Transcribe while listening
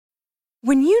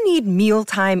When you need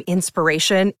mealtime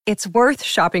inspiration, it's worth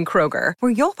shopping Kroger,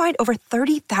 where you'll find over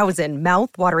 30,000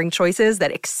 mouth-watering choices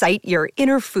that excite your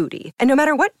inner foodie. And no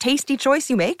matter what tasty choice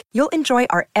you make, you'll enjoy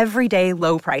our everyday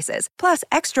low prices, plus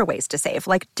extra ways to save,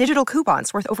 like digital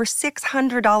coupons worth over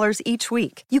 $600 each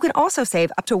week. You can also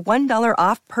save up to $1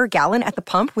 off per gallon at the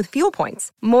pump with fuel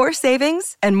points. More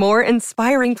savings and more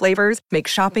inspiring flavors make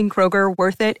shopping Kroger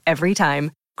worth it every time.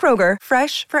 Kroger,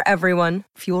 fresh for everyone.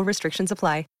 Fuel restrictions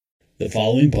apply. The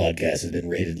following podcast has been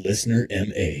rated Listener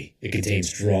MA. It contains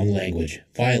strong language,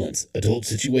 violence, adult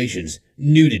situations,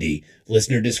 nudity.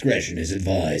 Listener discretion is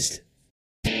advised.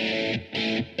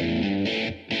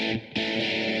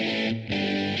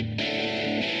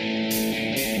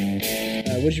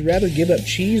 Would you rather give up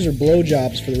cheese or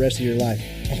blowjobs for the rest of your life?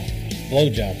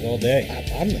 Blowjobs all day.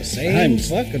 I'm the same.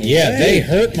 Fucking Yeah, they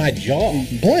hurt my jaw.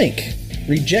 Blank.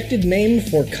 Rejected name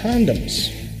for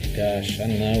condoms. Gosh, I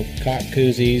don't know. Cock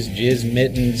koozies, jizz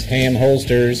mittens, ham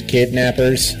holsters,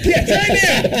 kidnappers. Yeah, try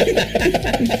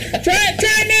it now!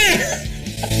 Try now!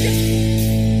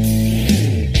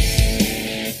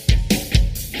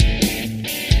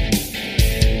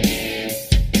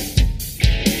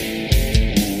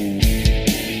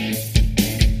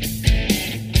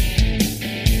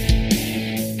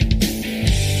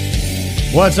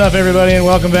 What's up, everybody, and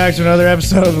welcome back to another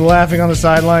episode of the Laughing on the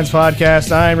Sidelines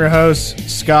podcast. I am your host,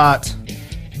 Scott.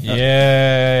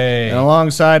 Yay. And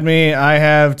alongside me, I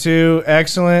have two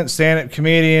excellent stand-up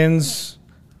comedians.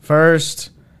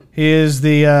 First, he is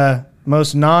the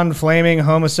most non-flaming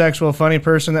homosexual funny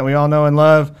person that we all know and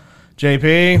love,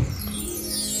 JP.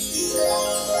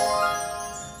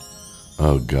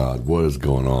 Oh, God, what is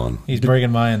going on? He's bringing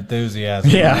my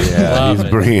enthusiasm. Yeah. Yeah, he's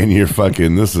bringing your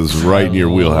fucking, this is right in your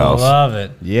wheelhouse. Love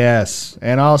it. Yes,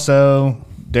 and also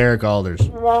Derek Alders.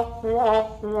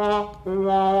 Oh,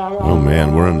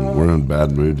 man, we're in a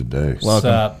bad mood today. What's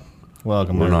up?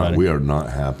 Welcome, everybody. We are not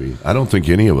happy. I don't think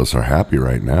any of us are happy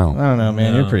right now. I don't know,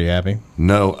 man. You're pretty happy.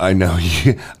 No, I know.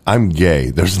 I'm gay.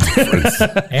 There's a difference.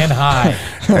 And high.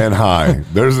 And high.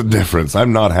 There's a difference.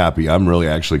 I'm not happy. I'm really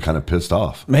actually kind of pissed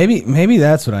off. Maybe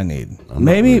that's what I need.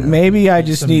 Maybe I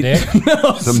just Some need dick?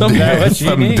 Some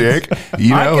dick.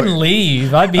 You I know, can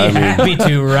leave. I'd be happy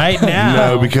to right now.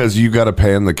 No, because you got to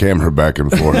pan the camera back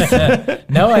and forth.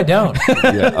 No, I don't.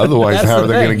 Yeah. Otherwise, how are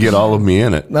they going to get all of me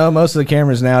in it? No, most of the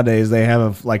cameras nowadays, they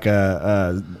have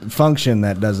a function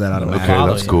that does that automatically. Okay,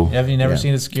 that's cool. Have you never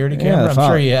seen a security camera? I'm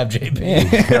sure you have,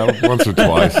 JP. Yeah, once or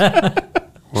twice.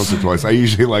 Once or twice. I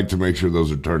usually like to make sure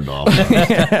those are turned off.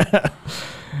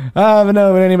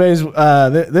 But anyways,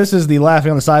 this is the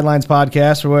Laughing on the Sidelines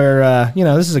podcast where,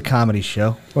 this is a comedy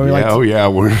show. Where we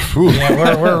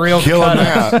we're real killing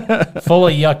that. Full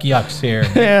of yucks here.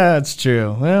 Yeah, that's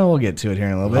true. Well, we'll get to it here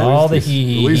in a little bit. All the At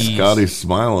least Scotty's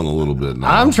smiling a little bit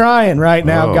now. I'm trying right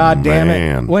now, Oh, God damn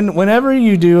man. it. Whenever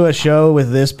you do a show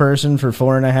with this person for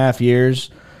 4.5 years,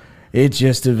 it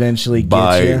just eventually gets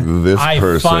By you. this I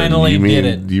person, finally you mean,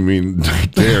 did it. You mean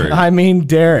Derek? I mean,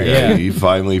 Derek. Yeah. He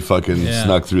finally fucking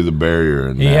snuck through the barrier.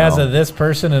 And He now, has a this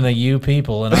person and a you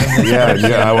people. And I'm this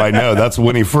yeah, I know. That's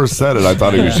when he first said it. I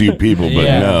thought it was you people, but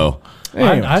Yeah. no.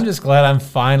 I'm just glad I'm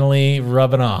finally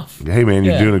rubbing off. Hey, man,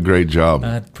 you're Yeah. doing a great job.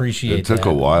 I appreciate It took that.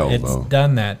 a while, It's though.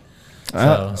 done that.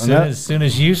 So as soon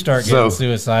as you start getting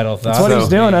suicidal thoughts. That's what he's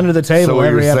doing under the table So what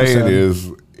every you're saying episode. is,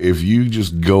 if you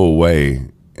just go away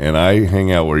and I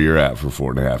hang out where you're at for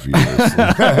 4.5 years. Is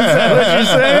that what you're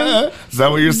saying? Is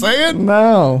that what you're saying?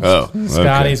 No. Oh,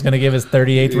 Scotty's going to give his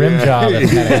 38th rim job.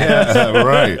 Yeah,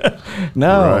 right.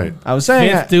 No. Right. I was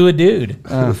saying. Fifth to a dude.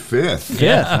 Fifth.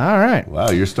 Fifth. All right.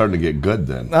 Wow, you're starting to get good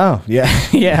then. Oh, yeah.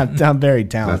 Yeah, I'm very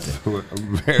talented.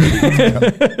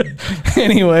 Very.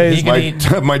 Anyways.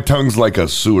 My tongue's like a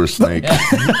sewer snake.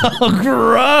 Oh,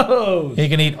 gross. He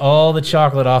can eat all the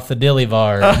chocolate off the dilly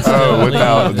bar.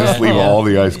 Without just leave all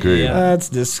the ice cream. Yeah. That's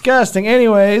disgusting.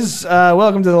 Anyways,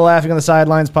 welcome to the Laughing on the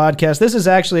Sidelines podcast. This is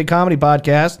actually a comedy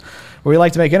podcast where we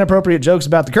like to make inappropriate jokes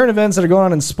about the current events that are going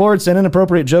on in sports and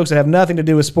inappropriate jokes that have nothing to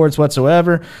do with sports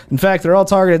whatsoever. In fact, they're all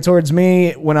targeted towards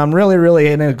me when I'm really, really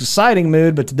in an exciting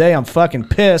mood, but today I'm fucking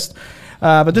pissed.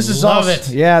 But this is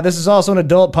this is also an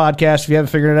adult podcast if you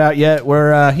haven't figured it out yet,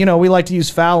 where we like to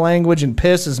use foul language and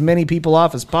piss as many people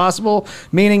off as possible.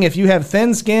 Meaning, if you have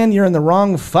thin skin, you're in the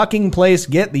wrong fucking place.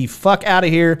 Get the fuck out of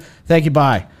here. Thank you.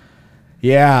 Bye.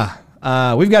 Yeah,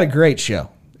 we've got a great show.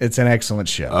 It's an excellent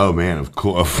show. Oh man, of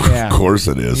course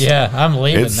it is. Yeah, I'm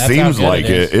leaving. It seems like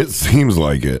it. It seems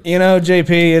like it. You know,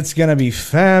 JP, it's gonna be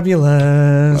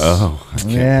fabulous. Oh,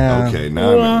 yeah. Okay,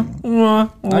 now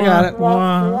I got it.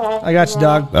 I got you,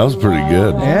 dog. that was pretty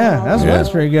good. Yeah, that's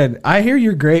pretty good. I hear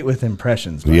you're great with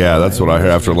impressions. Yeah, that's what I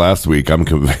heard after last week. I'm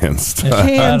convinced.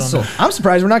 Cancel. I'm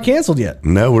surprised we're not canceled yet.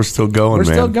 No, we're still going, We're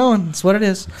man. still going. That's what it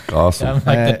is. Awesome. I'm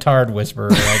like the Tard Whisperer,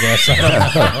 I guess.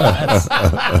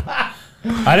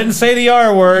 I didn't say the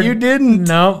R word. You didn't.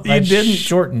 No, you I didn't.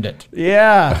 shortened it.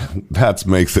 Yeah. That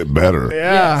makes it better.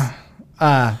 Yeah.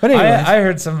 But anyway, I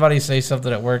heard somebody say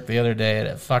something at work the other day and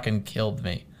it fucking killed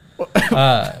me.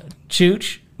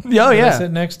 Chooch. Oh, yeah. I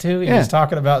sitting next to. He was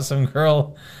talking about some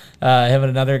girl, him and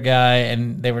another guy,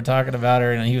 and they were talking about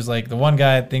her, and he was like, the one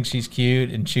guy thinks she's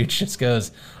cute, and Chooch just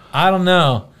goes, I don't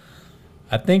know.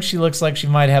 I think she looks like she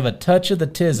might have a touch of the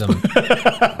tism.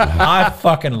 I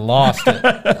fucking lost it.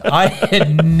 I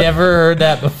had never heard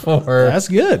that before. that's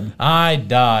good. I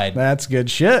died. That's good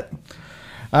shit.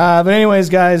 But anyways,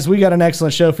 guys, we got an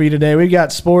excellent show for you today. We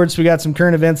got sports. We got some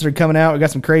current events that are coming out. We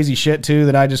got some crazy shit, too,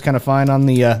 that I just kind of find on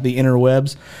the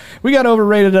interwebs. We got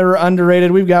overrated or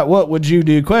underrated. We've got what would you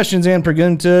do? Questions and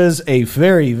preguntas. A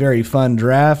very, very fun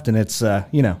draft. And it's,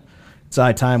 it's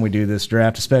high time we do this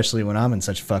draft, especially when I'm in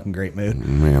such a fucking great mood.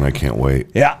 Man, I can't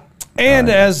wait. Yeah. And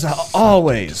as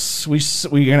always,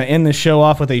 we're going to end the show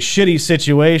off with a shitty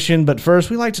situation. But first,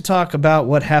 we like to talk about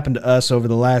what happened to us over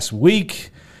the last week,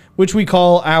 which we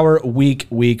call our week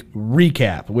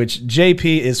recap, which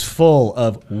JP is full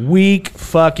of weak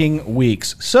fucking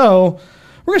weeks. So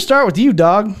we're going to start with you,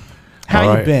 dog.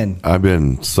 How you been? I've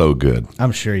been so good.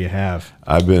 I'm sure you have.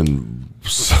 I've been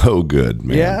so good,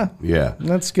 man. Yeah? Yeah.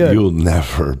 That's good. You'll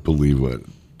never believe what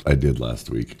I did last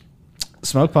week.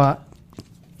 Smoke pot,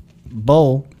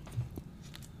 bowl,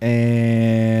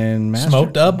 and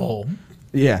Smoked a bowl.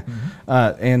 Yeah.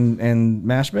 And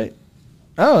masturbate.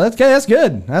 Oh, that's good. That's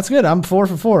good. That's good. I'm 4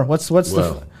 for 4. What's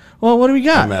the? Well, what do we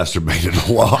got? I masturbated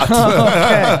a lot.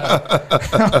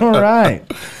 Okay. All right.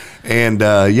 And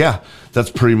yeah,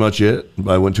 that's pretty much it.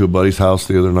 I went to a buddy's house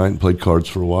the other night and played cards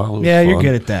for a while. Yeah, you're fun.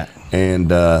 good at that. And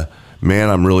man,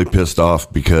 I'm really pissed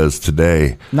off because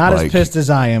today, not as pissed as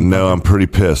I am. No, I'm pretty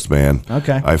pissed, man.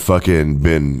 Okay. I fucking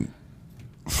been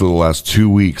for the last 2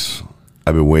 weeks.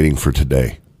 I've been waiting for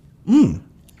today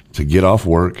to get off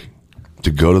work,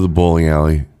 to go to the bowling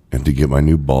alley, and to get my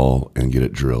new ball and get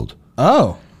it drilled.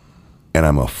 Oh. And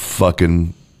I'm a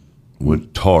fucking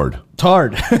tard.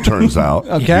 Turns out.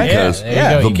 Okay. Because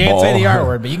there you go. You can't say the R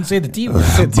word, but you can say the T word.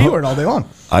 Say the T word all day long.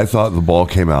 I thought the ball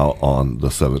came out on the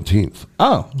 17th.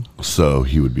 Oh. So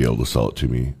he would be able to sell it to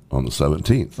me on the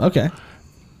 17th. Okay.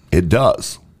 It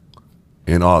does.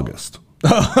 In August.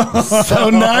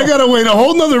 So now I gotta wait a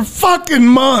whole nother fucking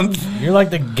month. You're like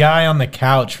the guy on the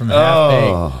couch from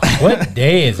Half Baked. What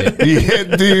day is it?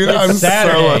 Yeah, dude, I'm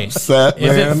Saturday. so upset, man.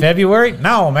 Is it February?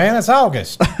 No, man, it's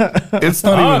August. It's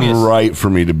not even August. right for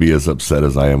me to be as upset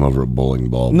as I am over a bowling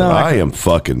ball. No, but I am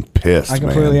fucking pissed, I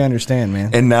completely man. understand,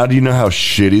 man. And now do you know how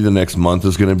shitty the next month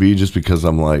is going to be just because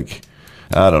I'm like,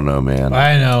 I don't know, man.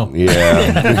 I know.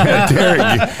 Yeah.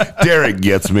 Derek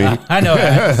gets me. I know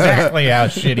exactly how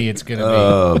shitty it's going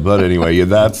to be. But anyway, yeah,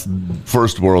 that's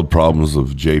first world problems of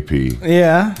JP.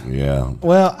 Yeah. Yeah.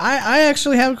 Well, I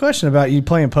actually have a question about you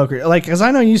playing poker. Like, because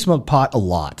I know you smoke pot a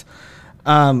lot.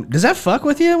 Does that fuck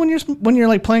with you when you're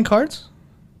like playing cards?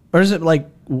 Or does it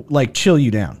like chill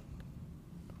you down?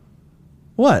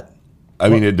 What? I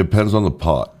mean, it depends on the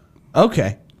pot.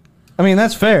 Okay. I mean,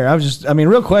 that's fair.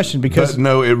 Real question because... But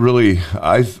no, it really,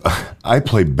 I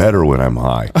play better when I'm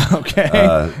high. Okay.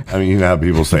 I mean, you know how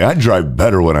people say, I drive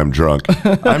better when I'm drunk.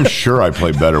 I'm sure I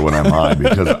play better when I'm high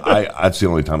because that's the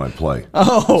only time I play.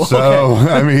 Oh, so,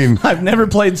 okay. I mean... I've never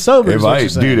played sober,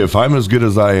 if I'm as good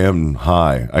as I am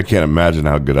high, I can't imagine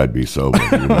how good I'd be sober.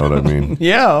 You know what I mean?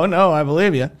 Yeah, oh no, I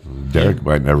believe you. Derek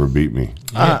might never beat me.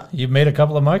 Yeah, you've made a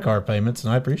couple of my car payments,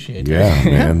 and I appreciate it. Yeah,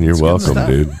 man, you're welcome,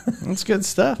 dude. That's good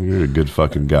stuff. You're a good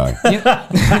fucking guy.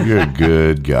 You're a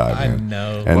good guy, man. I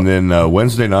know. And then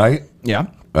Wednesday night, Yeah.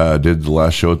 did the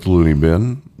last show at the Looney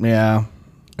Bin, Yeah.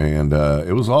 and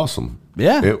it was awesome.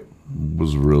 Yeah. It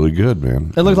was really good,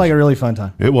 man. It looked like a really fun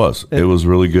time. It was. It was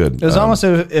really good. It was almost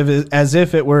as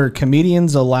if it were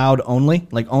comedians allowed only,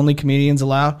 like only comedians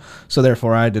allowed. So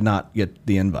therefore, I did not get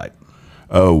the invite.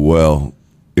 Oh, well,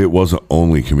 it wasn't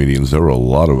only comedians. There were a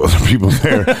lot of other people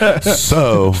there.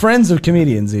 So Friends of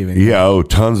comedians, even. yeah,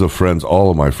 tons of friends.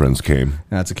 All of my friends came.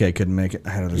 That's okay. Couldn't make it. I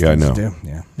had other Yeah, I things know. to do.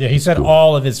 Yeah. Yeah, he said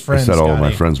all of his I friends. said all of my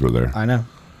Scotty. friends were there. I know.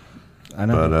 I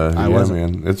know. But I yeah,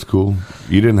 wasn't. man, it's cool.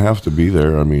 You didn't have to be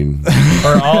there. I mean,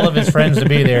 For all of his friends to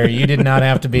be there, you did not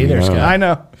have to be there, Yeah.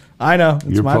 Scott. I know.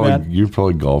 It's my bad. you're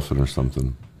probably golfing or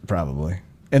something. Probably.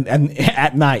 And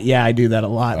at night, yeah, I do that a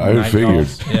lot. I Night figured.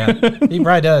 golf. Yeah, he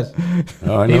probably does.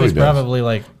 Oh, I know He was does. probably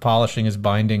like polishing his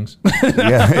bindings.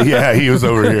 yeah, he was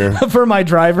over here. For my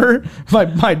driver, my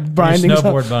bindings.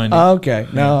 snowboard binding. Oh, okay,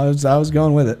 no, I was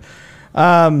going with it.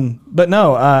 But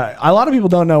no, a lot of people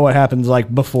don't know what happens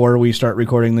like before we start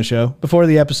recording the show. Before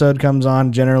the episode comes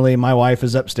on, generally my wife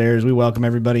is upstairs. We welcome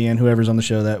everybody in, whoever's on the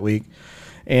show that week,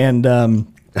 and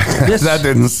That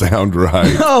didn't sound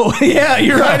right. oh yeah,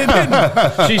 you're right. It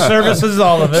didn't. She services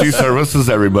all of us. She services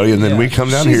everybody, and then we come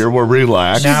down here. We're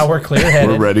relaxed. Now we're clear-headed.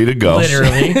 We're ready to go.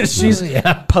 Literally. She's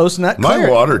post nut My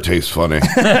clarity. water tastes funny.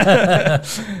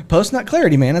 Post nut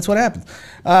clarity, man. That's what happens.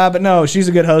 But no, she's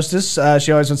a good hostess.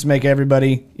 She always wants to make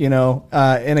everybody, in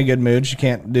a good mood. She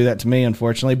can't do that to me,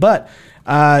 unfortunately. But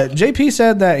JP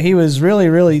said that he was really,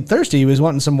 really thirsty. He was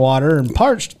wanting some water and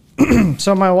parched.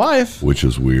 So my wife, Which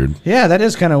is weird. yeah, that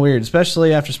is kind of weird,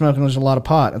 especially after smoking a lot of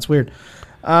pot. That's weird.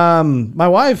 My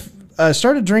wife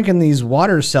started drinking these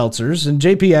water seltzers, and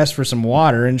JP asked for some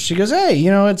water, and she goes, "Hey,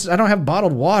 I don't have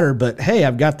bottled water, but hey,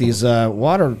 I've got these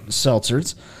water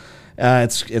seltzers.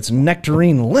 It's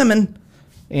nectarine lemon."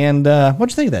 And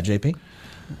what'd you think of that, JP?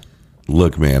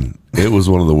 Look, man, it was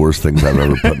one of the worst things I've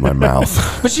ever put in my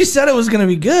mouth. But she said it was going to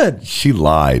be good. She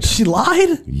lied. She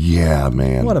lied? Yeah,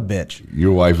 man. What a bitch.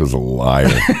 Your wife is a liar.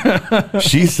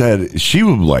 She said she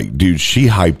was like, dude, she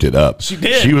hyped it up. She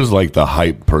did. She was like the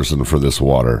hype person for this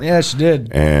water. Yeah, she did.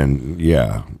 And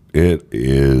yeah, it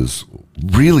is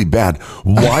really bad.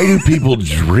 Why do people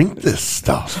drink this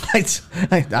stuff? I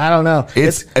don't know.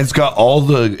 It's got all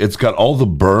the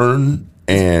burn,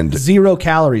 and 0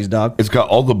 calories, dog. it's got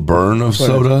all the burn of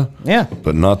soda. Yeah.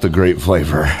 But not the great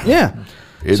flavor. Yeah.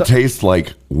 It tastes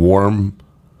like warm.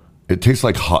 It tastes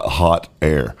like hot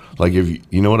air. Like if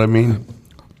you know what I mean?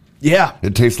 Yeah.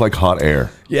 It tastes like hot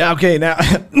air. Yeah, okay. Now,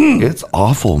 It's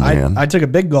awful, man. I took a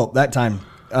big gulp that time.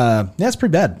 That's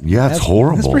pretty bad. Yeah, it's That's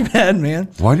horrible. pretty bad, man.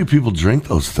 Why do people drink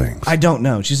those things? I don't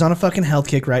know. She's on a fucking health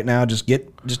kick right now. Just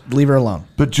leave her alone.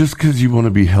 But just because you want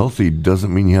to be healthy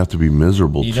doesn't mean you have to be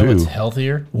miserable You too. know what's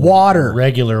healthier? Water.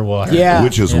 Regular water. Yeah.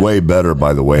 Which is way better,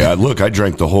 by the way. I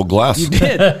drank the whole glass. You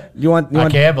did. You want I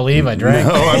can't believe I drank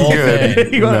No, the I'm whole good.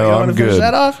 thing. you want I'm to finish good.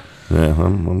 that off? Yeah,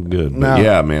 I'm good. No. But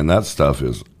yeah, man, that stuff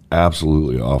is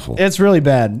absolutely awful. It's really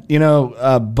bad.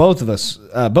 Both of us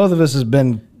has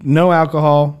been no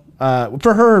alcohol.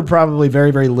 For her, probably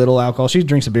very, very little alcohol. She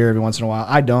drinks a beer every once in a while.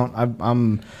 I don't.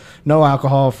 I'm no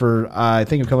alcohol for, I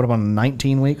think I'm coming up on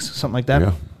 19 weeks, something like that.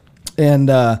 Yeah. And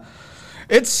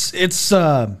it's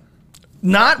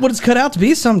not what it's cut out to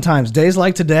be sometimes. Days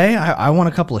like today, I want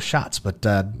a couple of shots, but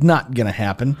not going to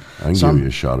happen. I can give you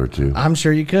a shot or two. I'm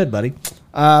sure you could, buddy.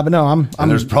 But no, I'm And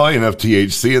there's probably enough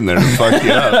THC in there to fuck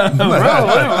you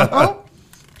up.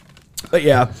 But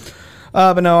yeah.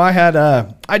 But no,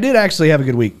 I did actually have a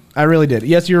good week. I really did.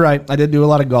 Yes, you're right. I did do a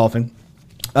lot of golfing.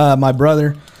 My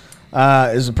brother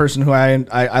is a person who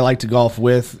I like to golf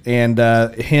with, and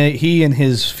he and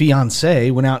his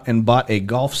fiancée went out and bought a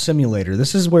golf simulator.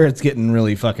 This is where it's getting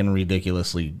really fucking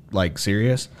ridiculously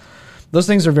serious. Those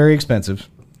things are very expensive.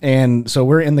 And so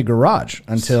we're in the garage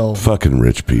until Fucking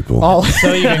rich people. all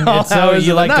So you can, all so hours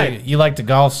you of the like night. you like to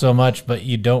golf so much, but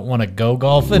you don't want to go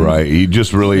golfing. Right. You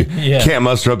just really Yeah. can't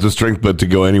muster up the strength but to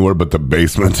go anywhere but the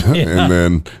basement. Yeah.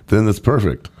 And then it's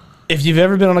perfect. If you've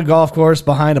ever been on a golf course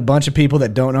behind a bunch of people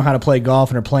that don't know how to play golf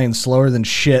and are playing slower than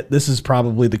shit, this is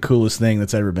probably the coolest thing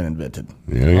that's ever been invented.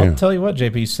 Yeah. I'll tell you what,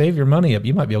 JP, save your money up.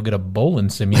 You might be able to get a bowling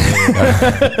simulator.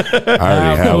 I already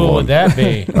How have cool one. would that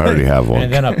be? I already have one.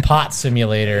 And then a pot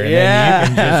simulator. And Yeah. then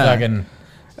you can just fucking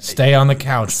stay on the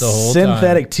couch the whole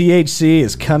Synthetic time. THC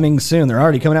is coming soon. They're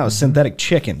already coming out with synthetic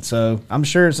chicken, so I'm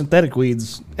sure synthetic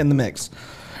weed's in the mix.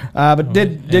 But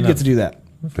did get to do that.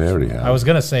 They already have. I was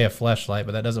going to say a fleshlight,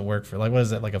 but that doesn't work for, what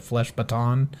is it, like a flesh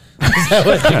baton? Is that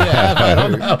what you have? I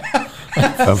don't know.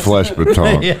 a flesh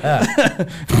baton. Yeah.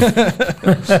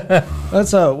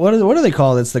 That's what do they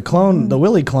call it? It's the clone, the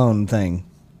Willy clone thing,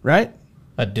 right?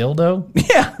 A dildo?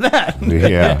 Yeah, that.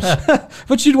 Yeah.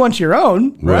 But you'd want your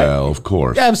own, right? Well, of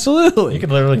course. Absolutely. You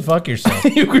could literally fuck yourself.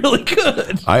 You really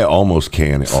could. I almost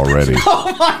can already.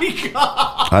 Oh my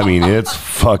god! I mean, it's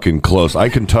fucking close. I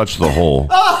can touch the hole.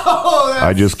 Oh,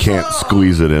 I just can't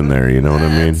squeeze it in there. You know what I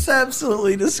mean? It's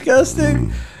absolutely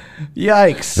disgusting.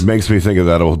 Yikes! It makes me think of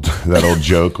that old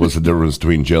joke. What's the difference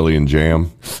between jelly and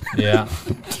jam? Yeah.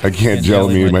 I can't And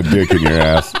jelly jelly me my dick in your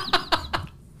ass.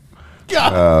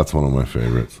 That's one of my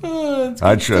favorites.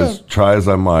 I try as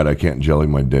I might, I can't jelly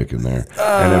my dick in there.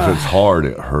 And if it's hard,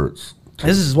 it hurts.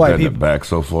 This is why Bend people it back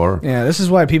so far. Yeah, this is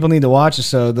why people need to watch it.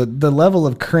 So the level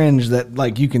of cringe that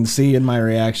like you can see in my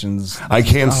reactions. I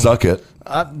can suck it.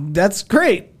 That's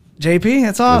great, JP.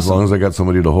 That's awesome. As long as I got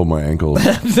somebody to hold my ankles.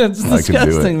 That's I can do it.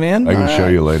 disgusting, man. I can show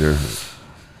you later.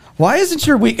 Why isn't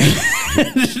your week?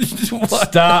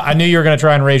 Stop. I knew you were going to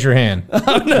try and raise your hand.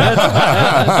 Don't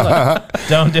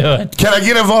do it. Can I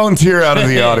get a volunteer out of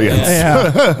the audience?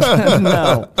 Yeah.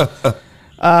 No.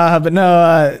 But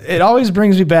no, it always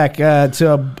brings me back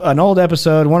to an old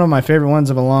episode, one of my favorite ones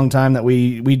of a long time that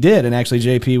we did, and actually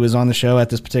JP was on the show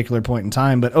at this particular point in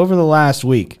time. But over the last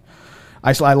week,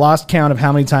 I lost count of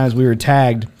how many times we were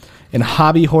tagged in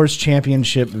hobby horse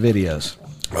championship videos.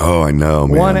 Oh, I know,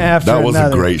 man. One after that was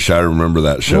another. a great show. I remember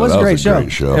that show. It was that a great was show.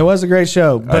 Great show. It was a great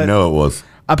show. But I know it was.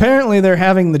 apparently, they're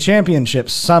having the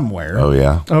championships somewhere. Oh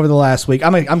yeah. Over the last week,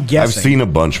 I'm guessing. I've seen a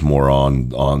bunch more on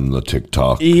the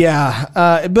TikTok. Yeah,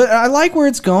 but I like where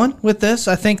it's going with this.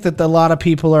 I think that a lot of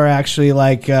people are actually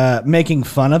like making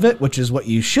fun of it, which is what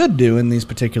you should do in these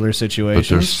particular situations.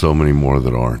 But there's so many more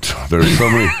that aren't. There's so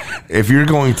many. If you're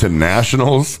going to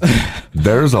nationals,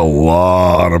 there's a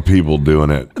lot of people doing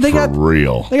it for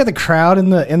real. They got the crowd in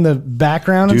the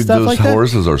background and stuff like that. Those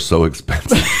horses are so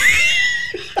expensive.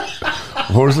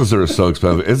 Horses are so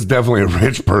expensive. It's definitely a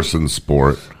rich person's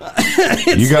sport.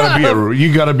 You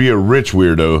gotta be a rich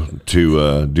weirdo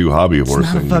to do hobby horsing.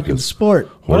 It's not a fucking sport.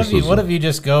 What if you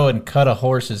just go and cut a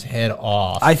horse's head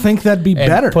off? I think that'd be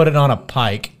better. Put it on a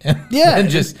pike. Yeah,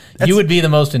 and you would be the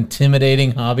most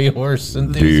intimidating hobby horse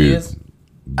enthusiast.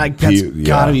 That's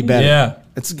gotta be better. Yeah.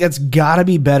 It's gotta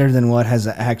be better than what has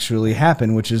actually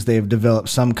happened, which is they've developed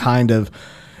some kind of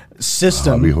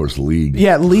system. Hobby horse league.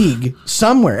 Yeah, league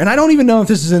somewhere. And I don't even know if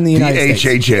this is in the United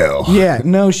States. HHL. Yeah,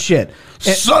 no shit.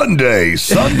 Sunday.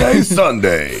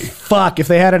 Fuck, if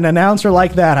they had an announcer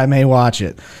like that, I may watch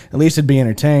it. At least it'd be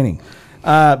entertaining.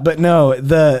 But no,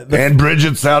 and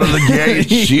Bridget's out of the gate.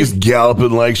 She's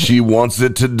galloping like she wants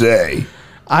it today.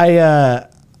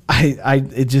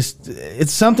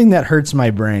 It's something that hurts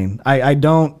my brain. I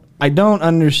don't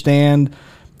understand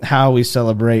how we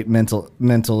celebrate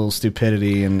mental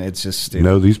stupidity, and it's just stupid.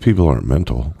 No, these people aren't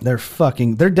mental. They're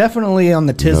definitely on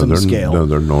the tism scale. No,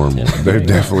 they're normal. They've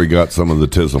definitely got some of the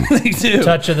tism. They do.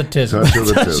 Touch of the tism. Touch of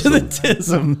the Touch tism. of the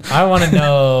tism. I want to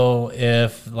know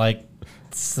if like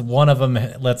one of them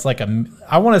lets like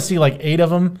I want to see like 8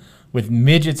 of them with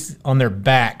midgets on their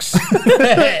backs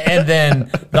and then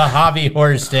the hobby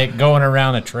horse stick going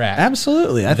around a track.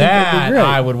 Absolutely. I think that'd be great.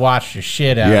 I would watch the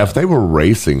shit out of. Yeah, if they were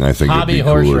racing, I think hobby it'd be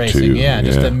horse cooler racing. too. Yeah,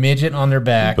 just a midget on their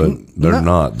back. But they're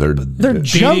not. They're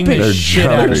jumping. the shit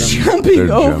out of them.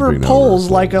 Jumping over poles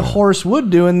like a horse would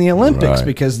do in the Olympics, Right.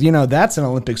 because that's an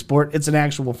Olympic sport. It's an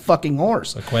actual fucking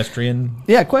horse. Equestrian.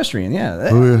 Yeah, equestrian. Yeah,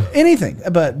 Oh, yeah. Anything.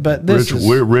 But this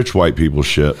we're rich white people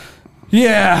shit.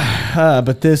 Yeah,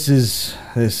 but this is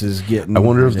getting. I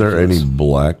wonder if there are any ridiculous.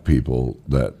 black people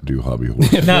that do hobby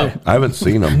horses. No. I haven't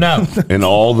seen them. No. In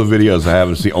all the videos, I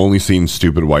haven't only seen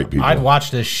stupid white people. I'd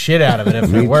watch the shit out of it if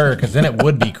there were, because then it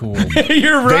would be cool.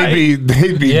 You're right.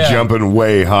 They'd be Yeah. jumping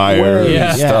way higher Way, and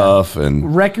yeah. stuff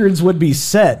and Records would be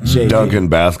set, JP. dunking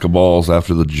basketballs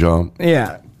after the jump.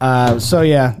 Yeah.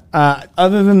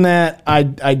 Other than that, I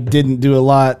didn't do a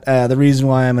lot. The reason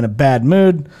why I'm in a bad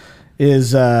mood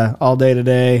is all day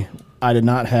today, I did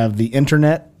not have the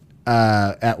internet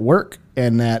at work,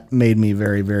 and that made me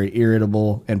very, very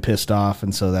irritable and pissed off,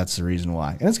 and so that's the reason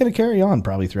why. And it's going to carry on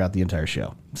probably throughout the entire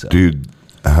show. So. Dude,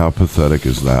 how pathetic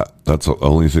is that? That's the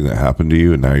only thing that happened to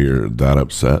you, and now you're that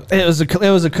upset? It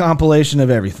was a compilation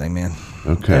of everything, man.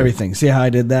 Okay. Everything. See how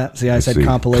I did that? See how I said see.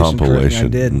 compilation correctly? I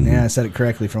Compilation. did. Mhm. Yeah, I said it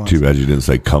correctly for once. Too bad you didn't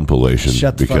say compilation.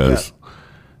 Shut the fuck because, up.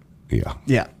 Yeah.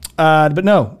 Yeah. But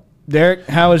no, Derek,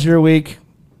 how was your week?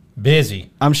 Busy.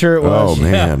 I'm sure it was. Oh,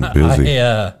 man, busy.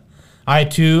 I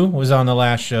too was on the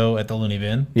last show at the Looney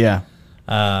Bin. Yeah.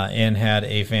 And had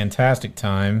a fantastic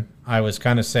time. I was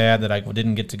kind of sad that I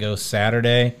didn't get to go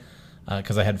Saturday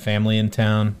because I had family in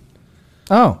town.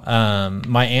 Oh.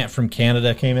 My aunt from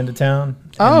Canada came into town.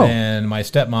 Oh. And then my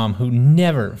stepmom, who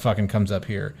never fucking comes up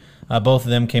here, both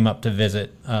of them came up to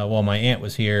visit while my aunt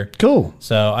was here. Cool.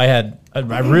 So I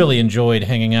really enjoyed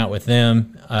hanging out with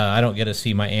them. I don't get to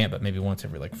see my aunt, but maybe once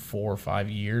every like 4 or 5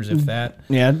 years, if that.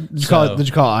 Yeah. Did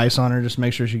you call ice on her just to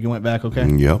make sure she went back okay?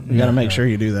 Yep. You got to make sure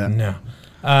you do that. No. You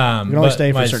can only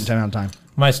stay for a certain amount of time.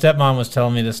 My stepmom was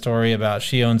telling me the story about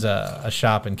she owns a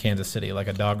shop in Kansas City, like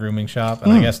a dog grooming shop,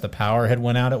 and I guess the power had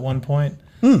went out at one point.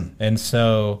 And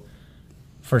so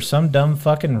for some dumb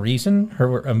fucking reason,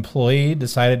 her employee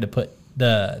decided to put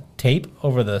the tape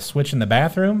over the switch in the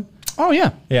bathroom. Oh,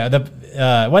 yeah. Yeah,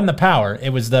 it wasn't the power. It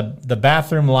was the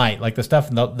bathroom light, like the stuff,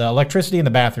 the electricity in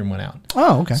the bathroom went out.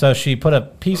 Oh, okay. So she put a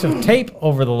piece of tape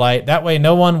over the light. That way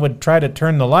no one would try to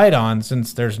turn the light on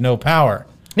since there's no power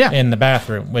in the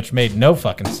bathroom, which made no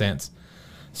fucking sense.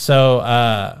 So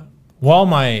while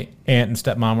my aunt and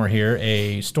stepmom were here,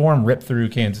 a storm ripped through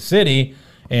Kansas City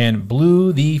and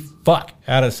blew the fuck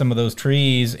out of some of those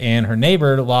trees, and her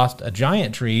neighbor lost a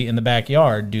giant tree in the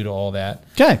backyard due to all that.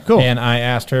 Okay, cool. And I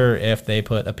asked her if they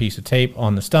put a piece of tape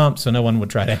on the stump so no one would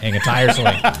try to hang a tire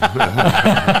swing.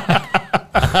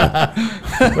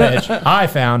 Which I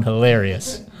found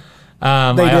hilarious.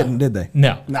 They didn't, did they?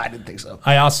 No. No, I didn't think so.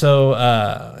 I also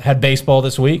had baseball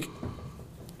this week,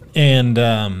 and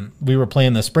we were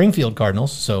playing the Springfield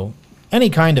Cardinals, so any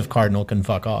kind of Cardinal can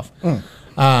fuck off.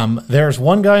 There's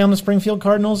one guy on the Springfield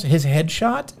Cardinals, his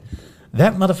headshot,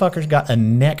 that motherfucker's got a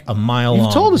neck a mile long.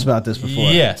 You've told us about this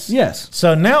before. Yes.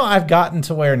 So now I've gotten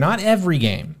to where not every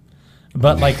game,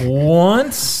 but like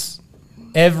once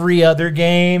every other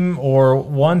game or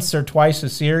once or twice a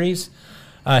series.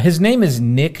 His name is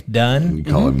Nick Dunn. You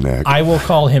call him Nick. I will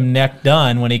call him Neck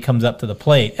Dunn when he comes up to the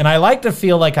plate. And I like to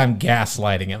feel like I'm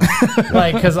gaslighting him.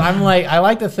 Because I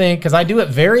like to think, because I do it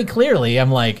very clearly.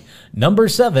 I'm like, number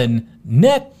 7,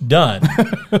 Neck Dunn.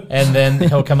 And then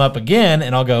he'll come up again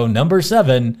and I'll go, number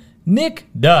 7, Nick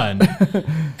Dunn.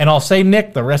 And I'll say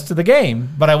Nick the rest of the game.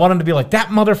 But I want him to be like, that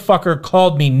motherfucker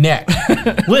called me Nick.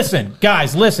 Listen,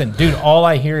 guys, listen. Dude, all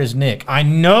I hear is Nick. I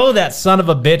know that son of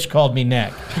a bitch called me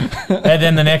Nick. And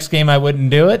then the next game I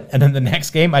wouldn't do it. And then the next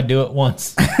game I'd do it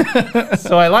once.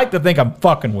 So I like to think I'm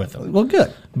fucking with him. Well,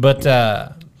 good. But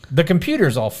the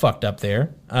computer's all fucked up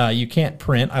there. You can't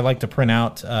print. I like to print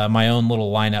out my own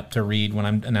little lineup to read when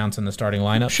I'm announcing the starting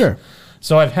lineup. Sure.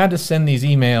 So I've had to send these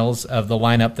emails of the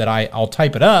lineup that I'll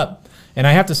type it up, and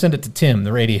I have to send it to Tim,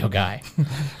 the radio guy.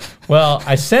 Well,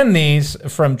 I send these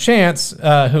from Chance,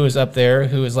 who is up there,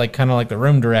 who is like kind of like the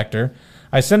room director.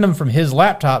 I send them from his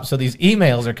laptop, so these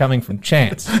emails are coming from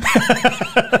Chance.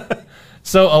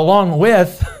 So along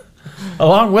with the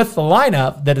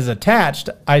lineup that is attached,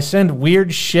 I send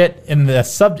weird shit in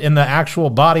the actual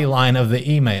body line of the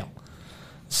email.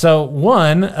 So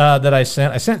one that I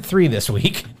sent 3 this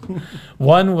week.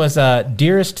 One was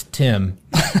Dearest Tim.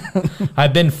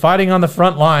 I've been fighting on the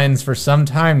front lines for some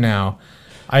time now.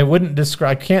 I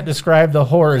can't describe the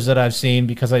horrors that I've seen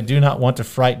because I do not want to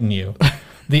frighten you.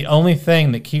 The only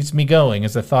thing that keeps me going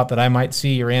is the thought that I might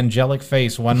see your angelic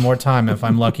face one more time if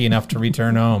I'm lucky enough to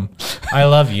return home. I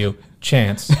love you,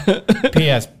 Chance.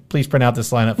 P.S. Please print out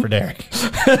this lineup for Derek.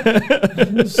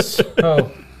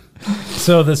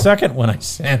 So the second one I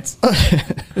sent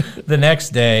the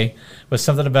next day was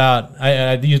something about,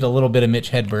 I used a little bit of Mitch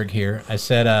Hedberg here. I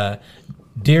said,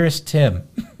 Dearest Tim,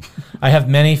 I have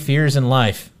many fears in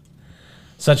life,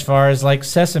 such far as like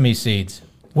sesame seeds.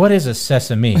 What is a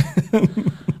sesame?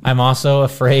 I'm also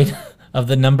afraid of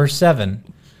the number 7.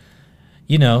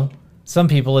 You know, some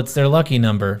people it's their lucky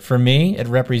number. For me, it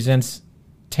represents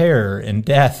terror and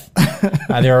death.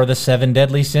 There are the 7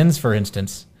 deadly sins, for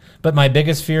instance. But my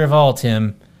biggest fear of all,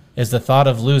 Tim, is the thought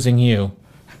of losing you.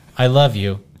 I love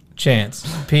you. Chance.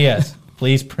 P.S.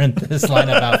 Please print this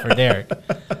lineup out for Derek.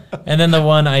 And then the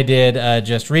one I did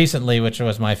just recently, which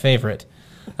was my favorite.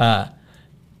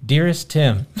 Dearest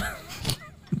Tim,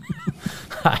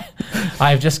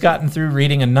 I've just gotten through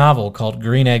reading a novel called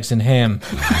Green Eggs and Ham.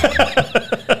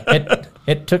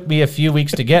 It took me a few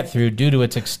weeks to get through due to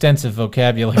its extensive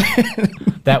vocabulary.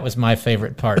 That was my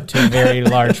favorite part. 2 very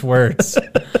large words.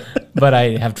 But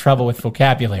I have trouble with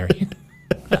vocabulary.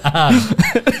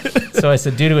 So I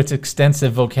said, due to its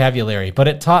extensive vocabulary. But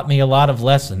it taught me a lot of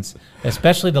lessons,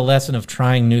 especially the lesson of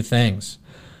trying new things.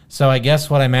 So I guess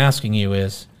what I'm asking you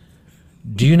is,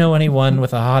 do you know anyone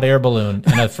with a hot air balloon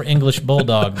and an English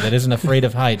bulldog that isn't afraid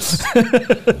of heights?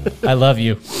 I love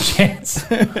you, Chance.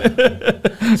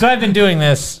 So I've been doing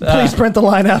this. Please print the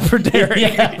lineup for Derek.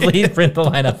 Yeah, please print the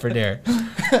lineup for Derek.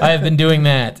 I have been doing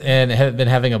that and have been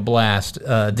having a blast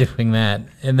doing that.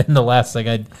 And then the last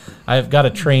thing, I've got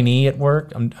a trainee at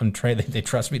work. They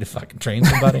trust me to fucking train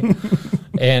somebody.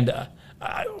 And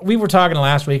we were talking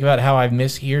last week about how I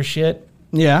mishear shit.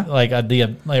 Yeah. Like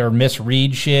or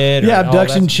misread shit. Yeah, or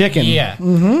abduction chicken. Yeah.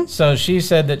 Mm-hmm. So she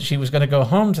said that she was going to go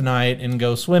home tonight and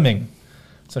go swimming.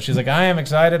 So she's like, I am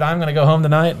excited. I'm going to go home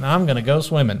tonight and I'm going to go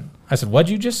swimming. I said, what'd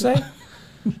you just say?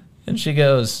 And she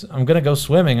goes, I'm going to go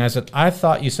swimming. I said, I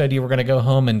thought you said you were going to go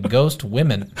home and ghost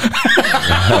women.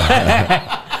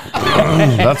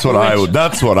 That's what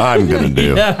I'm gonna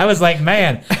do. Yeah, I was like,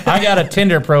 man, I got a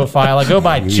Tinder profile. I go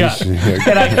by Chuck, and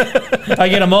I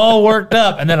get them all worked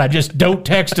up, and then I just don't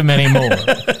text them anymore.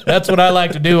 That's what I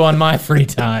like to do on my free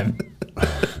time.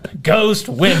 Ghost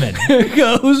women.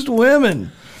 Ghost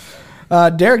women.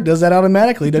 Derek does that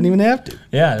automatically. Doesn't even have to.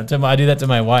 Yeah, I do that to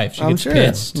my wife. She gets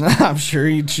pissed. I'm sure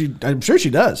she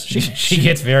does. She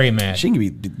gets very mad. She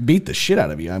can beat the shit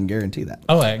out of you. I guarantee that.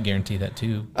 Oh, I guarantee that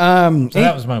too. So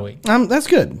that was my week. That's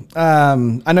good. I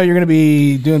know you're going to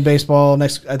be doing baseball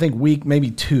next, I think, week,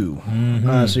 maybe 2.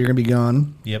 Mm-hmm. So you're going to be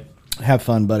gone. Yep. Have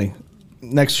fun, buddy.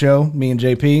 Next show, me and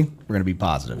JP, we're going to be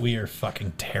positive. We are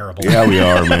fucking terrible. Yeah, we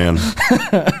are, man.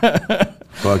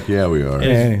 Fuck yeah, we are. It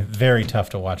is very tough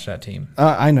to watch that team.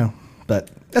 I know, but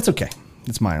that's okay.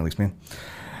 It's minor leagues, man.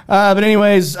 But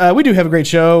anyways, we do have a great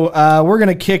show. We're going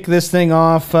to kick this thing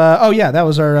off. That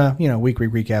was our week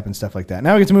recap and stuff like that.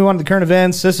 Now we get to move on to the current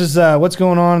events. This is what's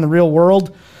going on in the real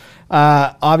world.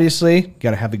 Obviously, got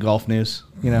to have the golf news,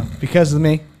 because of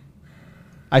me.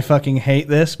 I fucking hate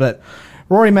this, but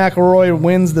Rory McIlroy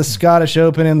wins the Scottish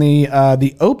Open in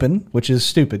the Open, which is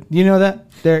stupid. You know that,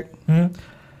 Derek? Mm-hmm.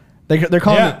 They're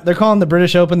calling the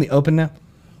British Open the Open now.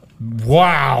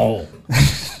 Wow.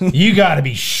 You got to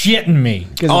be shitting me.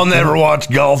 I'll never watch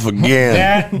golf again.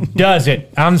 That does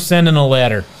it. I'm sending a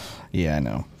letter. Yeah, I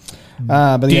know.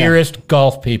 But Dearest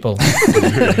golf people.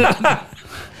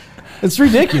 It's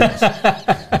ridiculous.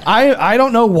 I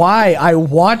don't know why I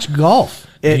watch golf.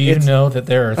 Do you know that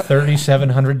there are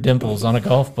 3,700 dimples on a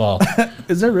golf ball?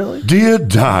 Is there really? Dear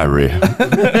diary.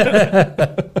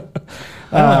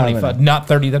 I don't have any fun. Not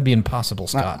 30. That'd be impossible,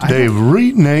 Scott. They've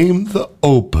renamed the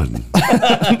Open.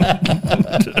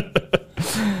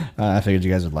 I figured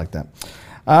you guys would like that.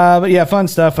 But yeah, fun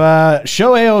stuff.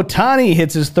 Shohei Ohtani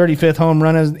hits his 35th home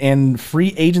run, and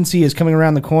free agency is coming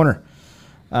around the corner.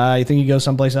 You think he goes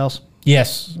someplace else?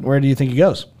 Yes. Where do you think he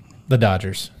goes? The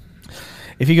Dodgers.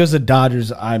 If he goes to the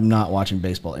Dodgers, I'm not watching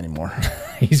baseball anymore.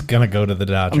 He's going to go to the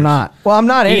Dodgers. I'm not. Well, I'm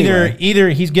not anyway.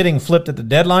 Either he's getting flipped at the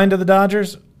deadline to the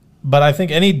Dodgers, but I think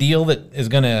any deal that is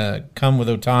going to come with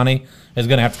Ohtani is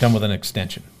going to have to come with an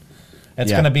extension.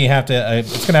 It's going to have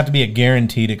to be a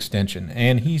guaranteed extension,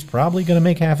 and he's probably going to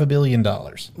make $500 million.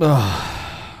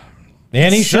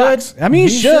 And he should. I mean,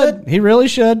 he should. He really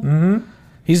should. Mm-hmm.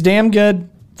 He's damn good.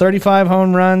 35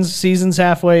 home runs. Season's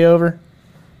halfway over.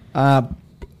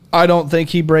 I don't think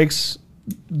he breaks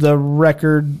the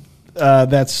record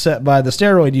that's set by the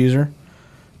steroid user.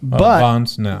 But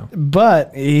Bonds, no.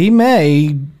 But he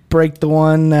may break the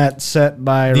one that's set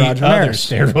by Roger Maris.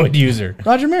 The other steroid user.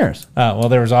 Roger Maris. Well,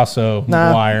 there was also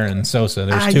McGuire and Sosa.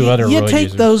 There's 2 other roid users. You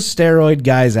take those steroid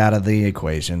guys out of the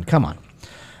equation. Come on.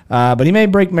 But he may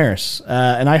break Maris,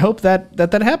 and I hope that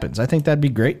happens. I think that'd be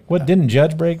great. What didn't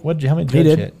Judge break? How many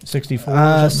Judge hit?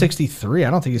 64. 63. I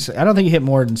don't think he hit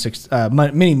more than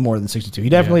many more than 62. He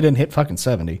definitely didn't hit fucking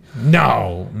 70.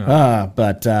 No.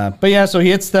 But yeah. So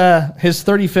he hits his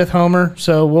 35th homer.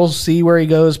 So we'll see where he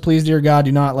goes. Please, dear God,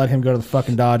 do not let him go to the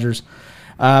fucking Dodgers.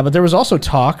 But there was also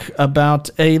talk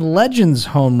about a Legends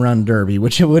home run derby,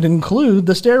 which it would include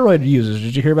the steroid users.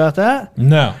 Did you hear about that?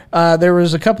 No. There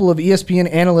was a couple of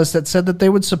ESPN analysts that said that they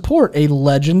would support a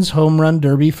Legends home run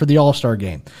derby for the All-Star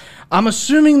game. I'm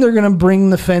assuming they're going to bring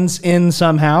the fence in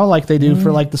somehow, like they do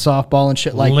for like the softball and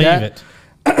shit like that.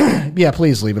 Leave it. Yeah,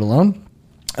 please leave it alone.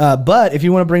 But if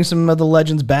you want to bring some of the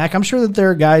legends back, I'm sure that there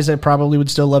are guys that probably would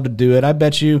still love to do it. I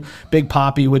bet you Big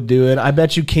Papi would do it. I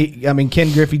bet you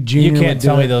Ken Griffey Jr. You can't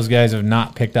tell me those guys have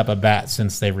not picked up a bat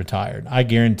since they retired. I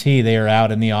guarantee they are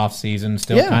out in the off season,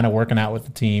 still kind of working out with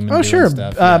the team. And doing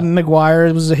stuff.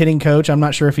 McGuire was a hitting coach. I'm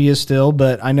not sure if he is still,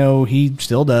 but I know he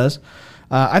still does.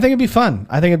 I think it'd be fun.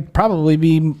 I think it'd probably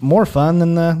be more fun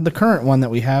than the current one that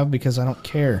we have because I don't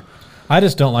care. I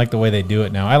just don't like the way they do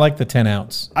it now. I like the 10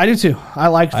 outs. I do too. I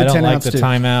like the 10 outs too. I don't like the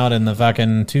timeout and the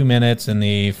fucking 2 minutes and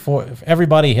the 4.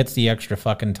 Everybody hits the extra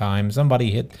fucking time.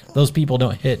 Those people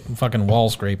don't hit fucking wall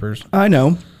scrapers. I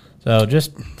know. So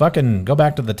just fucking go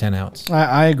back to the 10 outs.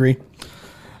 I agree.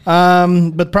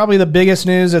 But probably the biggest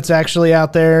news that's actually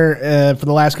out there for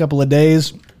the last couple of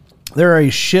days, there are a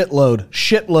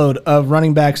shitload of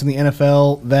running backs in the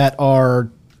NFL that are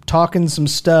talking some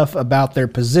stuff about their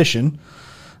position.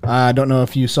 I don't know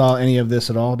if you saw any of this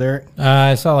at all, Derek.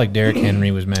 I saw like Derrick Henry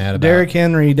was mad about Derrick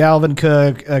Henry, Dalvin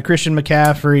Cook, Christian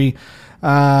McCaffrey,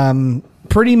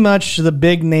 pretty much the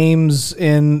big names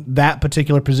in that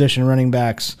particular position, running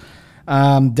backs.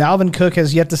 Dalvin Cook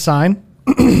has yet to sign.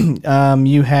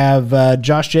 You have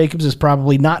Josh Jacobs is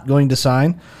probably not going to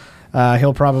sign.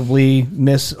 He'll probably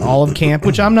miss all of camp,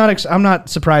 which I'm not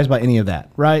surprised by any of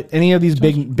that, right? Any of these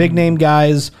big name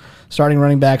guys, starting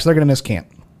running backs, they're going to miss camp.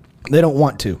 They don't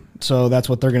want to. So that's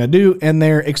what they're going to do, and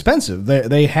they're expensive.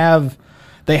 They have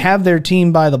their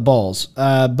team by the balls.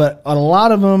 But a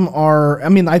lot of them are, I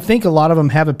mean, I think a lot of them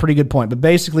have a pretty good point. But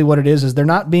basically what it is they're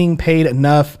not being paid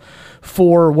enough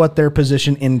for what their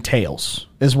position entails,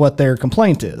 is what their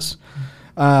complaint is.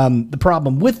 The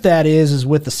problem with that is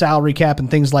with the salary cap and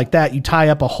things like that, you tie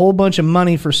up a whole bunch of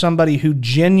money for somebody who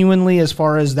genuinely, as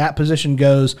far as that position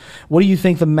goes, what do you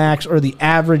think the max or the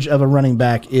average of a running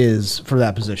back is for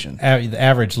that position? The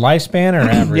average lifespan or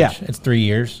average? Yeah. It's 3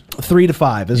 years. 3 to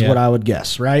 5 is what I would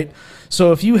guess, right?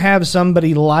 So if you have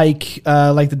somebody like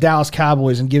the Dallas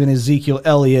Cowboys and giving Ezekiel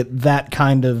Elliott that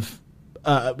kind of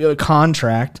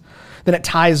contract, then it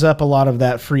ties up a lot of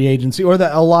that free agency or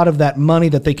a lot of that money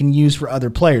that they can use for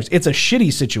other players. It's a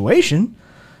shitty situation,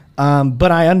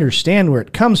 but I understand where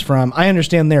it comes from. I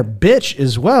understand their bitch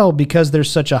as well because there's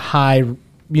such a high,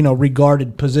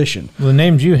 regarded position. Well, the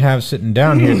names you have sitting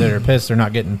down here that are pissed they're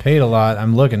not getting paid a lot,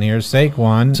 I'm looking here.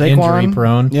 Saquon injury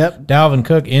prone. Yep. Dalvin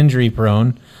Cook, injury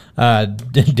prone.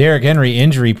 Derrick Henry,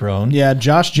 injury prone. Yeah,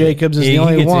 Josh Jacobs is the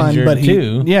only one, but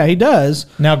he does.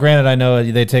 Now, granted, I know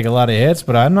they take a lot of hits,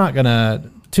 but I'm not gonna.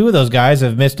 2 of those guys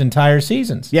have missed entire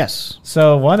seasons. Yes.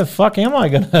 So why the fuck am I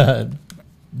gonna?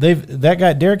 That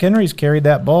guy Derrick Henry's carried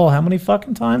that ball how many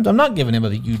fucking times? I'm not giving him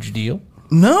a huge deal.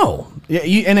 No,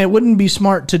 and it wouldn't be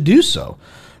smart to do so.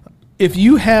 If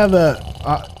you have a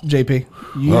JP,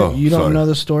 you don't know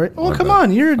the story. Well, come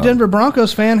on, you're a Denver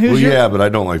Broncos fan. But I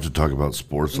don't like to talk about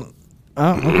sports.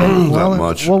 Oh, okay. That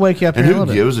much. We'll wake you up. And who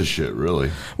gives a shit,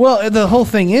 really? Well, the whole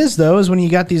thing is when you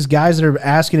got these guys that are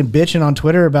asking and bitching on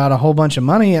Twitter about a whole bunch of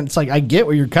money, and it's like, I get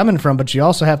where you're coming from, but you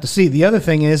also have to see. The other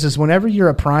thing is whenever you're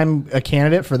a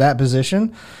candidate for that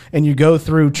position, and you go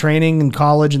through training and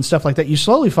college and stuff like that, you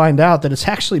slowly find out that it's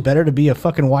actually better to be a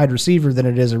fucking wide receiver than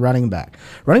it is a running back.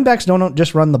 Running backs don't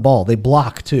just run the ball; they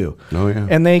block too. Oh yeah,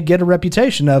 and they get a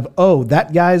reputation of,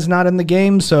 that guy's not in the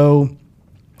game, so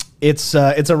it's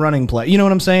a running play. You know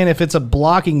what I'm saying? If it's a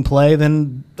blocking play,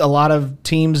 then a lot of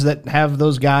teams that have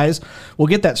those guys will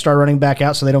get that star running back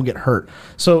out so they don't get hurt.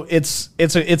 So it's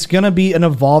going to be an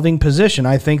evolving position.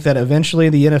 I think that eventually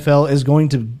the NFL is going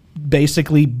to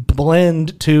basically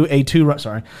blend to a two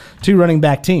running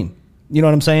back team. You know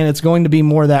what I'm saying? It's going to be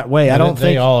more that way. I don't think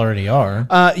they already are.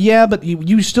 Yeah, but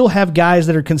you still have guys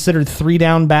that are considered 3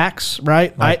 down backs,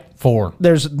 right? 4.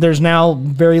 There's now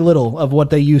very little of what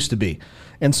they used to be.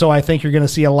 And so I think you're going to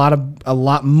see a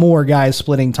lot more guys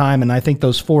splitting time, and I think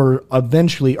those 4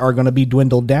 eventually are going to be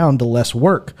dwindled down to less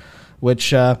work,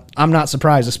 which I'm not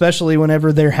surprised, especially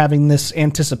whenever they're having this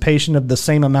anticipation of the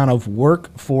same amount of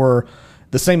work for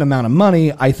the same amount of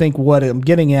money. I think what I'm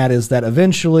getting at is that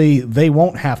eventually they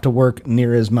won't have to work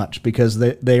near as much because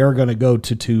they are going to go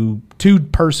to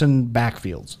two-person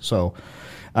backfields. So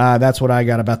that's what I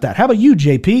got about that. How about you,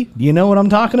 JP? Do you know what I'm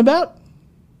talking about?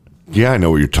 Yeah, I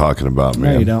know what you're talking about,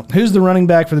 man. No, you don't. Who's the running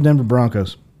back for the Denver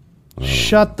Broncos?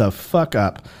 Shut the fuck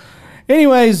up.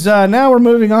 Anyways, now we're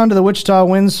moving on to the Wichita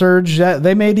Wind Surge.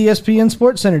 They made ESPN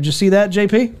Sports Center. Did you see that,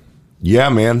 JP? Yeah,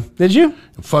 man. Did you?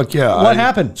 Fuck yeah. What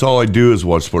happened? That's all I do is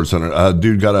watch Sports Center.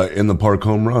 Dude got a in-the-park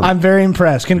home run. I'm very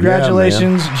impressed.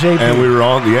 Congratulations, JP. And we were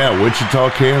on,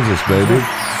 Wichita, Kansas, baby.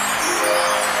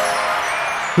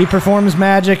 He performs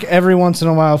magic every once in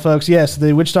a while, folks. Yes,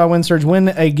 the Wichita Wind Surge win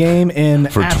a game in...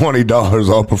 For $20,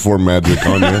 I'll perform magic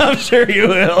on you. I'm sure you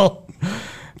will.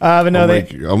 But no,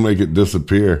 I'll make it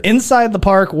disappear. Inside the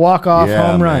park, walk-off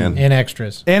home run. In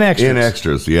extras. In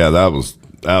extras. Yeah, that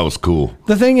was cool.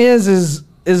 The thing is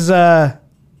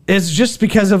just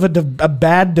because of a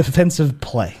bad defensive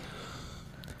play.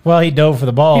 Well, he dove for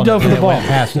the ball. He dove for the ball. Went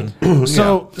past him.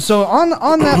 So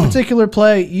on that particular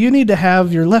play, you need to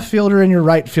have your left fielder and your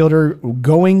right fielder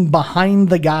going behind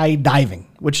the guy diving,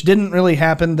 which didn't really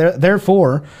happen.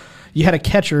 Therefore, you had a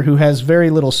catcher who has very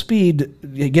little speed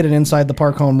get an inside the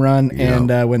park home run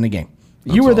and win the game.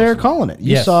 You were there calling it.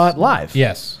 You saw it live.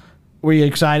 Yes. Were you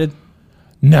excited?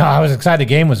 No, I was excited the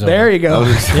game was over. There you go.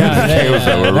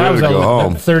 That was go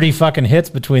home. 30 fucking hits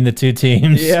between the two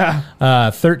teams. Yeah.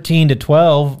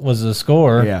 13-12 was the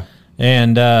score. Yeah.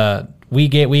 And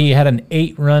we had an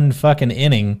 8-run fucking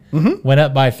inning, went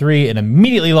up by 3, and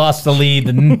immediately lost the lead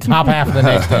the top half of the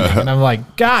next inning. And I'm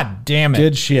like, God damn it.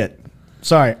 Good shit.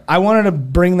 Sorry. I wanted to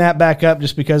bring that back up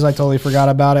just because I totally forgot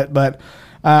about it. But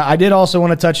I did also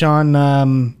want to touch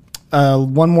on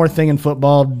one more thing in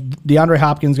football. DeAndre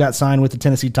Hopkins got signed with the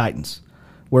Tennessee Titans,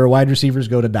 where wide receivers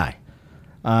go to die.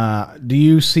 Do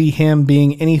you see him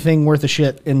being anything worth a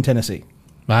shit in Tennessee?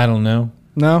 I don't know.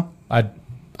 No?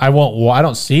 I I won't. I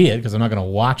don't see it because I'm not going to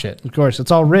watch it. Of course,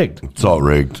 it's all rigged. It's all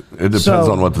rigged. It depends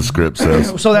on what the script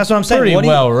says. So that's what I'm saying. Pretty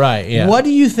well, right? Yeah. What do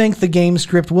you think the game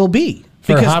script will be?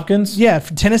 For Hopkins? Yeah,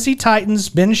 for Tennessee Titans,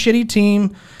 been a shitty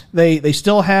team. They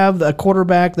still have a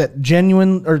quarterback that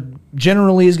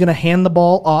generally is going to hand the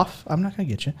ball off. I'm not going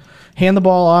to get you. Hand the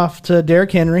ball off to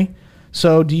Derrick Henry.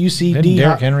 So do you see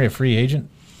Derrick Henry a free agent?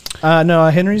 No,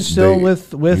 Henry's still with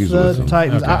the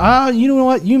Titans. Okay. You know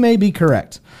what? You may be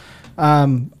correct.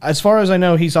 As far as I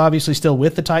know, he's obviously still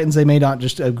with the Titans. They may not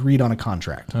just agreed on a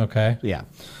contract. Okay. Yeah.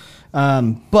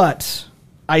 But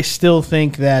I still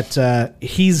think that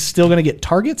he's still going to get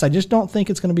targets. I just don't think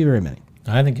it's going to be very many.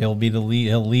 I think he'll be the lead.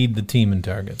 He'll lead the team in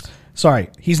targets. Sorry,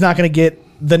 he's not going to get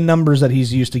the numbers that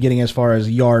he's used to getting as far as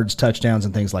yards, touchdowns,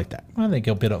 and things like that. I think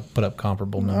he'll put up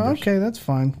comparable numbers. Okay, that's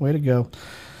fine. Way to go.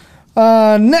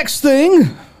 Next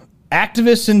thing.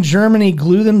 Activists in Germany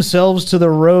glue themselves to the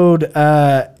road,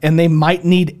 and they might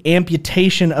need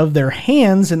amputation of their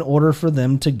hands in order for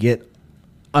them to get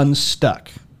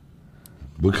unstuck.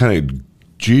 What kind of...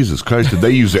 Jesus Christ, did they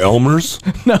use Elmer's?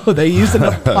 No, they use an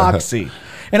epoxy.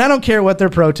 And I don't care what they're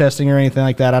protesting or anything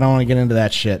like that. I don't want to get into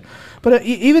that shit. But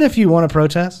even if you want to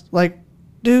protest, like,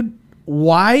 dude,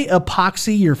 why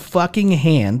epoxy your fucking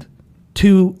hand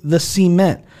to the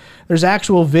cement? There's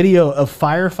actual video of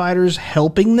firefighters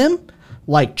helping them,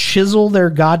 like, chisel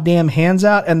their goddamn hands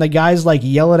out, and the guy's, like,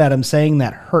 yelling at them saying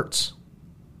that hurts.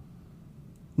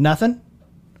 Nothing?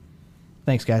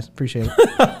 Thanks, guys. Appreciate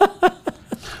it.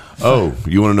 Oh,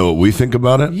 you want to know what we think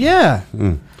about it? Yeah.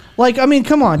 Like, I mean,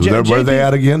 come on. Where are they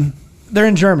at again? They're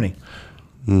in Germany.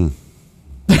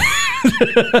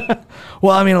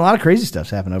 Well, I mean, a lot of crazy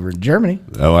stuff's happened over in Germany.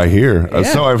 Oh, I hear. Yeah.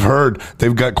 So I've heard.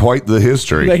 They've got quite the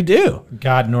history. They do.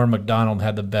 God, Norm Macdonald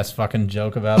had the best fucking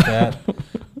joke about that,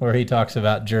 where he talks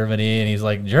about Germany, and he's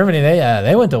like, Germany,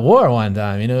 they went to war one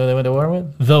time. You know who they went to war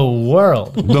with? The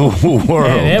world. The world.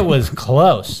 And it was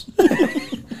close.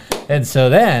 And so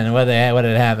then what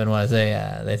had happened was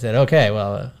they said, okay,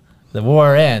 well, the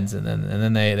war ends, and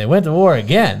then they went to war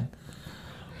again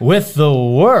with the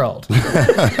world.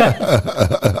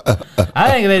 I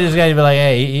think they just got to be like,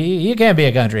 hey, you can't be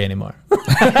a country anymore.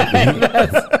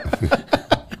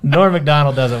 Norm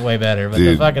Macdonald does it way better, but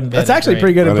Dude, the fucking bit That's actually is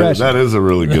pretty good That impression. is a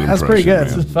really good That's impression. pretty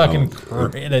good. man. It's fucking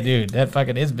great, dude. That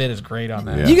fucking his bit is great on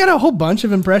that. Yeah. You got a whole bunch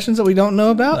of impressions that we don't know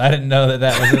about? I didn't know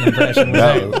that was an impression.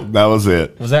 That was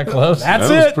it. Was that close? That's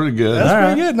That was it. pretty good. That's All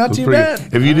pretty right. good. Not That's too pretty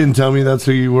bad. good. If you didn't tell me that's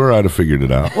who you were, I'd have figured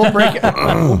it out. We'll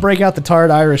break out the Tarred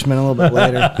Irishman a little bit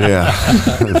later. Yeah.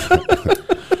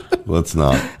 Let's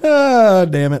not. Oh,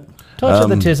 damn it. Touch of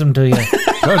the tism to you.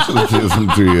 Touch the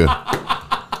tism to you.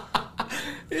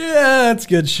 Yeah, that's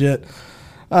good shit.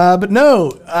 But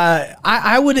no,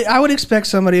 I would expect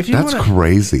somebody if you That's want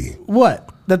crazy. what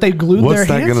that they glued What's their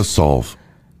that hands. going to solve?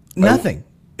 Nothing.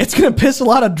 It's gonna piss a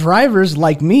lot of drivers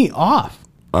like me off.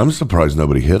 I'm surprised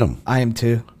nobody hit them I am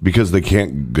too. because they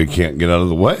can't get out of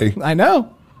the way. I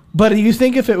know. But do you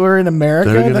think if it were in America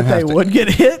They're gonna that they have to- would get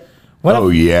hit? Oh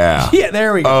yeah. Yeah,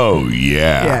 there we go. Oh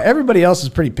yeah. Yeah, everybody else is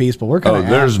pretty peaceful. We're kind Oh, of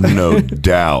there's no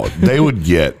doubt they would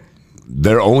get.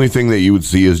 Their only thing that you would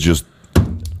see is just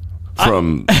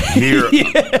from here,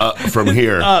 from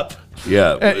here up.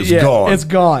 Yeah, it's yeah, gone. it's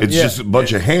gone, It's yeah. just a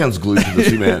bunch of hands glued to the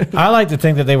cement. I like to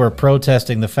think that they were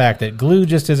protesting the fact that glue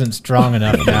just isn't strong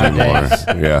enough nowadays.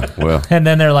 Yeah, well, And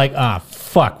then they're like,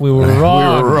 fuck, we were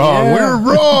wrong. we were wrong. Yeah. We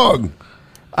were wrong.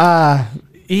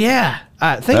 Yeah.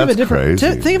 Think of That's a different.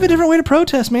 crazy. Think of a different way to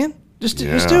protest, man. Just do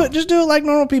Yeah. it. Just do it like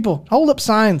normal people. Hold up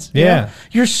signs. you Yeah. know?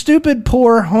 Your stupid,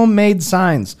 poor homemade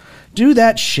signs. Do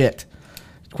that shit.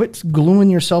 Quit gluing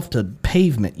yourself to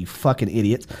pavement, you fucking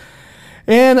idiots.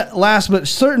 And last but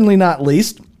certainly not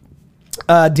least,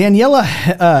 Daniela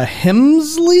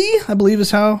Hemsley, I believe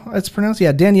is how it's pronounced.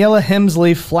 Yeah, Daniela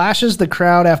Hemsley flashes the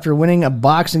crowd after winning a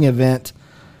boxing event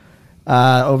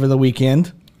over the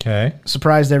weekend. Okay.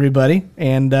 Surprised everybody.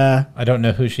 And I don't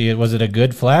know who she is. Was it a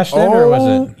good flash then, or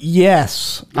was it?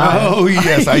 yes. Oh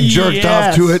yes, I jerked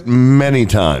off to it many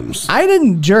times. I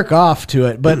didn't jerk off to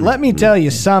it, but let me tell you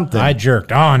something. I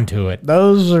jerked on to it.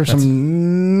 Those are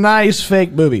some nice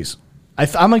fake boobies.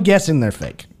 I'm guessing they're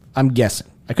fake. I'm guessing.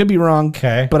 I could be wrong,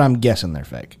 Okay. but I'm guessing they're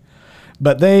fake.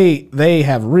 But they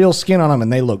have real skin on them,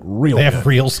 and they look real They good. have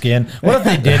real skin. What if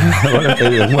they didn't?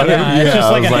 Yeah,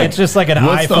 It's just like an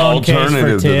what's the iPhone case for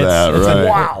alternative tits. to that, It's right?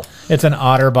 Wow. It's an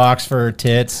otter box for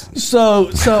tits. So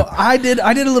I did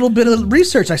a little bit of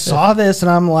research. I saw this, and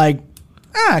I'm like,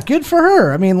 Good for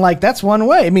her. I mean, like, that's one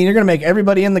way. I mean, you're going to make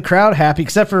everybody in the crowd happy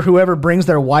except for whoever brings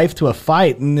their wife to a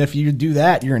fight. And if you do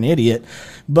that, you're an idiot.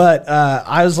 But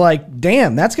I was like,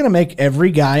 damn, that's going to make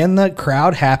every guy in the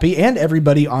crowd happy and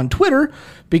everybody on Twitter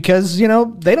because, you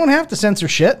know, they don't have to censor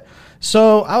shit.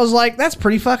 So I was like, that's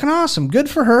pretty fucking awesome. Good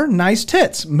for her. Nice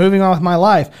tits. Moving on with my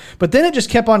life. But then it just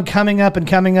kept on coming up and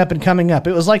coming up and coming up.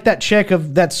 It was like that chick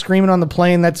that's screaming on the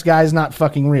plane, that guy's not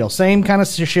fucking real. Same kind of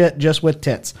shit, just with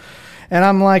tits. And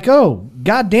I'm like, oh,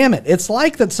 God damn it. It's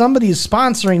like that somebody's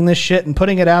sponsoring this shit and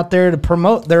putting it out there to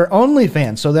promote their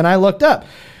OnlyFans. So then I looked up.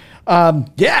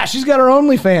 Yeah, she's got her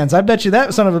OnlyFans. I bet you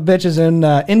that son of a bitch is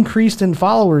increased in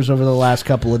followers over the last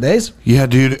couple of days. Yeah,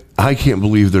 dude, I can't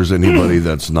believe there's anybody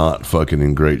that's not fucking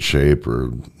in great shape or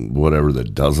whatever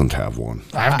that doesn't have one.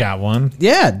 I've got one.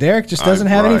 Yeah, Derek just doesn't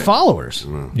have any followers.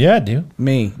 Yeah, I do.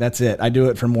 Me, that's it. I do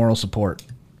it for moral support.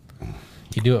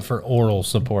 You do it for oral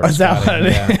support. Is that what it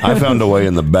is? Yeah. I found a way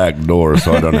in the back door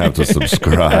so I don't have to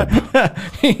subscribe.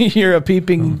 You're a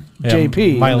peeping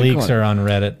JP. My leaks are on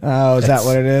Reddit. Oh, is that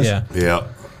what it is? Yeah. Yeah.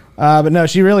 But no,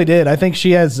 she really did. I think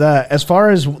she has, as far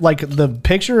as like the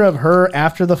picture of her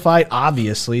after the fight,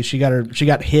 obviously she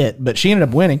got hit, but she ended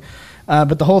up winning.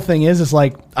 But the whole thing is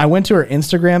like, I went to her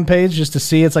Instagram page just to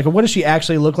see, it's like, what does she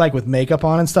actually look like with makeup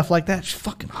on and stuff like that? She's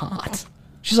fucking hot.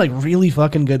 She's like really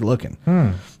fucking good looking.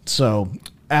 So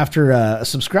after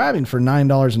subscribing for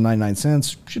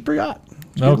 $9.99, she's pretty hot.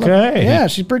 Okay. Yeah,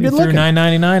 she's pretty good looking. Threw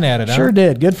 $9.99 at it. Sure huh?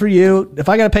 did. Good for you. If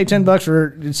I got to pay $10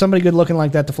 for somebody good looking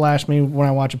like that to flash me when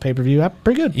I watch a pay per view,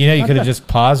 pretty good. You know, you Not could have bad. just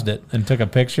paused it and took a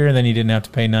picture, and then you didn't have to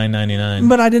pay $9.99.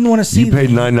 But I didn't want to see. You paid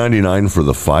 $9.99 for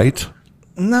the fight?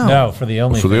 No, for the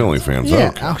OnlyFans. For the OnlyFans, Yeah.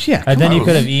 okay. Oh, yeah. And then come you on.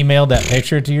 could have emailed that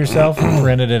picture to yourself and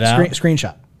printed it out.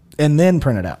 Screenshot and then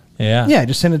print it out. Yeah. Yeah.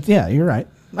 Just send it. Yeah, you're right.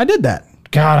 I did that.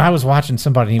 God, I was watching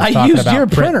somebody. He was I talking used about your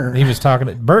printer. He was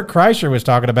talking. Bert Kreischer was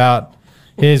talking about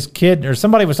his kid, or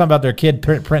somebody was talking about their kid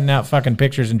printing out fucking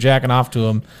pictures and jacking off to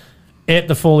him at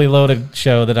the Fully Loaded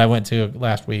show that I went to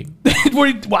last week.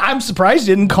 Well, I'm surprised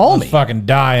you didn't call me. Fucking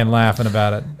dying laughing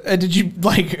about it. Did you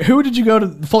who did you go to?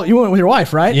 You went with your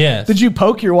wife, right? Yes. Did you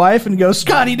poke your wife and go,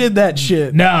 Scotty did that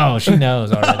shit? No, she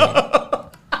knows already.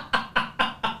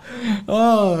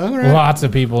 Oh, all right. Lots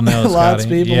of people know. Lots of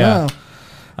Scotty. people Yeah. know.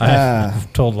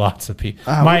 I've told lots of people.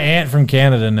 My aunt from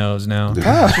Canada knows now.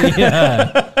 Oh.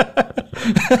 Yeah.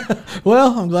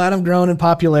 Well, I'm glad I'm growing in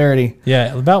popularity.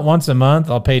 Yeah, about once a month,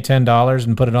 I'll pay $10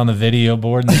 and put it on the video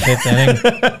board in the fifth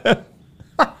inning.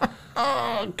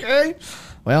 Okay.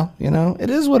 Well, you know, it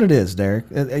is what it is, Derek.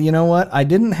 You know what? I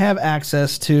didn't have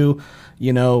access to,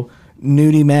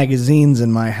 nudie magazines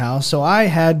in my house, so I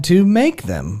had to make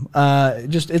them.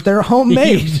 Just if they're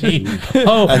homemade.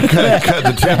 Oh, And cut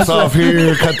the tits off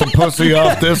here, cut the pussy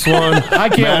off this one,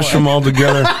 mash them all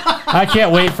together. I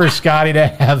can't wait for Scotty to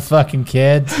have fucking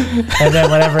kids, and then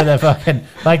whenever the fucking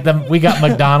we got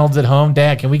McDonald's at home.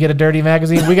 Dad, can we get a dirty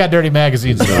magazine? We got dirty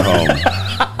magazines at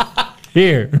home.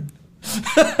 Here.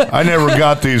 I never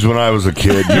got these when I was a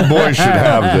kid. You boys should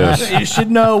have this. You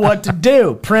should know what to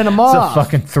do. Print them It's a off.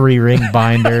 fucking 3-ring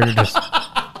binder. Just,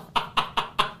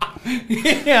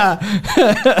 Yeah.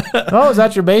 oh, is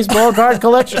that your baseball card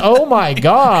collection? Oh my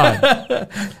god!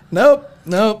 Nope.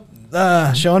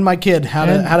 Showing my kid how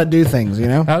to do things.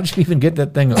 How'd you even get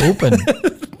that thing open?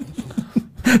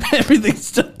 Everything's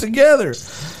stuck together.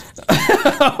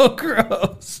 Oh,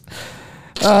 gross.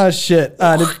 Oh, shit.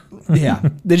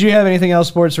 Did you have anything else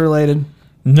sports related?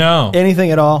 No, Anything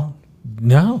at all?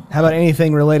 no. How about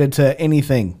anything related to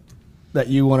anything that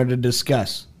you wanted to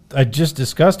discuss? I just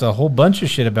discussed a whole bunch of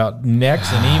shit about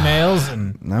necks and emails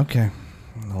and Okay.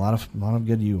 A lot of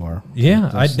good you are.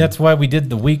 yeah. That's why we did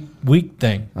the week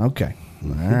thing. Okay. All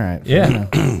right. Yeah.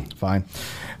 Fine.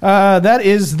 That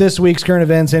is this week's current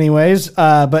events anyways.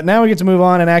 But now we get to move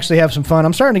on and actually have some fun.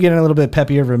 I'm starting to get in a little bit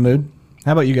peppier of a mood.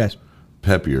 How about you guys?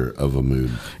 Peppier of a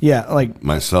mood. Yeah, like,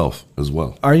 Myself as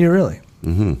well. are you really?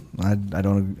 Mm-hmm. I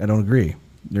don't agree.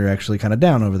 You're actually kind of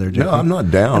down over there, Jeff. No, I'm not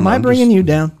down. Am I I'm bringing just- you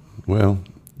down? Well,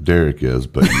 Derek is,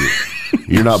 but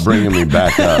you're not bringing me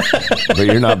back up. But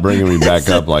you're not bringing me back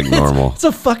up like normal. It's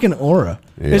a fucking aura.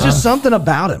 Yeah. It's just something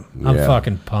about him. I'm Yeah.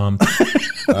 fucking pumped.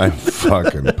 I'm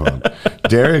fucking pumped.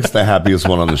 Derek's the happiest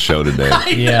one on the show today.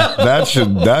 Yeah.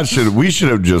 We should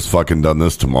have just fucking done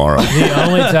this tomorrow. The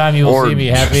only time you will Or see me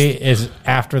happy is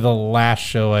after the last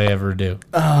show I ever do.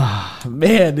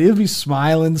 Man, he'll be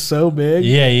smiling so big.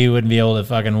 Yeah, you wouldn't be able to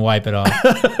fucking wipe it off.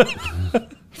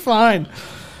 Fine.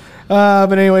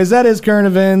 But anyways, that is current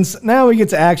events. Now we get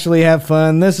to actually have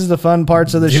fun. This is the fun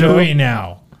parts of the Do show. we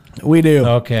now? We do.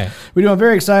 Okay. We do. I'm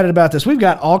very excited about this. We've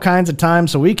got all kinds of time,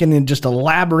 so we can just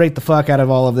elaborate the fuck out of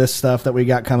all of this stuff that we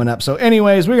got coming up. So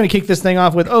anyways, we're going to kick this thing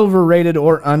off with overrated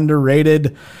or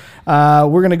underrated. We're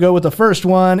going to go with the first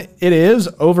one. It is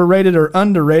overrated or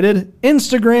underrated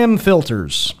Instagram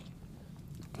filters.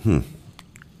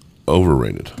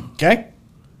 Overrated. Okay.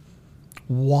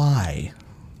 Why?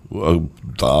 Well,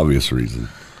 the obvious reason.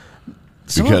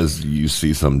 Because you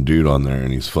see some dude on there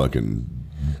and he's fucking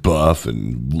buff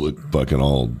and look fucking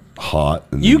all hot.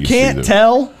 And You can't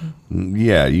tell?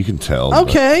 Yeah, you can tell.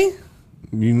 Okay.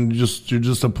 You're just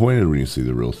disappointed when you see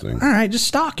the real thing. All right, just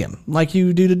stalk him like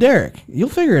you do to Derek. You'll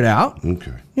figure it out.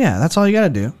 Okay. Yeah, that's all you got to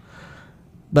do.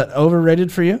 But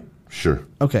overrated for you? Sure.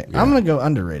 Okay, Yeah. I'm going to go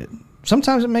underrated.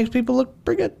 Sometimes it makes people look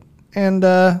pretty good. And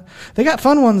they got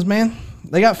fun ones, man.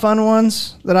 They got fun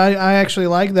ones that I actually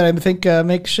like that I think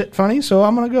make shit funny. So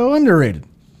I'm going to go underrated.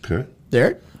 Okay.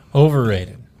 Derek?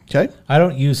 Overrated. Okay. I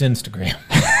don't use Instagram.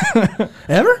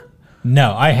 Ever?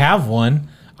 No, I have one.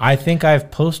 I think I've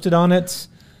posted on it.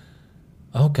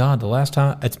 Oh, God, the last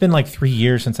time. It's been like 3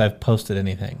 years since I've posted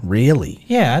anything. Really?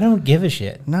 Yeah, I don't give a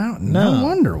shit. No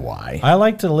wonder why. I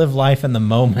like to live life in the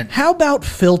moment. How about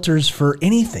filters for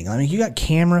anything? I mean, you got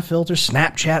camera filters,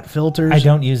 Snapchat filters. I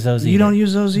don't use those either. You don't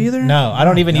use those either? No, I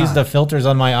don't even use God. the filters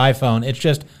on my iPhone. It's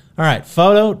just, all right,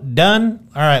 photo, done.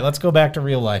 All right, let's go back to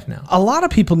real life now. A lot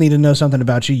of people need to know something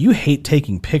about you. You hate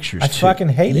taking pictures. I fucking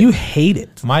hate it. You hate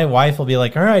it. My wife will be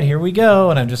like, all right, here we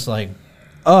go. And I'm just like,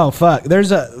 Oh fuck!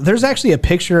 There's actually a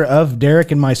picture of Derek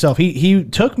and myself. He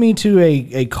took me to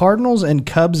a Cardinals and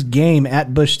Cubs game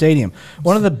at Busch Stadium.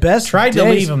 One of the best. tried to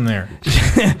leave him there.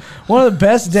 One of the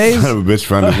best days. Son of a bitch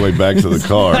found his way back to the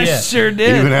car. I sure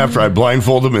did. Even after I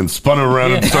blindfolded him and spun him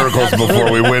around in circles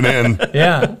before we went in.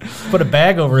 Yeah, put a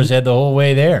bag over his head the whole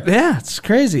way there. Yeah, it's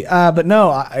crazy. But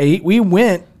no, we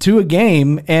went to a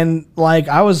game and like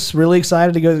I was really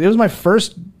excited to go. It was my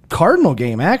first Cardinal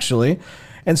game actually.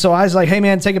 And so I was like, hey,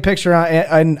 man, take a picture.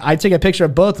 And I take a picture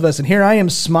of both of us. And here I am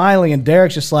smiling. And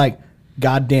Derek's just like,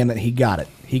 God damn it, he got it.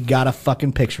 He got a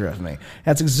fucking picture of me.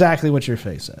 That's exactly what your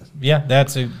face says. Yeah,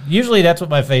 usually that's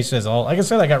what my face says. Like I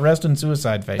said, I got rest and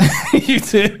suicide face. You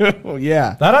too?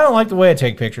 Yeah. But I don't like the way I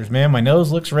take pictures, man. My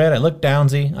nose looks red. I look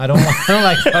downsy. I don't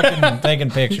like fucking taking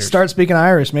pictures. Start speaking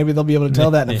Irish. Maybe they'll be able to tell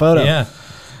that in a photo. Yeah.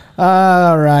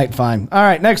 All right, fine. All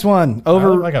right, next one. I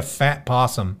look like a fat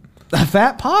possum. A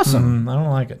fat possum. I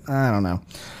don't like it. I don't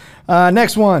know.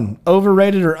 Next one.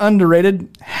 Overrated or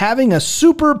underrated? Having a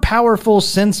super powerful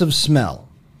sense of smell.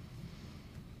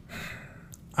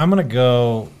 I'm going to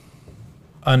go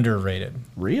underrated.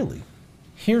 Really?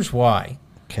 Here's why.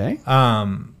 Okay.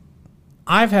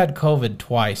 I've had COVID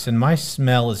twice, and my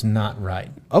smell is not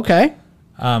right. Okay.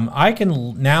 I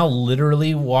can now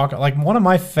literally walk, like one of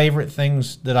my favorite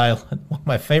things one of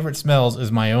my favorite smells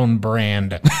is my own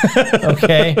brand.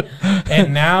 Okay.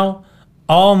 And now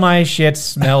all my shits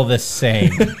smell the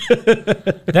same.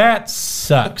 That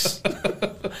sucks.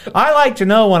 I like to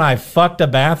know when I fucked a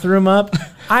bathroom up.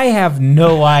 I have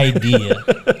no idea.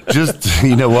 Just,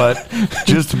 you know what?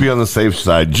 Just to be on the safe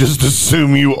side, just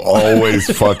assume you always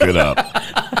fuck it up.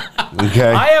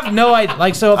 Okay? I have no idea.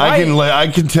 Like, so if I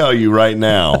can tell you right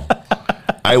now,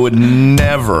 I would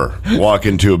never walk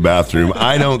into a bathroom.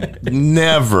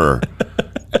 Never.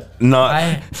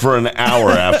 Not for an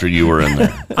hour after you were in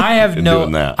there. I have no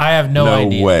idea.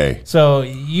 No way. So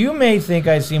you may think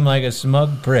I seem like a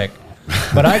smug prick,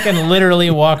 but I can literally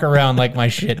walk around like my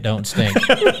shit don't stink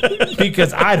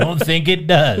because I don't think it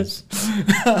does.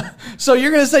 So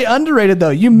you're gonna say underrated though?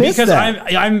 You missed that.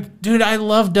 Because dude, I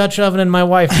love Dutch oven and my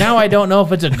wife. Now I don't know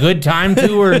if it's a good time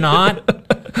to or not.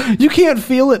 You can't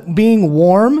feel it being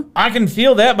warm. I can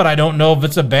feel that, but I don't know if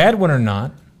it's a bad one or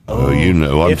not. Oh, you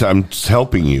know, I'm just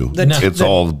helping you. It's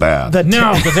all bad.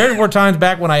 No, because there were times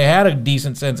back when I had a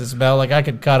decent sense of smell. Like I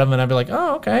could cut them and I'd be like,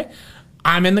 oh, okay.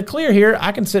 I'm in the clear here.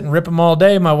 I can sit and rip them all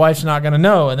day. My wife's not going to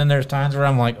know. And then there's times where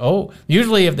I'm like, oh,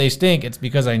 usually if they stink, it's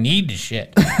because I need to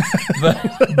shit.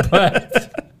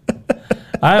 but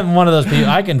I'm one of those people.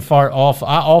 I can fart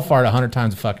I'll fart 100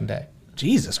 times a fucking day.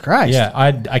 Jesus Christ. Yeah,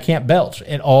 I can't belch.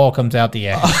 It all comes out the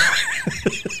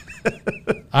ass.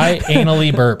 I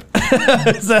anally burp.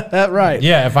 Is that right?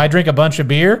 Yeah, if I drink a bunch of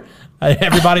beer,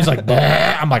 everybody's like,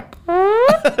 bleh. I'm like,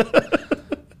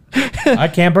 I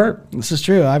can't burp. This is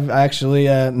true. I've actually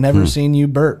never seen you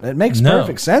burp. It makes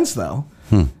perfect sense, though.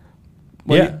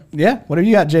 What have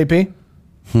you got, JP?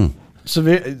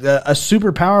 So a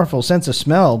super powerful sense of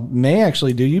smell may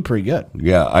actually do you pretty good.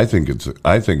 Yeah, I think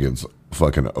it's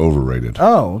fucking overrated.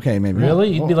 Oh, okay, maybe. Really?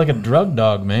 You'd be like a drug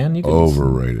dog, man. You could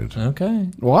Overrated. Okay.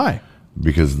 Why?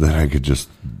 Because then I could just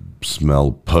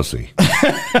smell pussy.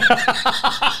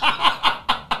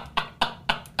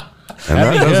 And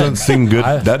that doesn't seem good.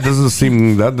 That doesn't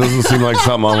seem like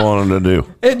something I wanted to do.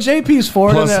 And JP's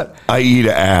forward. Plus, I eat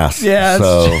ass. Yeah,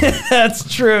 so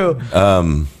that's true.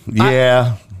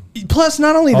 Yeah. Plus,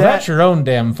 not only that, that's your own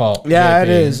damn fault. Yeah, JP. it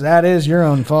is. That is your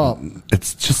own fault.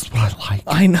 It's just what I like.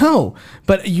 I know,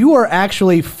 but you are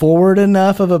actually forward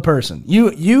enough of a person.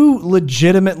 You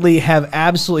legitimately have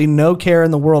absolutely no care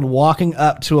in the world walking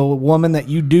up to a woman that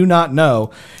you do not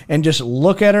know and just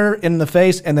look at her in the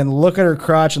face and then look at her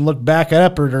crotch and look back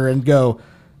up at her and go,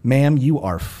 "Ma'am, you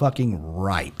are fucking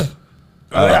ripe."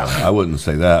 I wouldn't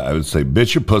say that. I would say,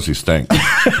 "Bitch, your pussy stinks."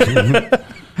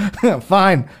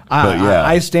 Fine.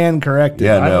 I stand corrected.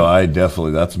 Yeah, no, I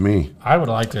definitely, that's me. I would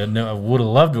like to know. I would have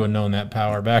loved to have known that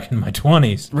power back in my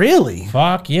 20s. Really?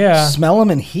 Fuck yeah. Smell them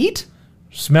in heat?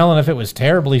 Smelling if it was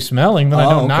terribly smelling, then I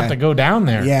know not to go down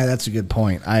there. Yeah, that's a good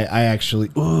point. I actually,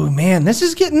 ooh, man, this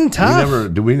is getting tough.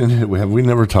 Have we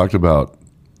never talked about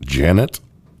Janet?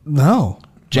 No.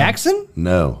 Jackson?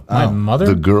 No. My mother?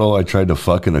 The girl I tried to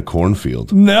fuck in a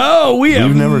cornfield. No,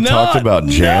 we've never talked about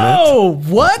Janet. No,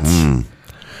 what?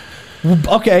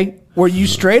 Okay, were you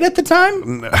straight at the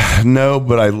time? No,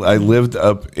 but I lived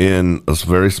up in a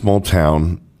very small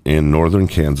town in northern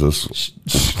Kansas.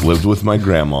 Lived with my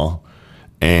grandma,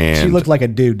 and She looked like a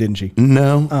dude, didn't she?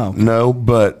 no, no,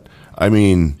 but I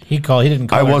mean, He didn't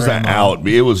call I her wasn't grandma. out.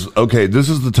 It was okay. This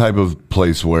is the type of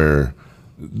place where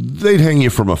they'd hang you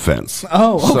from a fence.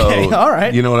 Oh, okay, all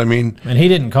right. You know what I mean? And he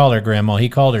didn't call her grandma. He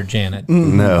called her Janet.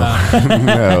 No,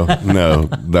 no,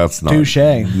 that's not. Touche.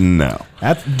 No.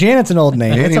 Janet's an old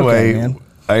name. It's Anyway, okay, man.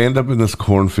 I end up in this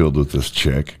cornfield with this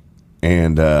chick,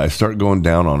 and I start going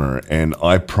down on her, and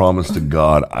I promise to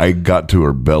God, I got to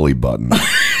her belly button,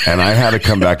 and I had to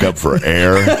come back up for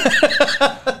air.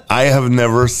 I have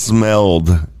never smelled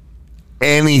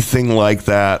anything like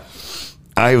that.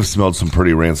 I have smelled some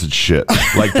pretty rancid shit,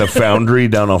 like the Foundry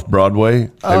down off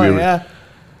Broadway. Yeah.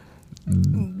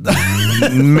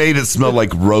 Made it smell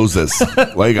like roses.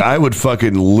 Like I would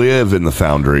fucking live in the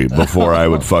Foundry before I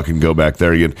would fucking go back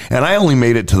there again. And I only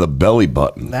made it to the belly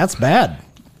button. That's bad.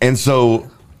 And so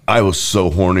I was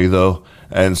so horny though.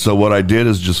 And so what I did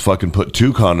is just fucking put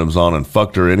 2 condoms on and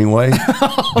fucked her anyway. Dude,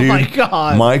 my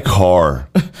God. My car.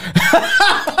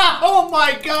 Oh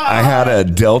my God. I had a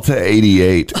Delta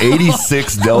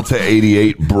 86 Delta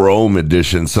 88 Brome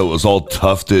edition. So it was all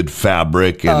tufted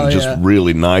fabric and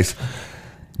really nice.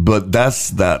 But that's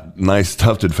that nice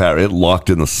tufted fabric. It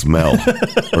locked in the smell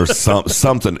or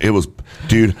something. It was,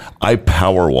 dude, I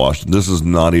power washed. This is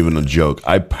not even a joke.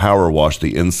 I power washed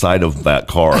the inside of that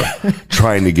car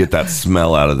trying to get that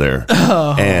smell out of there.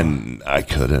 And I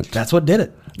couldn't. That's what did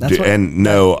it.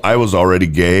 No, I was already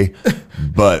gay,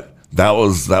 but that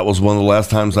was one of the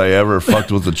last times I ever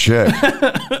fucked with a chick.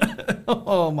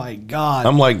 Oh my God.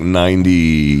 I'm like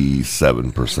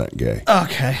 97% gay.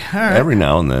 Okay. All right. Every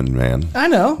now and then, man. I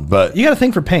know. But you got to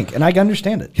think for Pink, and I can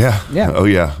understand it. Yeah. Yeah. Oh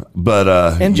yeah. But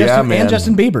and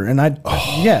Justin Bieber, and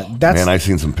that's man. I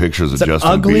seen some pictures of it's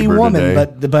Justin an ugly Bieber woman,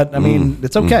 today. but I mean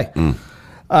it's okay. Man.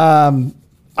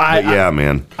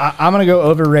 I'm gonna go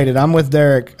overrated. I'm with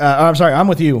Derek. I'm sorry. I'm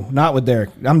with you, not with Derek.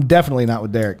 I'm definitely not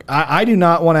with Derek. I do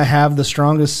not want to have the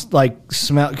strongest like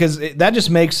smell because that just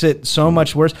makes it so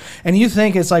much worse. And you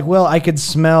think it's like, well, I could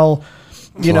smell,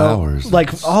 Flowers,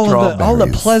 like all the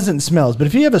pleasant smells. But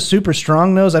if you have a super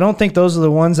strong nose, I don't think those are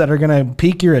the ones that are gonna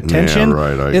pique your attention. Yeah,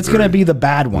 right. It's gonna be the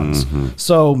bad ones.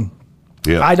 So.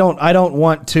 Yeah. I don't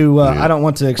want to. I don't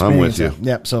want to experience I'm with that.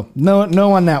 Yep. So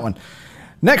no on that one.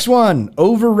 Next one,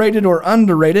 overrated or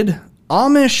underrated?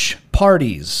 Amish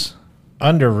parties.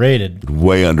 Underrated.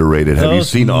 Way underrated. Have you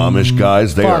seen Amish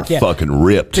guys? They are fucking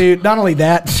ripped. Dude, not only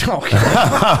that.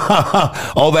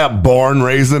 All that barn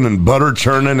raising and butter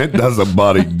churning, it does a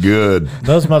body good.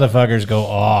 Those motherfuckers go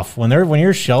off when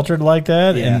you're sheltered like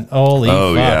that. Yeah. And holy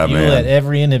fuck, yeah, you man. let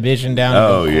every inhibition down and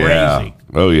go crazy.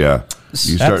 Oh yeah.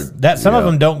 Some of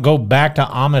them don't go back to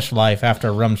Amish life after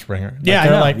Rumspringer. Yeah,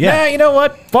 they're I know. like, Yeah. you know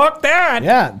what? Fuck that.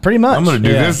 Yeah, pretty much. I'm gonna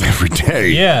do this every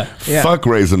day. Yeah. Fuck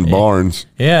raising barns.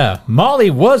 Yeah. Molly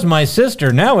was my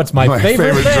sister. Now it's my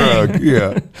favorite thing. drug.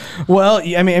 Yeah. Well,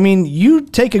 I mean, you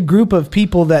take a group of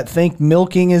people that think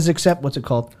milking is what's it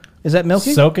called? Is that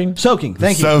milking? Soaking. Soaking.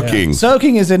 Thank you. Soaking. Yeah.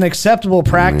 Soaking is an acceptable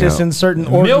practice in certain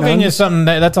Milking is something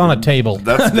that's on a table.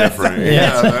 That's different.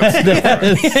 That's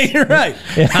different. Yeah, you're right.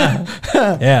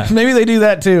 Yeah. Maybe they do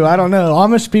that too. I don't know.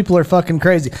 Amish people are fucking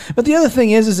crazy. But the other thing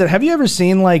is that have you ever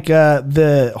seen like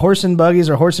the horse and buggies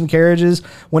or horse and carriages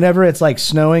whenever it's like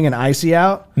snowing and icy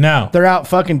out? No. They're out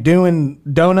fucking doing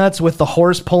donuts with the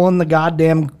horse pulling the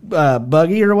goddamn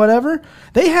buggy or whatever.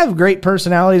 They have great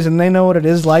personalities and they know what it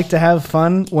is like to have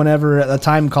fun whenever the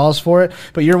time calls for it.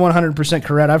 But you're 100%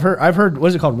 correct. I've heard what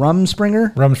is it called?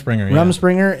 Rumspringer? Rumspringer, yeah.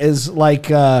 Rumspringer is like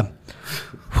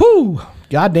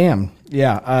goddamn.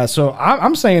 Yeah. So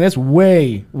I'm saying it's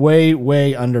way, way,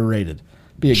 way underrated.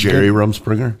 Be a Jerry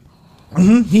Rumspringer?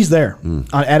 He's there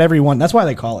at every one. That's why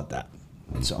they call it that.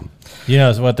 So,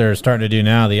 it's what they're starting to do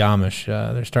now. The Amish,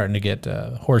 they're starting to get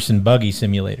horse and buggy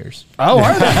simulators. oh,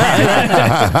 are they?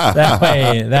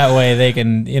 That way they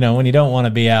can, when you don't want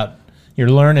to be out, you're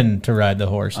learning to ride the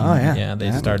horse. And, yeah.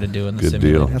 they started doing the Good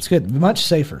simulator. deal. That's good. Much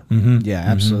safer. Yeah,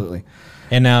 absolutely.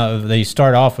 And now they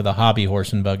start off with a hobby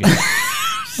horse and buggy.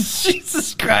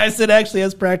 Jesus Christ! It actually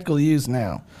has practical use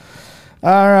now.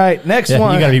 All right, next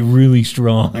one. You got to be really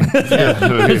strong.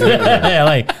 yeah,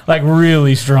 like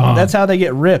really strong. That's how they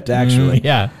get ripped, actually.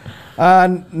 Yeah.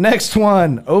 Next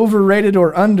one, overrated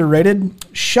or underrated?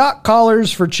 Shock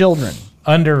collars for children.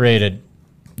 Underrated.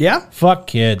 Yeah? Fuck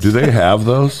kids. Do they have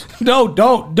those? No,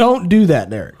 don't do that,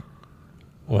 Derek.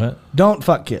 What? Don't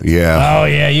fuck kids. Yeah. Oh,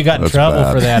 yeah, you got in That's trouble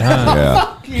bad. for that,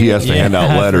 huh? Yeah. He has to hand out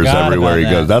I letters forgot everywhere he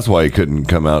about that. goes. That's why he couldn't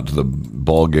come out to the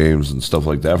ball games and stuff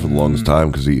like that for the longest time,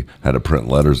 because he had to print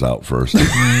letters out first.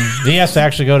 He has to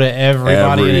actually go to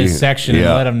everybody in his section and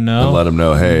let them know. And let them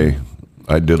know, hey,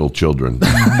 I diddle children.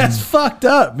 That's fucked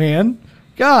up, man.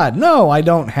 God, no, I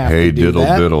don't have Hey, to do diddle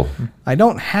that. diddle. I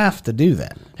don't have to do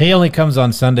that. He only comes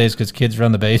on Sundays because kids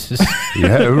run the bases.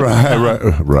 Yeah,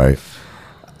 right.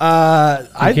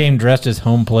 He came dressed as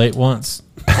home plate once.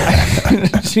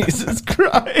 Jesus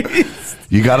Christ.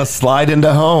 You got to slide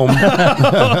into home.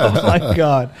 Oh my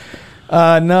God.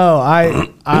 No,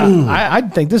 I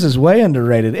think this is way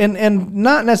underrated, and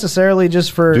not necessarily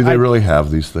just for. Do they really have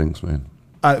these things, man?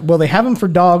 Well, they have them for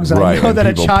dogs, and Right, I know and that a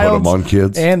people put child them on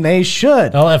kids. and they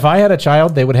should. Well, if I had a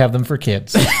child, they would have them for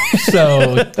kids.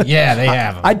 So yeah, they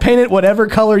have them. I'd paint it whatever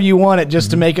color you want it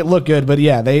just to make it look good. But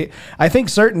yeah, I think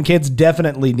certain kids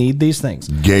definitely need these things.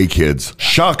 Gay kids.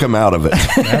 Shock them out of it.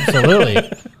 Absolutely.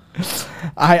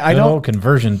 I don't.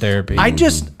 Conversion therapy.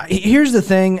 Here's the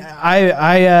thing.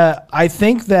 I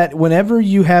think that whenever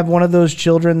you have one of those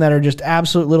children that are just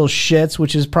absolute little shits,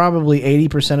 which is probably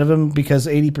 80% of them, because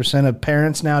 80% of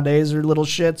parents nowadays are little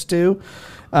shits too.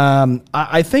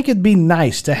 I think it'd be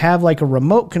nice to have like a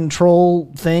remote control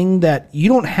thing that you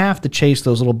don't have to chase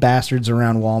those little bastards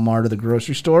around Walmart or the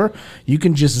grocery store. You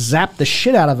can just zap the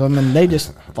shit out of them and they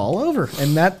just fall over.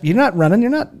 And that you're not running,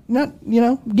 you're not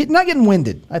getting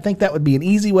winded. I think that would be an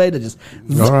easy way to just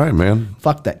All right, man.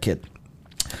 fuck that kid.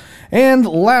 And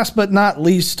last but not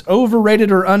least, overrated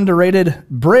or underrated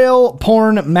Braille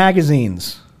porn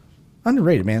magazines.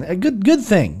 Underrated, man. A good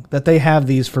thing that they have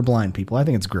these for blind people. I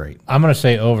think it's great. I'm going to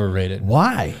say overrated.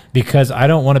 Why? Because I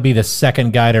don't want to be the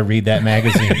second guy to read that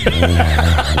magazine.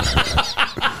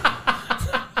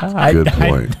 Good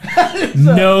point.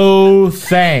 No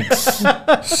thanks.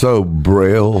 So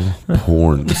Braille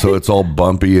porn. So it's all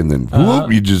bumpy and then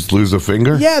whoop, you just lose a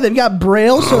finger? Yeah, they've got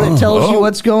Braille, so it tells you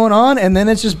what's going on, and then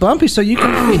it's just bumpy, so you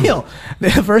can feel. The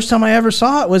first time I ever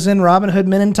saw it was in Robin Hood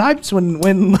Men in Tights when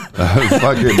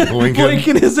Fucking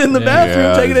Lincoln is in the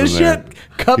bathroom taking his he's in there. shit,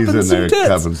 cupping He's in some there tits.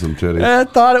 cupping some titties. I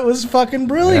thought it was fucking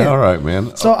brilliant. Yeah, all right,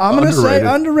 man. So I'm going to say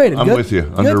underrated. I'm Good- with you.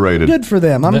 good- Underrated. Good for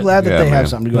them. I'm glad that Yeah, they have man.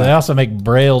 something to go. They also make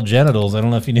Braille genitals. I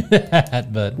don't know if you knew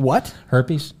that, but What?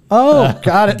 herpes. Oh,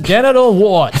 got it. Genital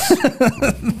warts.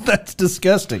 That's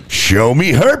disgusting. Show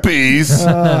me herpes.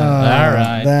 All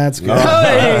right. That's good.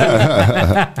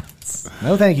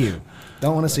 No, thank you.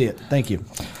 Don't want to see it. Thank you.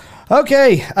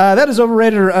 Okay, that is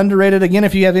overrated or underrated. Again,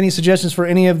 if you have any suggestions for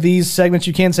any of these segments,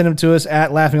 you can send them to us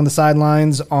at Laughing on the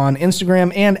Sidelines on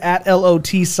Instagram and at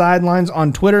LOT Sidelines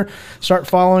on Twitter. Start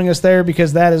following us there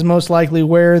because that is most likely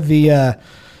where the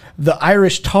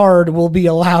Irish Tard will be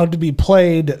allowed to be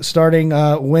played starting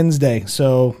Wednesday.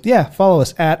 So, yeah, follow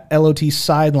us at LOT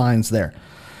Sidelines there.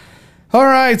 All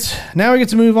right, now we get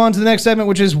to move on to the next segment,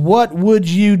 which is What Would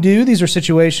You Do? These are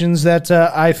situations that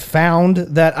I found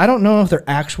that I don't know if they're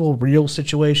actual real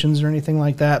situations or anything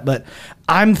like that, but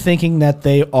I'm thinking that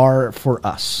they are for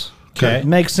us. Okay.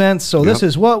 Makes sense? So this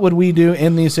is what would we do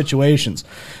in these situations.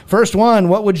 First one,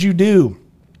 what would you do?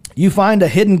 You find a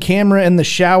hidden camera in the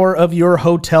shower of your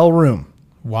hotel room.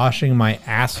 Washing my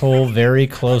asshole very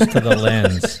close to the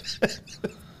lens.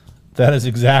 That is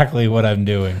exactly what I'm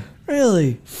doing.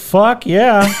 Really? Fuck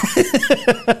yeah.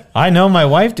 I know my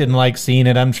wife didn't like seeing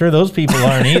it. I'm sure those people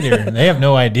aren't either. They have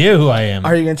no idea who I am.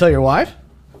 Are you going to tell your wife?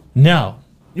 No.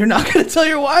 You're not going to tell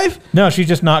your wife? No, she's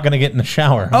just not going to get in the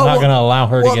shower. I'm not going to allow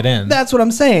her to get in. That's what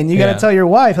I'm saying. You got to tell your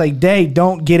wife, like, Day,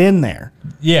 don't get in there.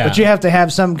 Yeah. But you have to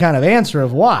have some kind of answer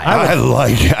of why. I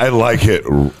like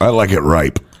it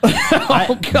ripe.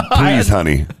 Oh, God. Please,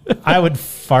 honey. I would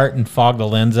fart and fog the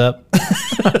lens up.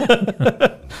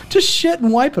 Just shit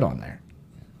and wipe it on there.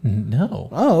 No.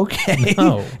 Oh, okay.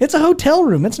 No. It's a hotel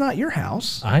room. It's not your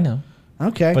house. I know.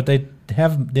 Okay. But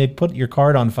they put your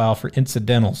card on file for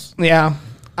incidentals. Yeah.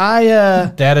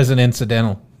 That is an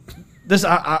incidental.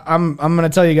 I'm going to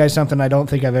tell you guys something I don't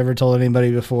think I've ever told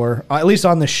anybody before, at least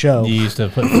on the show. You used to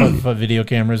put video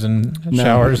cameras in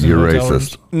showers. You're and hotel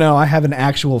racist. rooms. No, I have an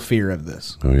actual fear of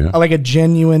this. Oh, yeah? Like a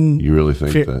genuine You really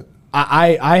think fear. that?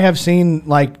 I have seen,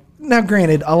 like, now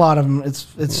granted, a lot of them, it's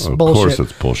Of bullshit. course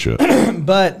it's bullshit.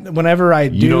 But whenever I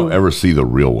do. You don't ever see the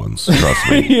real ones. Trust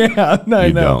me. Yeah, no, I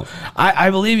You know. don't. I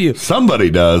believe you. Somebody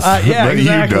does, Yeah, but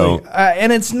exactly. you don't.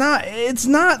 And it's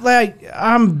not like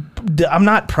I'm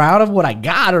not proud of what I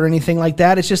got or anything like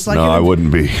that. It's just like No, I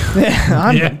wouldn't be.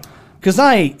 because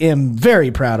I am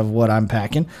very proud of what I'm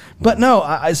packing. But no,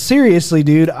 I seriously,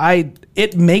 dude,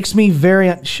 it makes me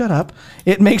very shut up.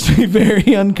 It makes me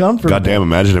very uncomfortable. Goddamn!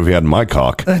 Imagine if he had my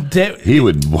cock. He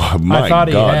would. My I thought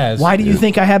he God. has. Why do you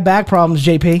think I have back problems,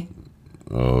 JP?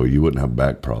 Oh, you wouldn't have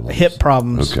back problems. Hip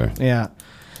problems. Okay. Yeah.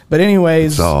 But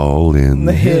anyways, It's all in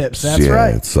the hips. That's yeah,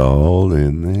 right. It's all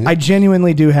in the hips. I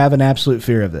genuinely do have an absolute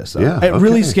fear of this. Yeah, It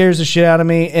really okay. scares the shit out of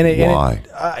me. And Why?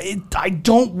 I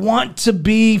don't want to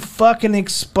be fucking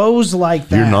exposed like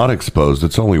that. You're not exposed.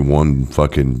 It's only one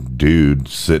fucking dude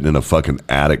sitting in a fucking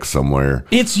attic somewhere,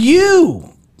 It's you.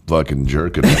 fucking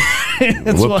jerking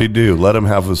it. Whoop-de-doo. Let him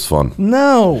have his fun.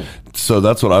 No. So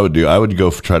that's what I would do. I would go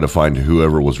try to find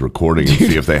whoever was recording and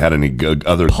see if they had any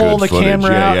other Pull good the footage.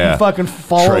 camera out and fucking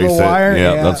follow Trace the wire. It.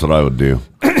 Yeah, that's what I would do.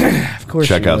 Of course.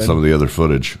 Check you out would. some of the other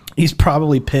footage. He's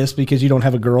probably pissed because you don't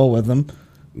have a girl with him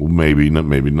Well, maybe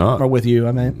not. or with you.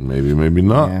 I mean, Maybe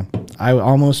not. yeah. I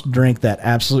almost drank that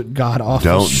absolute god awful.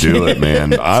 Don't do it,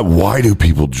 man. Why do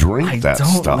people drink I that don't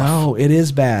stuff? know. It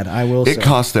is bad. I will say. It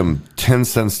costs them 10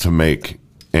 cents to make,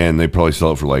 and they probably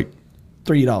sell it for like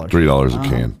 $3. $3 a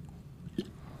can.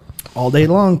 All day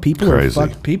long. People Crazy. are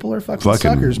fucking Fucking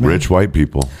suckers, man. rich white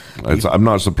people. I'm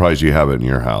not surprised you have it in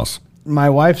your house. My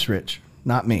wife's rich,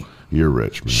 not me. You're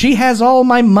rich, man. She has all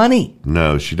my money.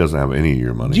 No, she doesn't have any of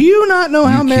your money. Do you not know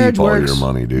how You marriage keep all works? your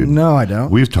money, dude. No, I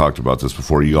don't. We've talked about this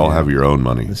before. You all have your own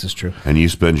money. This is true. And you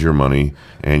spend your money,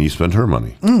 and you spend her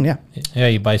money. Yeah, Yeah,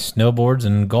 you buy snowboards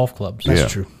and golf clubs.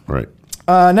 that's true. Right.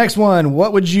 Next one.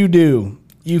 What would you do?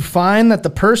 You find that the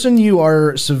person you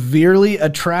are severely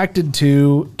attracted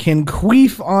to can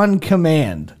queef on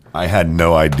command. I had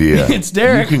no idea. It's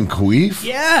Derek. You can queef?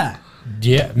 Yeah.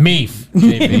 Yeah, meef.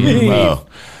 JP.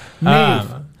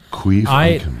 Oh, queef.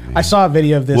 I- on command. I saw a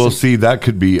video of this. Well, see, that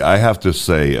could be. I have to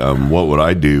say, what would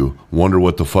I do? Wonder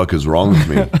what the fuck is wrong with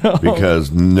me? Because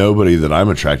nobody that I'm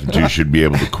attracted to should be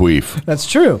able to queef. That's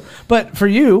true. But for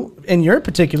you, in your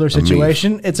particular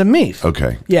situation, it's a meef.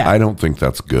 Okay. Yeah. I don't think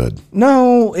that's good.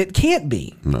 No, it can't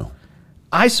be. No.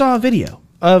 I saw a video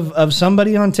of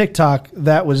somebody on TikTok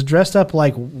that was dressed up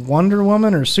like Wonder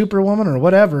Woman or Superwoman or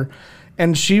whatever,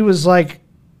 and she was like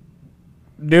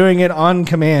doing it on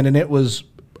command, and it was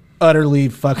utterly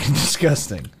fucking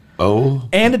disgusting. Oh.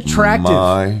 And attractive.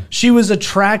 My she was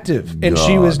attractive, and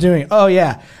she was God. doing, oh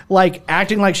yeah, like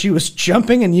acting like she was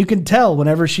jumping, and you could tell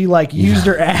whenever she like used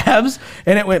her abs,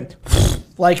 and it went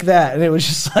like that, and it was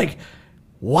just like,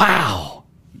 wow,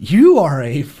 you are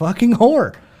a fucking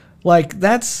whore. Like,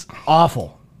 that's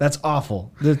awful. That's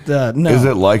awful. No. Is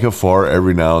it like a fart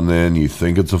every now and then? You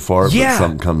think it's a fart, Yeah. but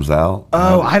something comes out?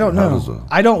 Oh, I don't know.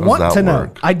 I don't want to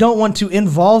know. I don't want to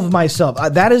involve myself.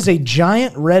 That is a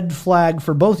giant red flag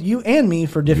for both you and me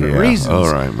for different reasons.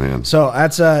 All right, man. So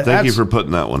that's Thank you for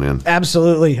putting that one in.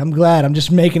 absolutely. I'm glad. I'm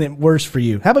just making it worse for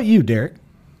you. How about you, Derek?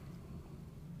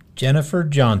 Jennifer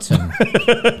Johnson.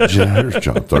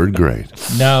 John, third grade.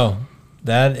 No,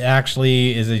 that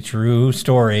actually is a true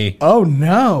story. Oh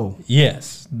no.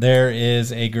 Yes, there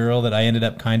is a girl that I ended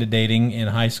up kind of dating in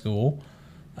high school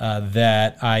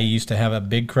that I used to have a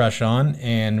big crush on,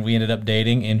 and we ended up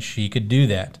dating, and she could do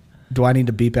that. Do I need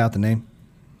to beep out the name?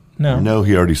 No,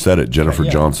 he already said it. Jennifer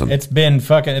Johnson. It's been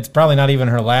fucking. It's probably not even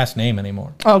her last name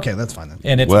anymore. Okay, that's fine then.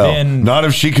 And it's been not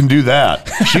if she can do that.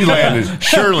 She landed.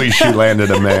 Surely she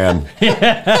landed a man.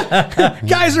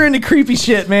 Guys are into creepy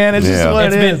shit, man. It's just what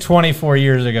it's it been is. 24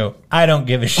 years ago. I don't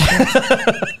give a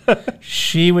shit.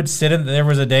 She would sit in. There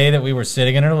was a day that we were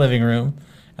sitting in her living room,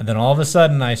 and then all of a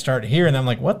sudden I start hearing. I'm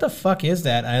like, "What the fuck is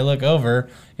that?" And I look over,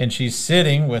 and she's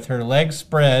sitting with her legs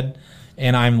spread,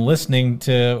 and I'm listening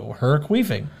to her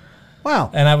queefing.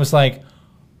 Wow. And I was like,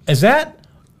 is that?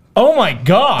 Oh my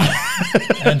God.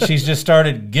 And she's just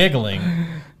started giggling.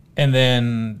 And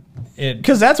then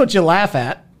because that's what you laugh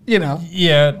at, you know.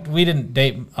 Yeah, we didn't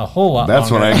date a whole lot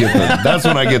That's longer. that's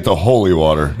when I get the holy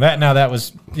water. That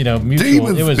was, mutual.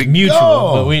 Demons it was be mutual,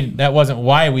 gone. but that wasn't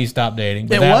why we stopped dating.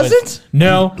 But It that wasn't?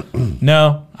 No.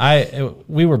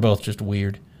 We were both just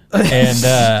weird.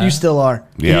 And you still are.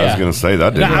 Yeah, I was gonna say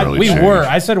that didn't really change. We were.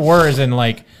 I said were as in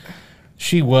like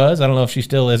she was. I don't know if she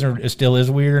still is or still is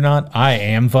weird or not. I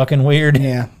am fucking weird.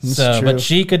 Yeah, that's true. But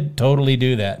she could totally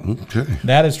do that. Okay.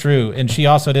 That is true. And she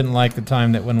also didn't like the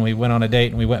time that when we went on a date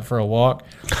and we went for a walk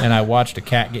and I watched a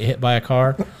cat get hit by a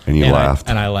car. And you laughed.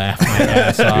 I laughed my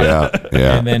ass off.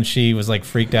 Yeah. And then she was like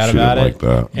freaked out She about didn't it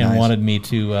like that. and Nice. wanted me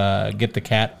to get the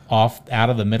cat out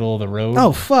of the middle of the road.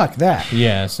 Oh, fuck that.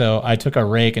 Yeah, so I took a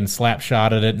rake and slap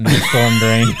shotted it into the storm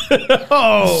drain.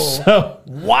 Oh. So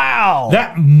Wow.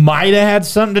 that might have had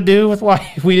something to do with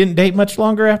why we didn't date much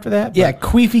longer after that. Yeah,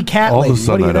 queefy cat All lady. of a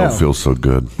sudden, what I do you don't know? feel so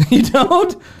good. You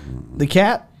don't? The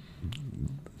cat?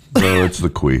 No, it's the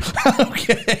queef.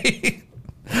 Okay.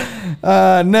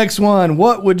 Next one.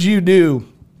 What would you do?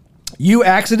 You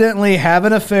accidentally have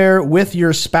an affair with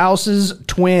your spouse's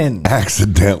twin.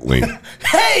 Accidentally.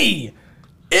 Hey!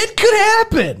 It could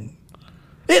happen.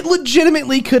 It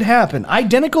legitimately could happen.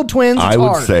 Identical twins, it's I would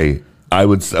hard.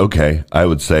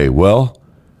 say, well,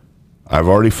 I've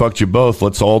already fucked you both.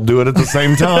 Let's all do it at the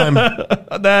same time.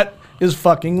 That is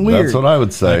fucking weird. That's what I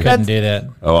would say. I couldn't do that.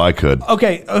 Oh, I could.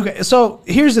 Okay. So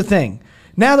here's the thing.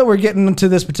 Now that we're getting into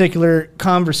this particular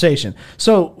conversation,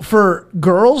 so for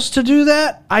girls to do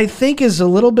that, I think is a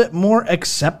little bit more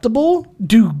acceptable.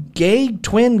 Do gay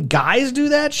twin guys do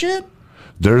that shit?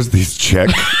 There's these check.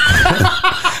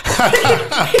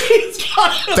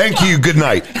 Thank you. Good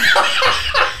night.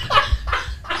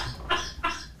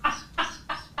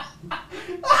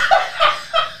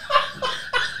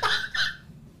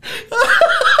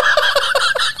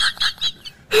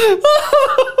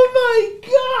 Oh my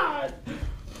god!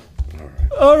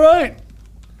 All right.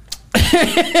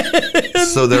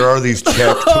 So there are these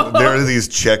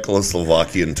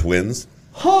Czechoslovakian twins,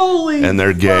 Holy and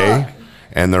they're gay, fuck.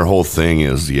 and their whole thing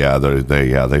is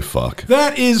they fuck,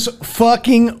 That is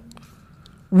fucking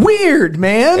weird,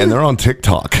 man. and they're on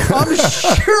TikTok. I'm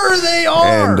sure they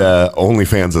are. And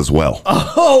OnlyFans as well.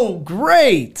 Oh,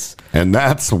 great. And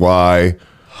that's why,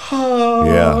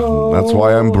 that's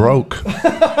why I'm broke.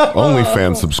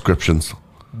 OnlyFans subscriptions.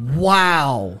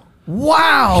 Wow.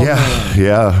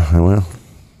 Yeah. Well,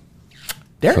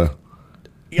 Derek? so-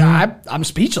 Yeah, I'm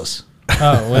speechless.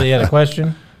 Oh, well, you had a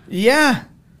question? Yeah.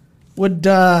 Would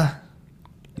what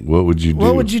would you do?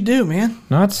 what would you do, man?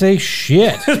 Not say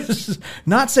shit.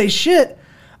 Not say shit.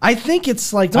 I think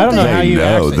it's like I don't know they- how They you know.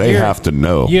 actually- They you're- have to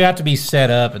know. You have to be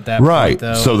set up at that Right. point,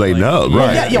 though. So they Like, know.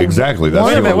 Right. Yeah, Exactly. That's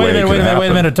wait a the minute, way Wait it a can minute. happen.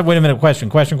 Wait a minute. Question.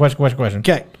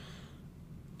 Okay.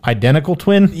 Identical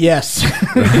twin? Yes.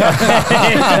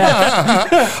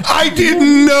 I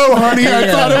didn't know, honey. I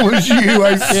thought it was you.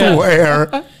 I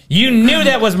swear. You knew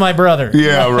that was my brother.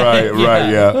 Yeah, right,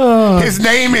 yeah. His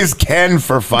name is Ken,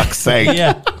 for fuck's sake.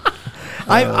 Yeah.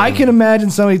 I can imagine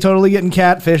somebody totally getting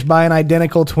catfished by an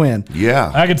identical twin.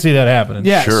 Yeah. I can see that happening.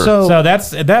 Yeah. Sure. So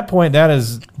that's at that point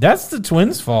that's the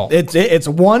twins' fault. It's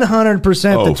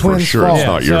 100% Oh, the for twins' sure. fault. It's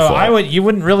not your fault. You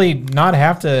wouldn't really not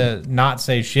have to not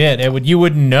say shit. You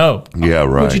wouldn't know. Yeah,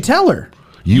 right. Would you tell her?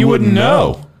 You wouldn't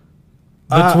know.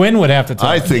 The twin would have to tell.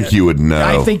 I her. think you would know.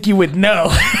 I think you would know.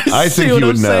 I See think what you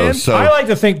would I'm know. saying? So I like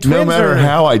to think twins no matter are-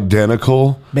 how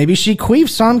identical, Maybe she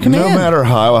queefs on command. no matter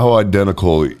how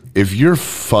identical, if you're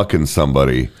fucking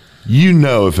somebody, you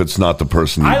know if it's not the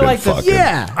person you've I been like to fucking.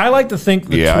 I like to think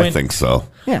the Yeah, twin, I think so.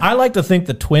 Yeah. I like to think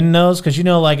the twin knows because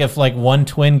like if like one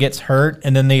twin gets hurt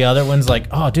and then the other one's like,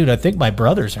 oh dude, I think my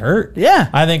brother's hurt. Yeah.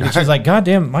 I think that she's like, God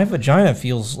damn, my vagina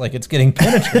feels like it's getting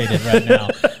penetrated right now.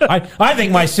 I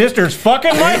think my sister's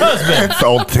fucking my husband. It's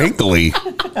all tinkly.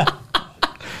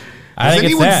 I Has think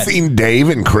it's anyone that. seen Dave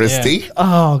and Christy?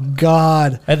 Oh,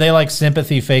 God. And they like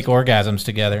sympathy fake orgasms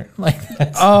together. Like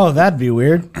that's, Oh, that'd be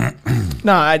weird.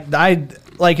 No, I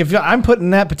like if I'm put in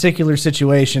that particular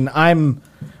situation, I'm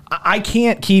I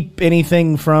can't keep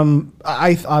anything from.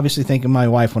 I obviously think of my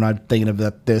wife when I'm thinking of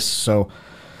this, so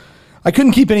I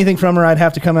couldn't keep anything from her. I'd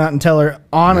have to come out and tell her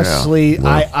honestly,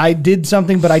 I did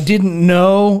something, but I didn't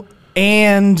know.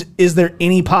 And is there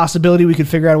any possibility we could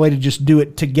figure out a way to just do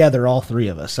it together, all three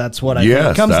of us? That's what I think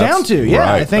it comes down to. Yeah,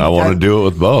 right. I think I want to do it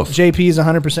with both. JP is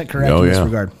 100% correct in this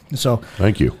regard. So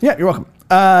thank you. Yeah, you're welcome.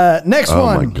 Next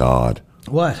one. Oh my God.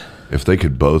 What? If they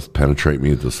could both penetrate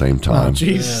me at the same time. Oh,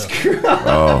 Jesus Christ.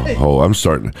 I'm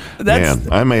starting. Man,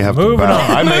 I may have to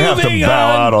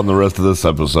bow out on the rest of this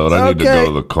episode. I need to go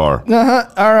to the car.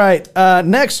 All right.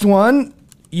 Next one.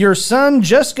 Your son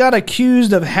just got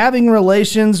accused of having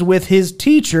relations with his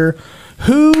teacher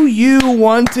who you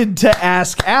wanted to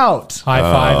ask out. High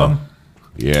five him.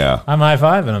 Yeah. I'm high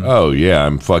fiving him. Oh, yeah.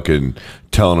 I'm fucking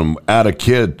telling him, add a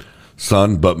kid,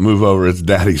 son, but move over. It's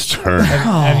daddy's turn.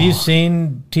 Have you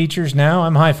seen teachers now?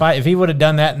 I'm high five. If he would have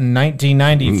done that in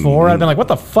 1994, I'd been like, what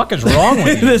the fuck is wrong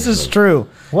with you? This is true.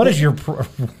 What's your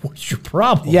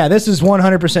problem? Yeah, this is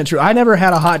 100% true. I never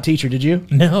had a hot teacher. Did you?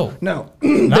 No.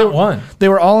 Not one. They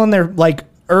were all in their like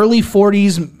early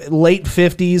 40s, late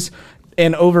 50s,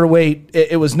 and overweight.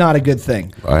 It was not a good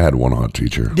thing. I had one hot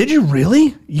teacher. Did you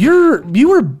really? You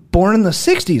were born in the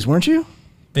 60s, weren't you?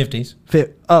 50s.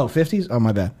 50s? Oh,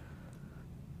 my bad.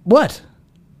 What?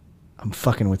 I'm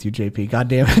fucking with you, JP. God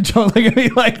damn it. Don't look at me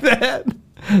like that.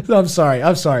 I'm sorry.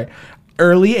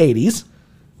 Early 80s.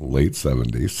 Late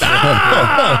 70s.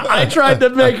 I tried to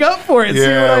make up for it. See what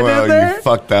I did there? You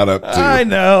fucked that up too. I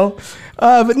know.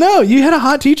 But no, you had a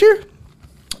hot teacher?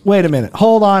 Wait a minute.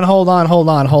 Hold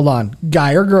on.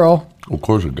 Guy or girl? Of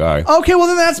course, a guy. Okay, well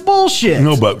then that's bullshit.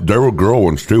 No, but there were girl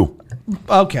ones too.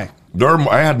 Okay.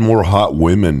 I had more hot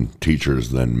women teachers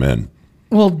than men.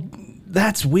 Well,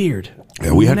 that's weird.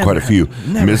 Yeah, we had quite a few.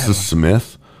 Mrs.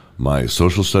 Smith, my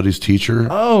social studies teacher.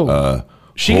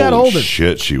 She got older.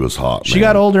 Shit, she was hot. She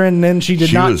got older, and then she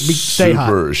did not stay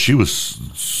hot. She was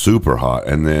super hot.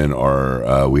 And then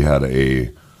we had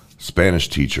a Spanish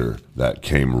teacher that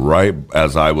came right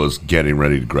as I was getting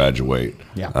ready to graduate.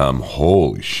 Yeah.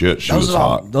 Holy shit, she was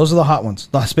hot. Those are the hot ones.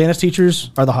 The Spanish teachers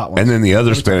are the hot ones. And then the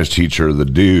other Spanish teacher, the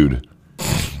dude,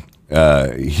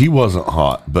 he wasn't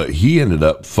hot, but he ended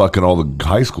up fucking all the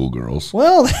high school girls.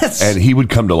 Well, and he would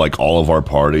come to like all of our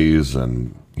parties,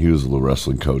 and he was a little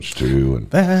wrestling coach too. And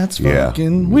that's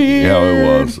fucking weird.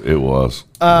 Yeah, it was.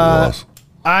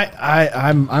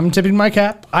 I'm tipping my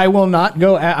cap. I will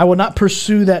not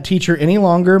pursue that teacher any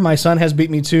longer. My son has beat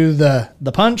me to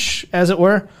the punch, as it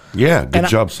were. Yeah, good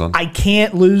job, son. I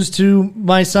can't lose to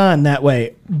my son that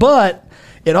way. But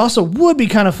it also would be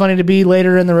kind of funny to be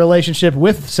later in the relationship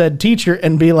with said teacher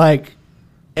and be like,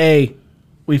 hey,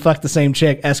 we fucked the same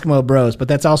chick, Eskimo bros, but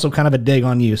that's also kind of a dig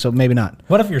on you, so maybe not.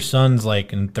 What if your son's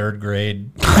like in third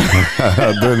grade?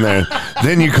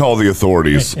 then you call the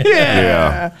authorities.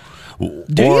 Yeah.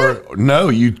 No,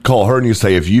 you call her and you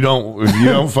say, if you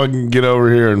don't fucking get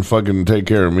over here and fucking take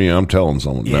care of me, I'm telling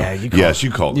someone. Yeah, no.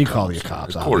 you call the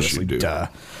cops. Of course you do. Duh.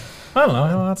 I don't know.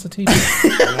 How lots of teachers?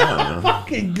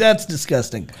 That's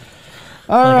disgusting.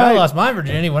 I lost my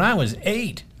virginity when I was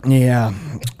 8. Yeah.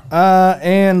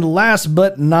 And last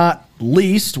but not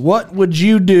least, what would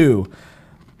you do?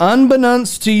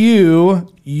 Unbeknownst to your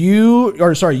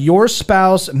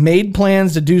spouse made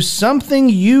plans to do something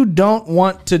you don't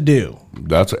want to do.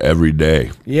 That's every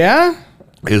day. Yeah?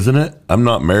 Isn't it? I'm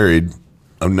not married.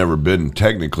 I've never been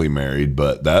technically married,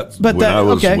 but when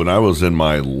I was in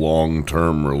my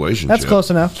long-term relationship. That's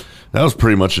close enough. That was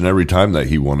pretty much in every time that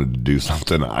he wanted to do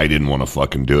something. I didn't want to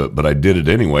fucking do it, but I did it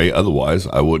anyway. Otherwise,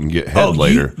 I wouldn't get head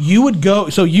later. You would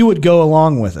go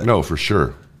along with it? No, for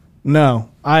sure. No.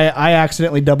 I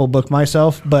accidentally double book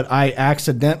myself, but I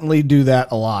accidentally do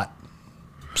that a lot.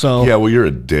 So yeah, well, you're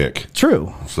a dick.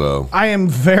 True. So I am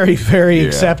very, very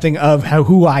accepting of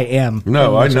who I am.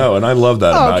 No, I know, and I love that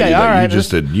about you. That you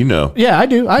just did, Yeah, I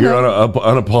do. I know. You're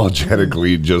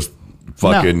unapologetically just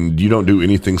fucking. You don't do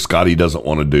anything Scotty doesn't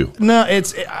want to do. No,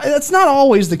 it's not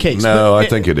always the case. No, I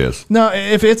think it is. No,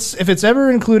 if it's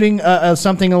ever including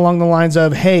something along the lines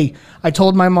of, hey, I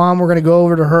told my mom we're going to go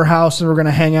over to her house and we're going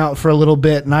to hang out for a little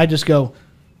bit, and I just go,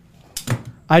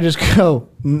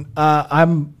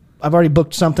 I've already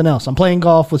booked something else. I'm playing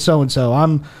golf with so-and-so.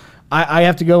 I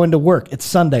have to go into work. It's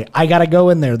Sunday. I got to go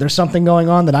in there. There's something going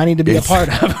on that I need to be a part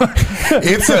of.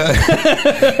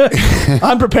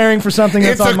 I'm preparing for something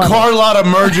that's on my car lot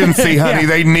emergency, honey. Yeah.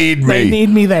 They need me. They need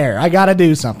me there. I got to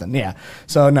do something. Yeah.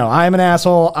 So, no, I am an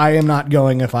asshole. I am not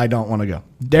going if I don't want to go.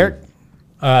 Derek?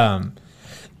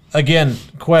 Again,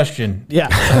 question. Yeah.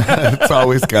 It's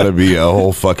always got to be a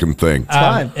whole fucking thing. It's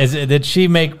fine. Did she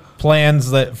make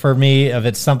plans that for me if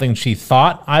it's something she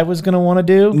thought I was going to want to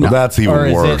do? Well, that's even or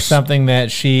is worse. it something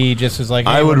that she just is like,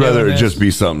 hey, I would we're rather doing it this? just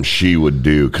be something she would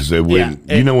do because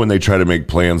you know when they try to make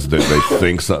plans that they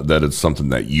think that it's something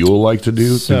that you'll like to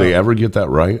do. So- do they ever get that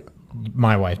right?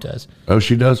 My wife does. Oh,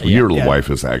 she does. Well, your wife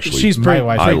is actually. She's My pretty.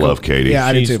 wife- I love Katie. Yeah,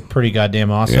 I do She's too. pretty goddamn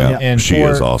awesome. Yeah, and she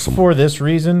is awesome. For this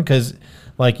reason, because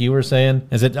like you were saying,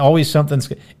 is it always something?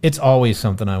 It's always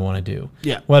something I want to do.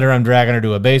 Yeah. Whether I'm dragging her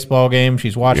to a baseball game,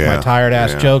 she's watched my Yeah, tired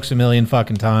ass yeah. jokes a million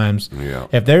fucking times. Yeah.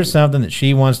 If there's something that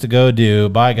she wants to go do,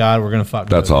 by God, we're gonna fucking.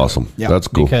 That's go do it. awesome. Yeah. That's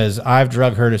cool. Because I've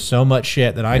drug her to so much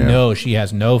shit that I know she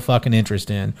has no fucking interest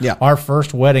in. Yeah. Our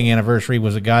first wedding anniversary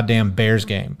was a goddamn Bears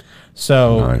game.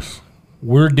 So Nice.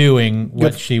 we're doing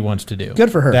what she wants to do.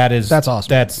 Good for her. That's awesome.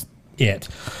 That's it.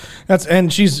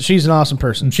 And she's an awesome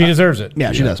person. She deserves it.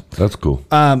 Yeah, she does. That's cool.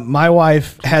 My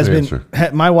wife has Good been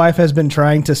answer. my wife has been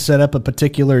trying to set up a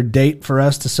particular date for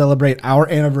us to celebrate our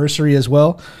anniversary as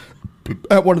well.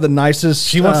 At one of the nicest.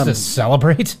 She wants to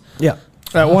celebrate. Yeah.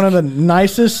 At one of the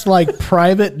nicest like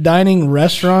private dining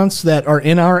restaurants that are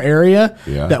in our area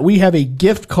Yeah. that we have a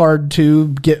gift card to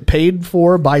get paid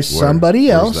for by somebody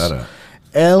Where's else. that at?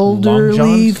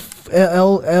 Elderly.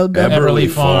 Long Eberly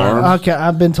Farm. Okay,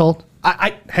 I've been told.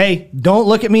 Hey, don't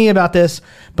look at me about this,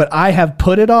 but I have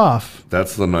put it off.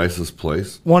 That's the nicest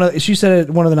place. She said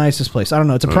one of the nicest places. I don't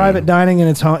know. It's a private dining and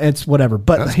it's whatever.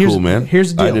 But That's here's cool, man.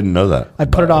 Here's the deal. I didn't know that. I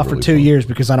put it about off for Eberly 2 Farm. years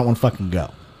because I don't want to fucking go.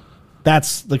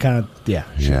 That's the kind of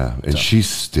Yeah, and she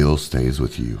still stays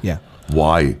with you. Yeah.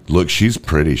 Why? Look, she's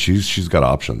pretty. She's got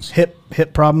options. hip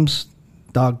problems,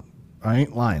 dog. I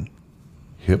ain't lying.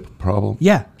 Hip problem?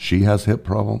 Yeah. She has hip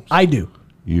problems? I do.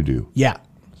 You do. Yeah.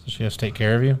 So she has to take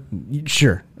care of you.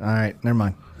 Sure. All right. Never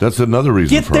mind. That's another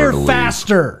reason Get for her there to leave.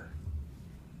 faster.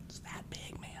 It's that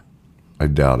big, man. I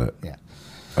doubt it. Yeah.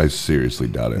 I seriously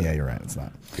doubt it. Yeah, you're right. It's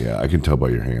not. Yeah, I can tell by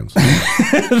your hands.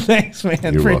 Thanks,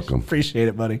 man. You're welcome. Appreciate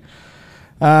it, buddy.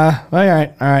 All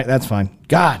right. That's fine.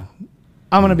 God,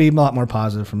 I'm gonna be a lot more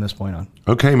positive from this point on.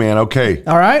 Okay, man. Okay.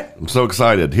 All right. I'm so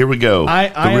excited. Here we go. I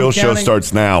the am real show counting-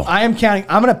 starts now. I am counting.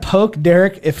 I'm gonna poke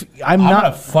Derek if I'm I'm not.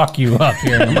 gonna fuck you up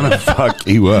here. I'm gonna fuck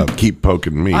you up. Keep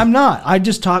poking me. I'm not. I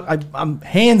just talk. I'm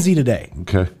handsy today.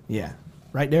 Okay. Yeah.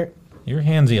 Right, Derek. You're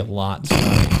handsy a lot.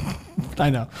 Scotty. I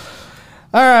know.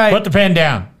 All right. Put the pen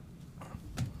down.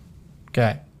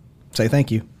 Okay. Say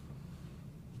thank you.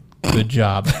 Good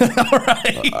job.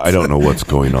 I don't know what's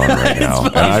going on right now,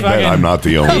 and I bet fucking- I'm not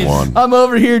the only one. I'm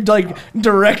over here like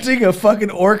directing a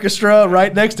fucking orchestra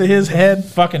right next to his head.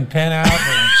 Fucking pen out.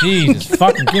 Jesus,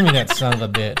 fucking give me that son of a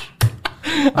bitch.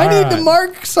 I need to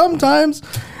mark sometimes.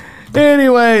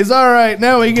 Anyways, all right.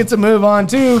 Now we get to move on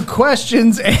to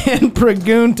questions and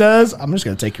preguntas. I'm just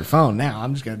going to take your phone now.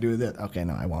 I'm just going to do this. Okay,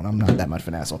 no, I won't. I'm not that much of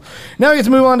an asshole. Now we get to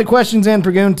move on to questions and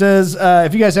preguntas.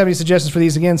 If you guys have any suggestions for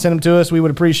these, again, send them to us. We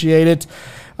would appreciate it.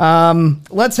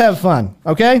 Let's have fun,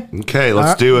 okay? Okay,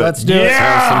 let's do it. Let's do it. Let's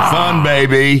have some fun,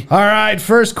 baby. All right,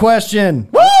 first question.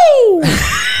 Woo!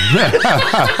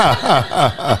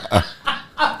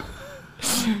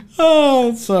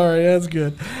 Oh, sorry. That's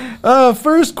good.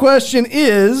 First question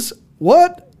is,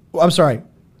 what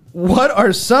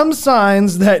are some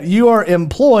signs that you are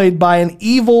employed by an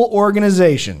evil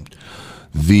organization?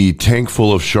 The tank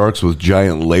full of sharks with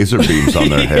giant laser beams on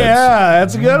their heads. Yeah,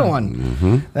 that's a good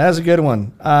one. That's a good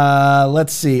one.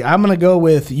 Let's see. I'm going to go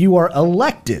with you are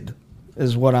elected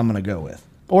is what I'm going to go with.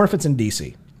 Or if it's in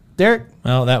D.C. Derek?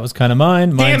 Well, that was kind of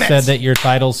mine. Mine Damn it. said that your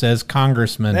title says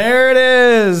congressman. There it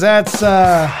is. That's, all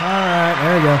right.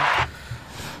 There you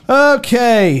go.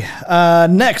 Okay.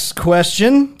 Next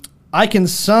question. I can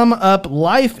sum up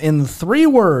life in 3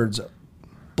 words.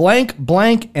 Blank,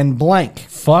 blank, and blank.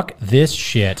 Fuck this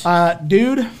shit.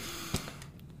 Dude,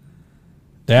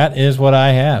 That is what I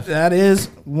have. that is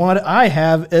what I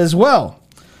have as well.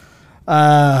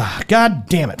 God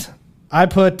damn it. I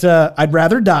put, I'd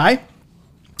rather die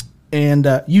and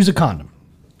use a condom.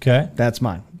 Okay. That's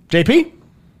mine. JP?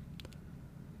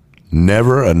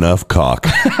 Never enough cock.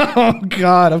 Oh,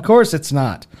 God. Of course it's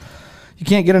not. You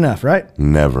can't get enough, right?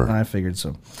 Never. I figured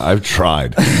so. I've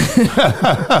tried. You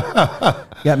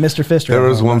got Mr. Fister. There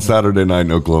was one Saturday night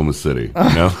in Oklahoma City.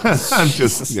 No, I'm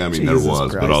just. I mean, there Jesus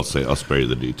was, but Christ. I'll spare you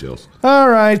the details. All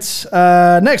right.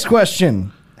 Next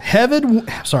question.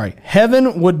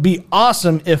 Heaven would be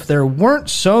awesome if there weren't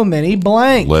so many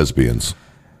blank. Lesbians.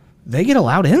 They get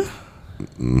allowed in?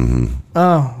 Mm-hmm.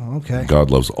 Oh, okay. God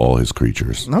loves all his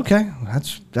creatures, Okay,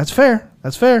 that's fair.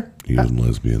 That's fair. even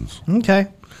lesbians. Okay.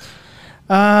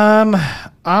 I'm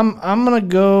gonna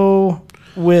go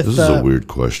with. This is a weird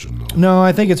question, though. No,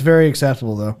 I think it's very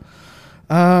acceptable though.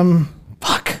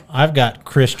 Fuck. I've got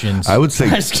Christians. I would say.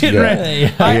 I was kidding,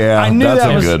 right? I knew that's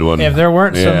that was a good one. If there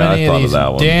weren't so many of these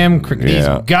these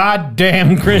Yeah.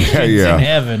 goddamn Christians Yeah. in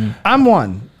heaven. I'm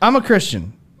one. I'm a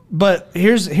Christian. But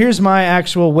here's my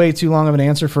actual way too long of an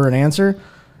answer for an answer.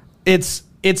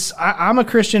 I'm a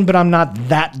Christian, but I'm not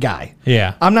that guy.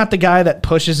 Yeah. I'm not the guy that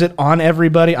pushes it on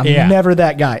everybody. I'm Yeah. never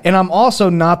that guy. And I'm also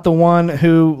not the one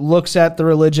who looks at the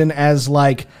religion as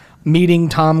like meeting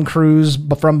Tom Cruise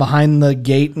from behind the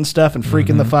gate and stuff and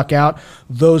freaking the fuck out.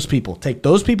 Those people. Take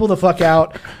those people the fuck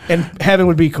out and heaven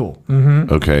would be cool.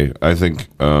 Okay, I think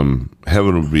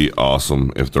heaven would be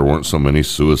awesome if there weren't so many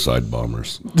suicide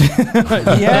bombers.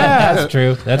 Yeah. That's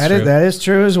true. That's true. That is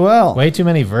true as well. Way too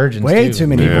many virgins. Way too. too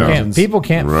many Yeah. virgins. People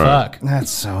can't Right. fuck. That's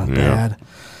so bad.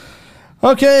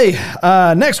 Okay,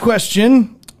 next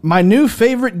question. My new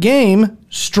favorite game,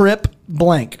 strip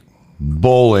blank.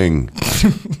 Bowling.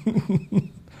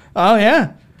 Oh,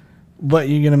 yeah. But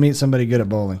you're going to meet somebody good at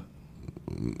bowling.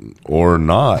 Or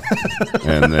not.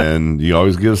 And then you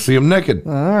always get to see them naked.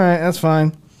 All right, that's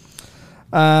fine.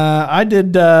 I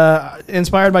did,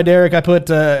 inspired by Derek, I put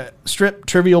strip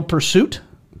Trivial Pursuit,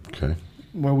 Okay.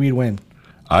 where we'd win.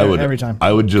 I would every time.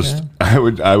 I would just I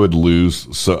would lose.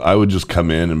 So I would just come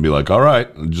in and be like, all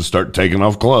right, and just start taking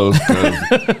off clothes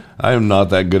because I am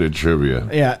not that good at trivia.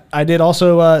 Yeah, I did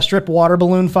also strip water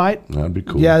balloon fight. That'd be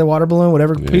cool. Yeah, the water balloon,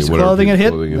 whatever piece of whatever clothing piece it of hit.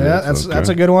 clothing it Yeah, hits, that's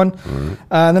okay. a good one.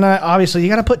 And then obviously you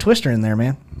got to put Twister in there,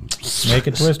 man. Make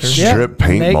a twister. Yeah. Strip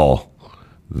paintball.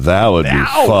 That would be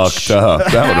Ouch. fucked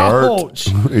up. That would hurt. Ouch.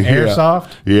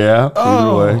 Airsoft. Yeah.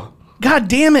 Either way. God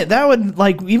damn it! That would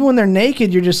even when they're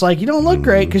naked, you're just like you don't look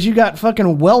great because you got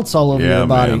fucking welts all over Yeah, your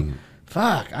body. man.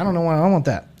 Fuck! I don't know why I want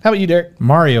that. How about you, Derek?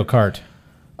 Mario Kart.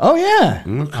 Oh yeah,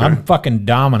 I'm fucking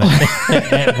dominant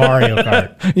at Mario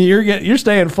Kart. you're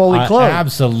staying fully clothed.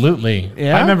 Absolutely.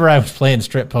 Yeah? I remember I was playing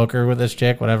strip poker with this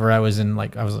chick whenever I was in my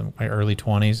early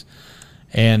 20s.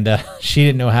 And she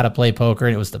didn't know how to play poker,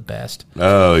 and it was the best.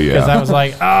 Oh yeah. Because I was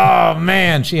like, oh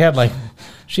man, she had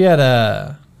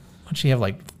a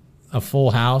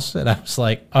full house, and I was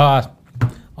like,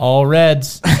 all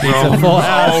reds. It's a full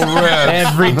house all reds.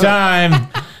 every time.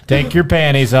 Take your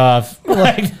panties off.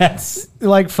 Like that's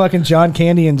like fucking John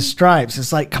Candy and Stripes.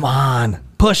 It's like, come on,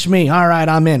 push me. All right,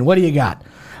 I'm in. What do you got?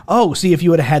 Oh, see, if you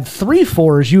would have had 3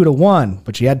 4s, you would have won,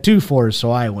 but you had 2 4s,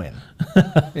 so I win.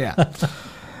 Yeah.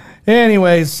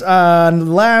 Anyways,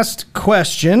 last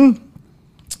question.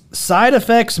 Side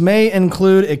effects may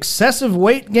include excessive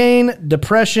weight gain,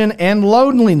 depression, and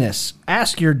loneliness.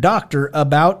 Ask your doctor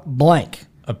about blank.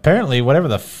 apparently whatever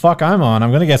the fuck I'm on. I'm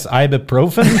going to guess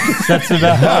ibuprofen. That's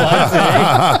about all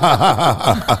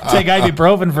I take. Take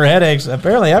ibuprofen for headaches.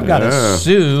 Apparently I've got to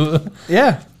sue.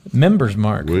 Yeah. Members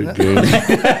mark. Weight gain,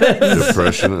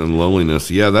 depression, and loneliness.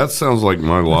 Yeah, that sounds like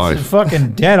my life.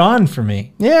 Fucking dead on for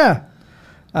me. Yeah.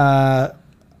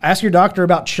 Ask your doctor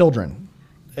about children.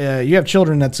 You have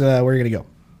children, that's where you're going to go.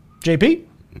 JP?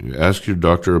 Ask your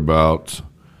doctor about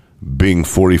being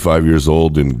 45 years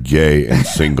old and gay and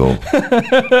single.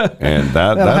 And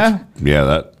that'll happen.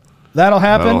 That'll That'll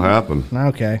happen.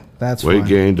 Okay, that's Weight fine.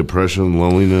 gain, depression,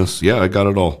 loneliness. Yeah, I got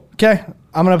it all. Okay,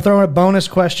 I'm going to throw a bonus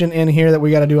question in here that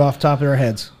we got to do off the top of our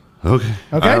heads. Okay.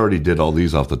 Okay. I already did all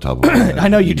these off the top of my head. I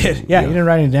know you did. Yeah, you didn't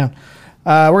write it down.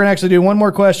 We're going to actually do one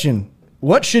more question.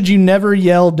 What should you never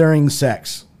yell during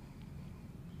sex?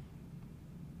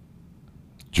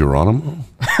 Geronimo?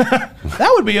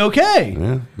 That would be okay.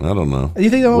 Yeah, I don't know. You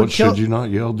think that would What kill- should you not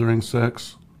yell during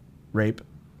sex? Rape.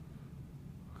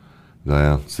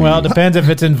 Yeah. See, Well, it depends if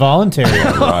it's involuntary.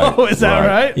 right, Oh, is that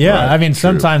right? Yeah, I mean, true.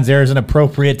 sometimes there's an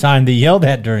appropriate time to yell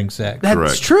that during sex. That's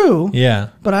Correct. true. Yeah.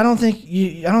 But I don't think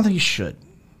you should.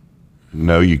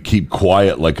 No, you keep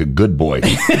quiet like a good boy.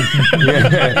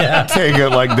 Yeah. Take it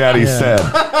like Daddy said.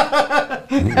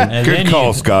 And Good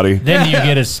call, Scotty. Then you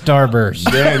get a starburst.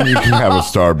 Then you can have a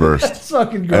starburst.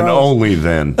 Fucking gross. And only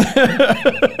then.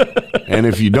 And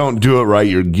if you don't do it right,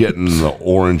 you're getting the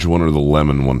orange one or the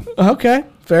lemon one. Okay,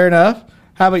 fair enough.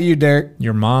 How about you, Derek?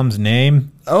 Your mom's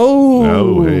name. Oh.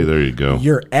 Oh, hey, there you go.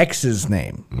 Your ex's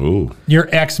name. Ooh. Your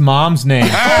ex-mom's name.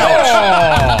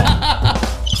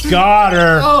 Got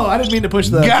her. Oh, I didn't mean to push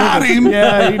the... Got him.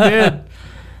 Yeah, you did.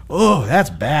 Oh, that's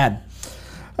bad.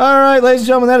 All right, ladies and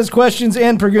gentlemen, that is questions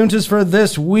and preguntas for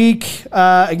this week.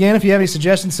 Again, if you have any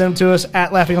suggestions, send them to us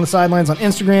at Laughing on the Sidelines on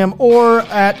Instagram or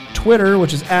at Twitter,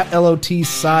 which is at LOT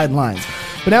Sidelines.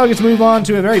 But now we get to move on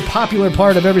to a very popular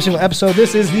part of every single episode.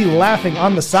 This is the Laughing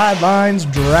on the Sidelines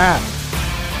draft.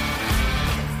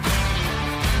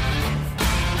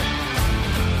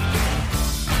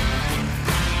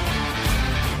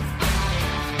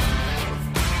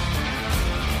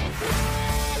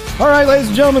 All right, ladies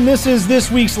and gentlemen, this is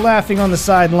this week's Laughing on the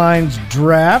Sidelines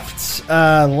draft.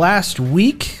 Last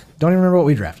week, don't even remember what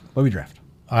we drafted. What we draft?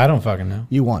 I don't fucking know.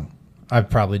 You won. I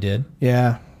probably did.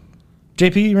 Yeah.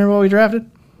 JP, you remember what we drafted?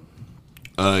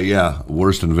 Yeah,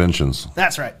 worst inventions.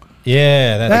 That's right.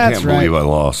 Yeah, I That's can't right. believe I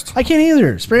lost. I can't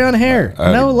either. Spray on hair. I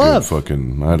had No a good love.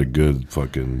 I had a good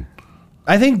fucking.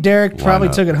 I think Derek probably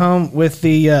not? took it home with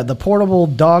the portable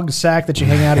dog sack that you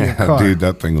hang out of your car. Dude,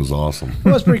 that thing was awesome. It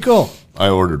was pretty cool. I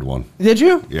ordered one. Did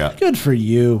you? Yeah. Good for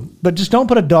you. But just don't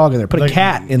put a dog in there. Put a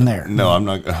cat in there. No, I'm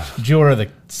not. Did you order the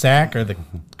sack or the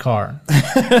car?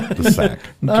 The sack.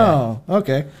 Oh,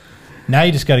 okay. Now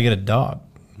you just got to get a dog.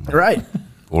 Right.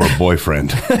 Or a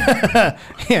boyfriend.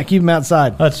 Yeah, keep him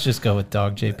outside. Let's just go with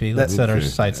dog, JP. Let's set our Okay.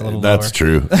 sights a little That's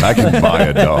lower. true. I can buy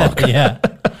a dog. Yeah.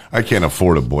 I can't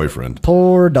afford a boyfriend.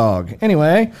 Poor dog.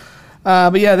 Anyway,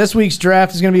 but yeah, this week's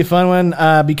draft is going to be a fun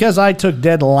one. Because I took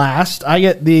dead last, I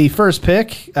get the first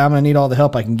pick. I'm going to need all the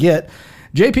help I can get.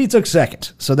 JP took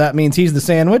second, so that means he's the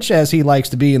sandwich, as he likes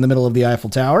to be in the middle of the Eiffel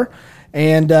Tower.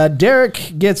 And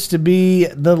Derek gets to be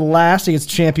the last. He gets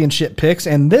championship picks.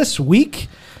 And this week's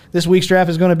draft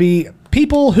is going to be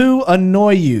people who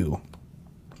annoy you.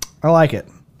 I like it.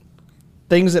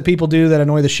 Things that people do that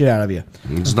annoy the shit out of you.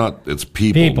 It's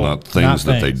people, not things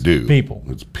that they do. People.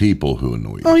 It's people who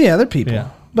annoy you. Oh yeah, they're people.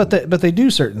 Yeah. But they do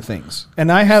certain things. And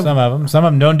I have Some of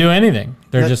them don't do anything.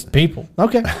 They're just people.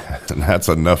 okay. And that's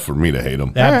enough for me to hate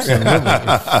them. Absolutely.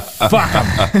 Fuck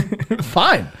them.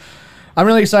 Fine. I'm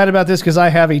really excited about this because I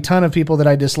have a ton of people that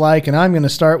I dislike, and I'm going to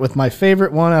start with my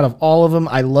favorite one out of all of them.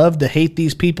 I love to hate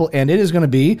these people, and it is going to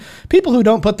be people who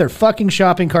don't put their fucking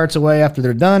shopping carts away after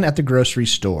they're done at the grocery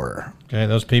store. Okay,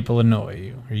 those people annoy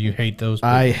you, or you hate those people.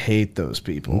 I hate those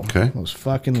people. Okay. Those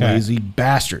fucking Okay. lazy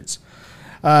bastards.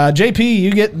 JP,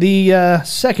 you get the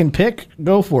second pick.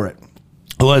 Go for it.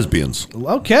 Lesbians.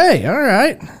 Okay. All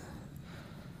right.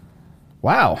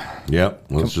 Wow. Yep.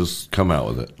 Let's just come out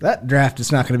with it. That draft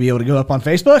is not going to be able to go up on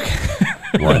Facebook.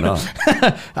 Why not?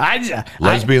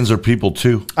 Lesbians are people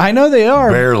too. I know they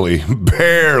are.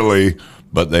 Barely,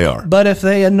 but they are. But if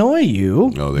they annoy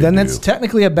you, Oh, they then do. that's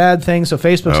technically a bad thing. So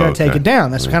Facebook's going to take Okay. it down.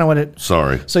 That's kind of what it.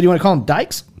 Sorry. So do you want to call them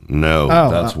dykes? No,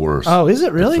 Oh, that's worse. Oh, is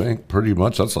it really? I think pretty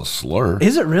much that's a slur.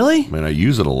 Is it really? I mean, I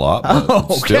use it a lot, but Oh,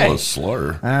 it's still okay. a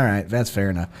slur. All right, that's fair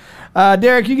enough.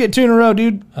 Derek, you get two in a row,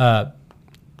 dude.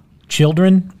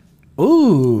 Children?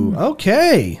 Ooh,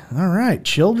 okay. All right.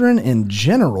 Children in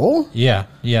general. Yeah.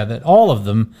 That all of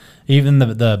them, even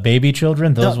the baby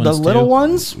children, those The ones little too.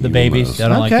 ones? The babies. I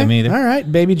don't like Okay. them either. All right.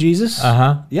 Baby Jesus.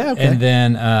 Uh-huh. Yeah, okay. And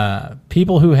then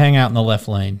people who hang out in the left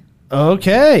lane.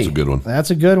 Okay. That's a good one.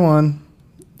 That's a good one.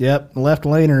 Yep. Left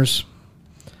laners.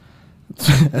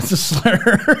 That's a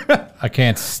slur. I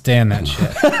can't stand that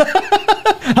shit.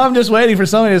 I'm just waiting for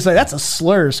somebody to say, that's a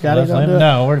slur, Scotty. Left Don't lane? do it.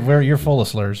 No, you're full of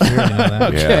slurs. We already know that.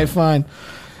 Okay, Yeah. fine.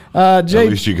 At J-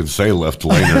 least you can say left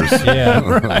laners. Yeah.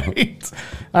 right.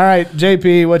 All right,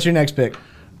 JP, what's your next pick?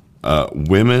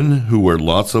 Women who wear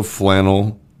lots of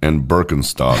flannel and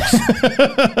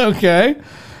Birkenstocks. Okay.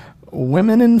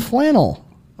 Women in flannel.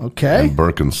 Okay. And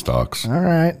Birkenstocks. All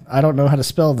right. I don't know how to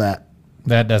spell that.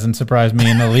 That doesn't surprise me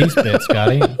in the least bit,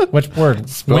 Scotty. Which word?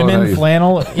 it how Women, you-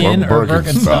 flannel, in, or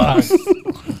Birkenstocks?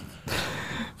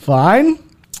 Fine.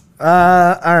 All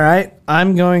right.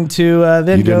 I'm going to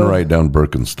then You go. didn't write down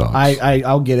Birkenstocks.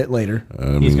 I'll get it later.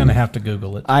 He's going to have to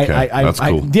Google it. Okay, that's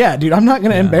cool. Yeah, dude, I'm not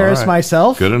going to embarrass All right.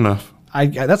 myself. Good enough.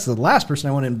 That's the last person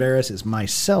I want to embarrass is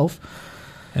myself.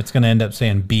 It's going to end up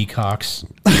saying Beacocks.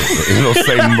 It'll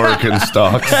say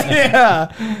Birkenstocks.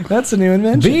 Yeah, that's a new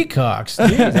invention. Beacocks.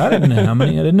 Jeez, I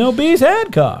didn't know bees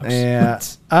had cocks. Yeah.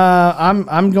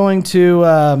 I'm going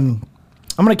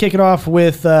to kick it off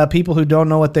with people who don't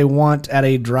know what they want at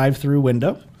a drive-through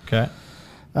window. Okay.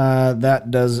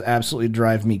 That does absolutely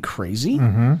drive me crazy.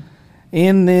 Mm-hmm.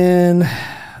 And then,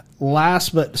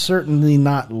 last but certainly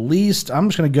not least, I'm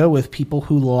just going to go with people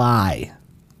who lie.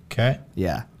 Okay.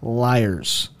 Yeah,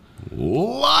 liars.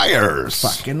 Liars.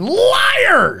 Fucking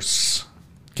liars.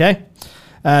 Okay.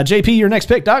 JP, your next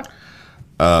pick, Doc.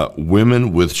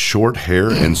 Women with short hair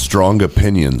and strong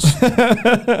opinions.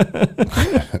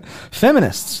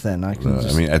 Feminists, then. I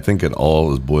I think it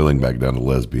all is boiling back down to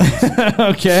lesbians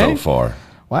okay. so far.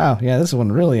 Wow. Yeah, this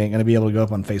one really ain't going to be able to go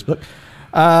up on Facebook.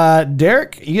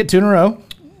 Derek, you get two in a row.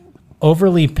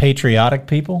 Overly patriotic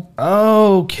people?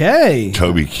 Okay.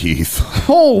 Toby Keith.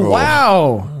 Oh,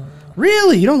 wow.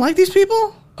 Really? You don't like these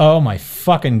people? Oh, my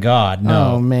fucking God. Oh,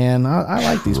 No. man. I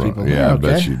like these people. Yeah, They're I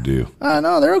bet okay. you do.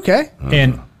 No, they're okay.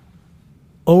 And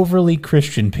overly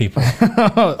Christian people.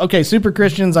 Okay, super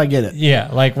Christians, I get it. Yeah,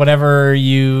 like whatever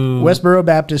you... Westboro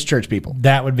Baptist Church people.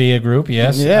 That would be a group,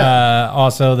 yes. Yeah.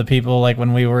 Also, the people, like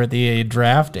when we were at the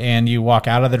draft and you walk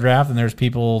out of the draft and there's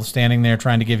people standing there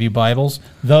trying to give you Bibles,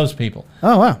 those people.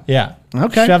 Oh, wow. Yeah.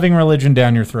 Okay. Shoving religion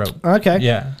down your throat. Okay.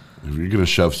 Yeah. If you're gonna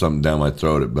shove something down my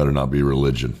throat, it better not be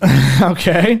religion.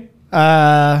 Okay.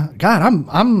 God,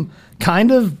 I'm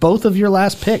kind of both of your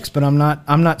last picks, but I'm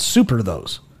not super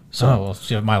those. So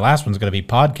my last one's going to be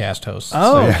podcast hosts.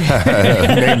 Oh,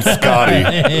 Named Scotty.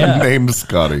 Named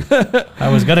Scotty. I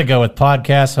was going to go with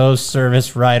podcast hosts,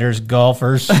 service riders,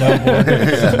 golfers, snowboarders.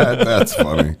 Yeah, that's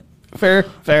funny.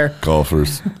 fair.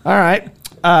 Golfers. All right.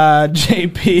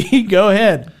 JP, go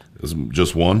ahead. Is it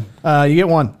just one? You get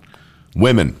one.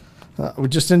 Women.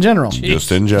 Just in general.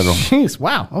 Just in general. Jeez,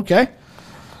 wow. Okay.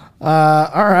 All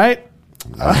right.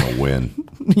 I'm gonna win.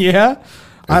 Yeah.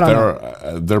 I don't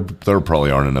know. There probably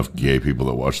aren't enough gay people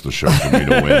that watch the show for me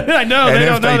to win. I know. And They if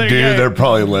don't know they they're do, gay. they're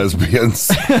probably lesbians.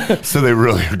 So they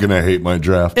really are gonna hate my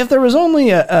draft. If there was only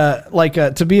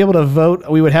to be able to vote,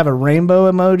 we would have a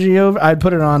rainbow emoji over. I'd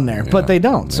put it on there, but they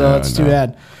don't, so Yeah, it's too no.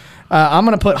 bad. I'm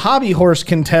going to put hobby horse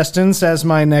contestants as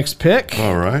my next pick.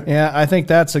 All right. Yeah, I think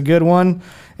that's a good one.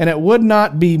 And it would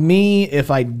not be me if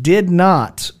I did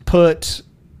not put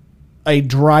a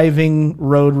driving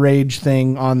road rage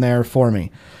thing on there for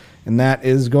me. And that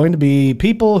is going to be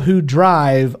people who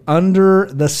drive under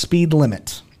the speed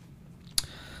limit.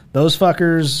 Those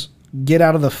fuckers, get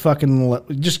out of the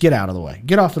just get out of the way.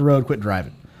 Get off the road, quit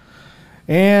driving.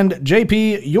 And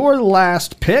JP, your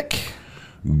last pick.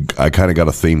 I kind of got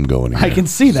a theme going here. I can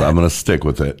see that. So I'm going to stick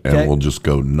with it, and Okay. we'll just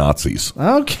go Nazis.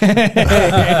 Okay.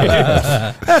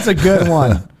 That's a good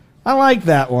one. I like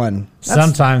that one.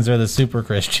 Sometimes they're the super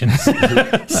Christians.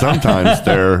 Sometimes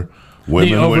they're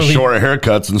women with overly- short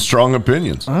haircuts and strong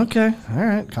opinions. Okay. All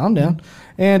right. Calm down.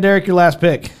 And Derek, your last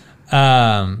pick.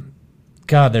 God,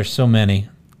 there's so many.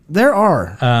 There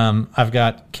are. I've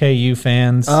got KU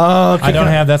fans. Oh, okay. I don't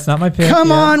have. That's not my pick. Come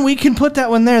yet. on. We can put that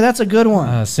one there. That's a good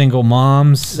one. Single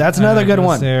moms. That's another good was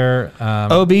one. There.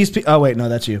 Obese Oh, wait. No,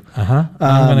 that's you. I'm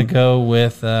gonna go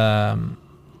with.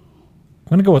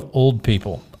 I'm gonna go with old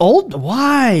people. Old?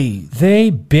 Why? They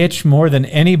bitch more than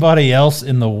anybody else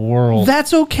in the world.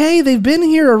 That's okay. They've been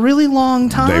here a really long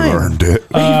time. They've earned it.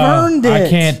 They've earned it. I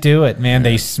can't do it, man.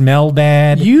 They smell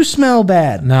bad. You smell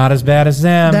bad. Not as bad as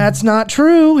them. That's not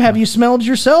true. Have you smelled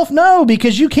yourself? No,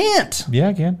 because you can't. Yeah,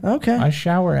 I can. Okay. I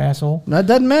shower, asshole. That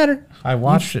doesn't matter. I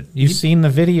watched it. You've seen the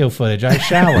video footage. I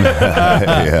shower.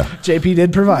 Yeah. JP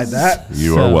did provide that.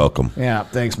 You are welcome. Yeah,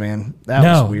 thanks, man. That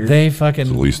No, was weird. they The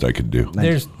fucking. least I could do.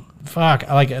 There's fuck.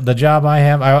 Like the job I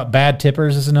have. Bad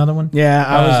tippers is another one. Yeah,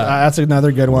 that's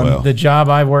another good one. well. The job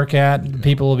I work at,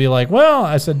 people will be like, well,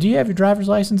 I said, do you have your driver's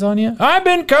license on you? I've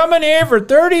been coming here for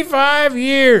 35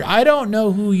 years. I don't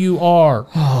know who you are.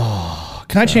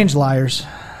 Can I change liars?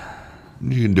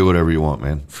 You can do whatever you want,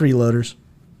 man. Freeloaders.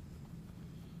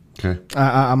 Okay.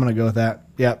 I'm gonna go with that.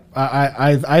 Yep.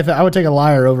 I would take a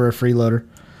liar over a freeloader.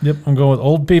 Yep, I'm going with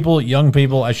old people, young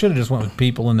people. I should have just went with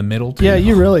people in the middle. Too. Yeah,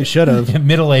 you really should have.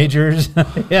 Middle agers.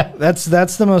 Yeah. That's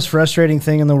the most frustrating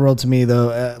thing in the world to me, though.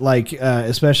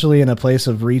 Especially in a place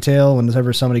of retail,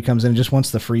 whenever somebody comes in and just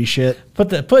wants the free shit. Put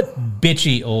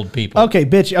bitchy old people. Okay,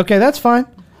 bitch. Okay, that's fine.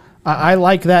 I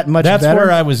like that much That's better.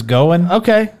 where I was going.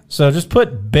 Okay. So just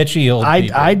put bitchy old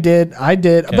people. I did.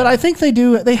 But I think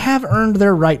they have earned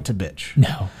their right to bitch.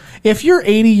 No. If you're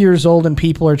 80 years old and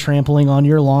people are trampling on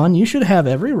your lawn, you should have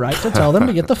every right to tell them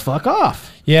to get the fuck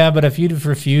off. Yeah, but if you'd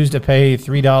refused to pay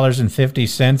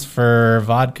 $3.50 for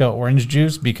vodka orange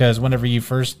juice because whenever you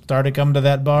first started coming to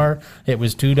that bar, it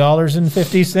was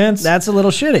 $2.50. That's a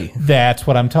little shitty. That's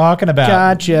what I'm talking about.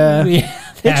 Gotcha. Yeah,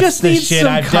 It just the needs shit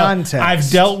some I've context. I've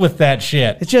dealt with that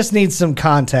shit. It just needs some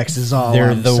context is all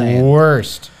They're I'm the saying.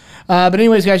 worst. But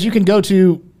anyways, guys, you can go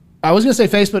to, I was going to say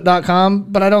facebook.com,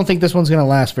 but I don't think this one's going to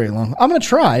last very long. I'm going to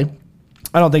try.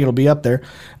 I don't think it'll be up there.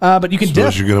 But you can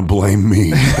Suppose you're going to blame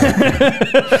me.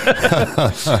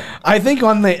 I think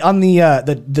on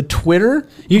the Twitter,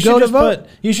 You go should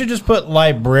to just vote. put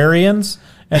librarians,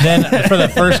 and then for the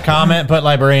first comment, put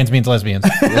librarians means lesbians.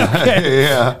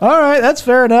 Yeah. All right, that's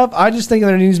fair enough. I just think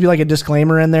there needs to be like a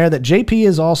disclaimer in there that JP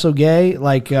is also gay,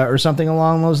 or something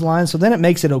along those lines. So then it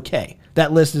makes it okay.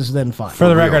 That list is then fine. For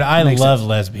the real. record, I Makes love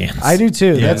lesbians. I do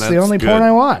too. Yeah, that's the only good. porn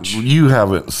I watch. You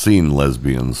haven't seen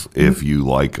lesbians if you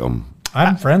like them.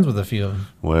 I'm friends with a few of them.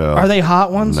 Well, Are they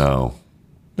hot ones? No,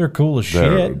 They're cool as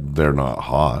they're shit. they're not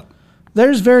hot.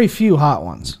 There's very few hot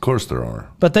ones, Of course there are.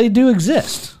 but they do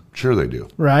exist, Sure they do.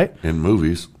 right? In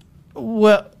movies.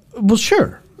 Well,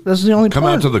 sure. This is the only Come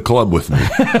point. out to the club with me.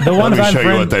 The Let ones me I'm show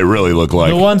you what they really look like.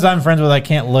 The ones I'm friends with, I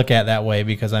can't look at that way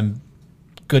because I'm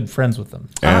good friends with them.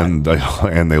 And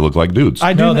they look like dudes.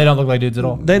 I do No, know- they don't look like dudes at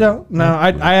all. They don't. No,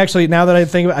 I actually, now that I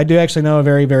think of it, I do actually know a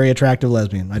very, very attractive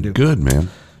lesbian. I do. Good, man.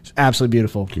 She's absolutely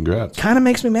beautiful. Congrats. Kind of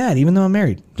makes me mad, even though I'm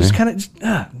married. Just kind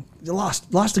of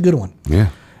lost a good one. Yeah.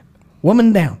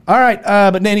 Woman down. All right.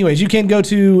 But anyways, you can go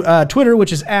to Twitter,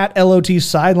 which is at LOT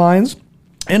Sidelines,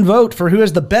 and vote for who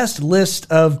has the best list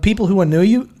of people who annoy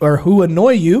you or who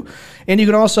annoy you. And you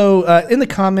can also, in the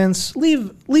comments,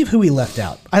 leave who we left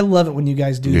out. I love it when you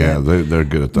guys do Yeah, that. they're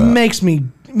good at that. Makes me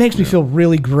feel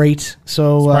really great.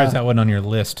 So Surprised that wasn't on your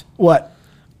list. what?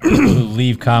 People who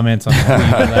leave comments on the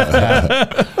people left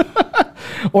out.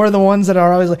 Or the ones that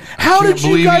are always like, how Can't did you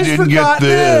believe guys you didn't forgot get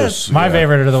this. My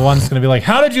favorite are the ones that's going to be like,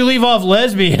 how did you leave off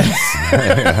lesbians?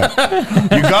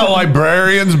 You got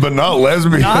librarians, but not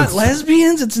lesbians. Not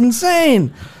lesbians? It's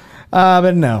insane.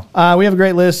 But no, we have a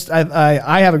great list.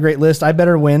 I have a great list. I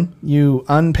better win. You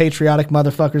unpatriotic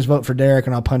motherfuckers, vote for Derek,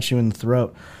 and I'll punch you in the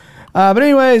throat. But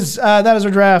anyways, that is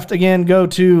our draft. Again, go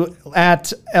to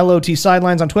at LOT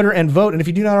Sidelines on Twitter and vote. And if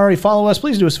you do not already follow us,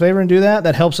 please do us a favor and do that.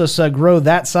 That helps us grow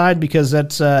that side because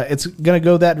that's it's going to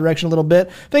go that direction a little bit.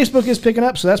 Facebook is picking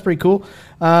up, so that's pretty cool.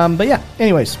 But yeah,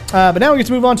 anyways. But now we get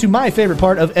to move on to my favorite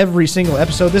part of every single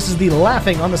episode. This is the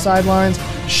Laughing on the Sidelines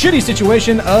shitty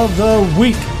situation of the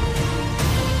week.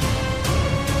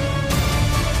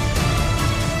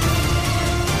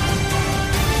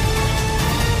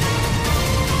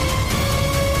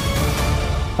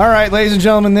 All right, ladies and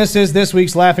gentlemen, this is this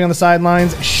week's Laughing on the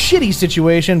Sidelines shitty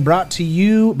situation brought to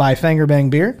you by Fanger Bang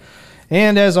Beer.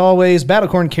 And as always,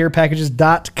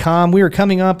 battlecorncarepackages.com. We are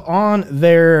coming up on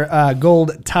their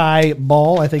gold tie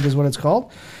ball, I think is what it's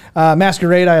called.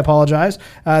 Masquerade, I apologize.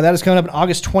 That is coming up on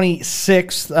August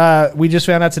 26th. We just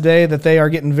found out today that they are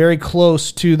getting very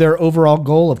close to their overall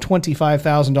goal of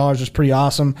 $25,000, which is pretty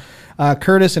awesome.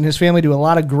 Curtis and his family do a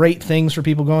lot of great things for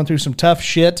people going through some tough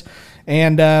shit.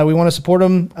 And we want to support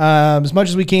them as much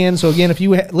as we can. So again, if you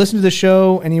listen to the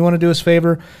show and you want to do us a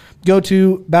favor, go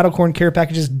to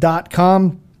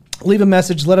battlecorncarepackages.com. Leave a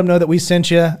message. Let them know that we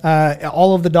sent you.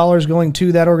 All of the dollars going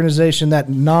to that organization, that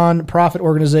non-profit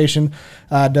organization,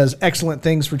 does excellent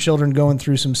things for children going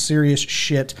through some serious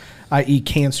shit, i.e.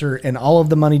 cancer. And all of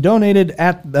the money donated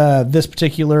at this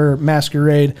particular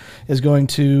masquerade is going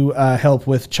to help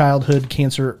with childhood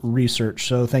cancer research.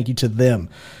 So thank you to them.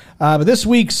 But this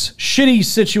week's shitty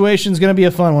situation is going to be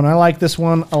a fun one. I like this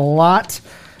one a lot.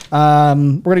 We're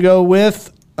going to go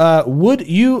with, would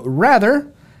you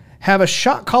rather have a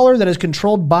shock collar that is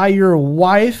controlled by your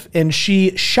wife and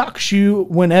she shocks you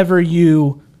whenever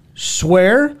you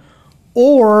swear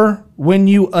or when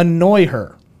you annoy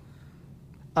her?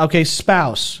 Okay,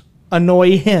 spouse.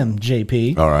 Annoy him,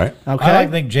 JP. All right. Okay. I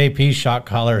like think JP's shock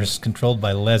collar is controlled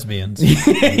by lesbians.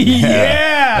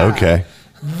 Yeah. Okay.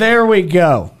 There we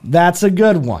go. That's a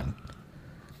good one.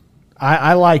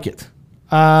 I like it.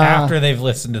 After they've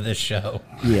listened to this show.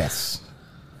 Yes.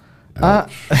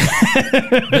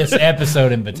 This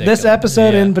episode in particular. This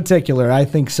episode Yeah. in particular, I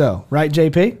think so. Right,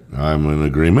 JP? I'm in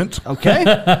agreement. Okay.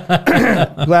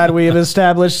 Glad we have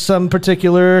established some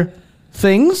particular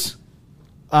things.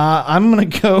 I'm going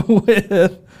to go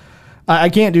with... I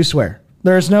can't do swear.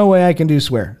 There's no way I can do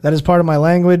swear. That is part of my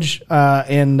language.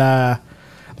 And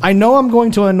I know I'm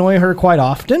going to annoy her quite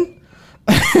often.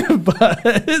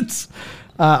 But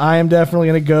I am definitely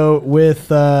going to go with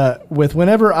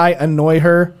whenever I annoy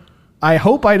her. I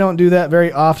hope I don't do that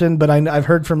very often, but I've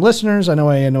heard from listeners. I know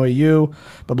I annoy you,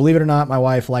 but believe it or not, my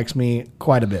wife likes me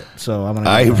quite a bit. So I'm going to.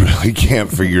 I really can't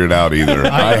figure it out either.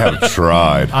 I have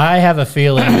tried. I have a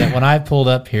feeling that when I pulled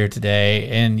up here today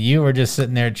and you were just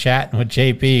sitting there chatting with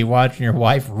JP, watching your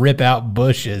wife rip out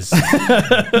bushes,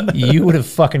 you would have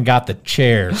fucking got the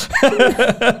chair.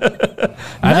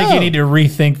 I think you need to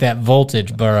rethink that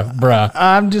voltage, bruh.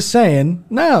 I'm just saying,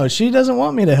 no, she doesn't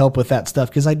want me to help with that stuff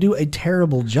because I do a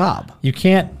terrible job. You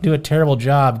can't do a terrible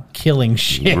job killing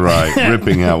shit. Right.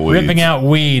 Ripping out weeds. Ripping out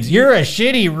weeds. You're a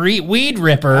shitty weed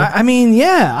ripper. I mean,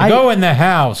 yeah. Go in the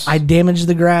house. I damage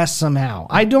the grass somehow.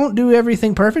 I don't do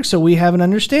everything perfect, so we have an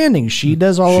understanding. She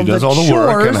does all the chores,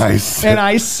 work, and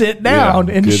I sit down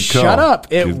and good shut call. up.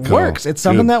 It Good call. works. It's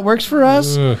something Good. that works for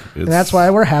us, and that's why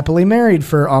we're happily married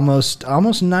for almost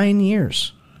 9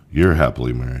 years. You're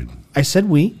happily married. I said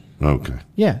we. Okay.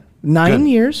 Yeah. 9 Good.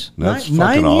 years. That's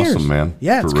nine fucking years. awesome, man.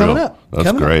 Yeah, For it's real. coming up. That's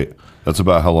Coming up. great. That's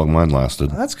about how long mine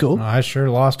lasted. That's cool. I sure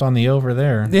lost on the over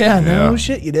there. Yeah, no Yeah.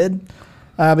 shit, you did.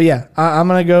 But yeah, I'm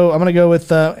gonna go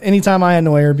with anytime I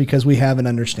annoy her because we have an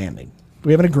understanding.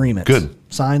 We have an agreement. Good.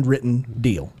 Signed, written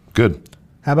deal. Good.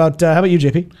 How about you,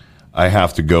 JP? I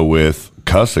have to go with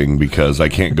cussing because I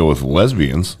can't go with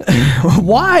lesbians.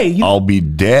 Why? I'll be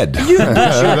dead.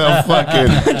 They'll fucking.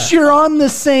 But you're on the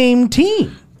same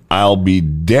team. I'll be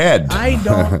dead. I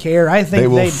don't care. I think they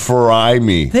will fry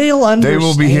me. They'll understand. They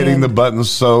will be hitting the button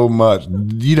so much.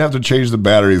 You'd have to change the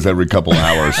batteries every couple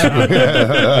hours.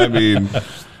 I mean,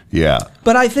 yeah.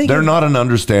 But I think they're not an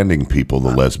understanding people,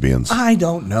 the lesbians. I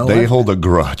don't know. They hold a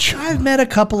grudge. I've met a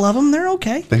couple of them. They're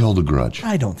okay. They hold a grudge.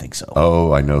 I don't think so.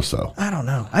 Oh, I know so. I don't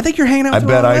know. I think you're hanging out with I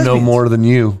bet I know more than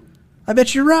you. I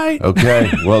bet you're right. Okay,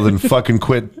 well then fucking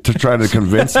quit to try to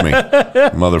convince me,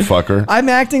 motherfucker. I'm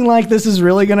acting like this is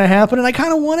really going to happen, and I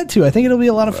kind of want it to. I think it'll be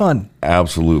a lot of fun.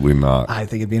 Absolutely not. I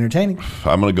think it'd be entertaining.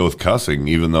 I'm going to go with cussing,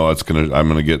 even though I'm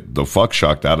going to get the fuck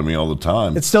shocked out of me all the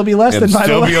time. It'd still be less than. It'd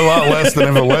still be a lot less than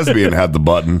if a lesbian had the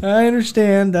button. I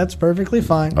understand. That's perfectly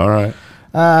fine. All right.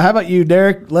 How about you,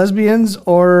 Derek? Lesbians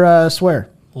or swear?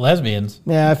 Lesbians.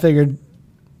 Yeah, I figured.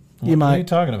 You might. What are you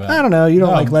talking about? I don't know. You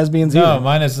don't like lesbians no, either. No,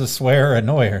 mine is the swear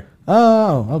annoyer.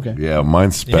 Oh, okay. Yeah,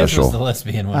 mine's special. His was the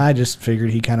lesbian one. I just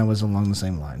figured he kind of was along the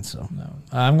same lines. So no.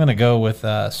 I'm going to go with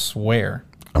swear.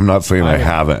 I'm not saying I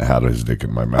haven't had his dick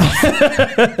in my mouth.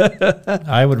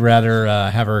 I would rather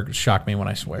have her shock me when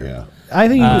I swear. Yeah. I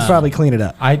think you could probably clean it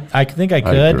up. I think I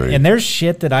could. And there's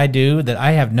shit that I do that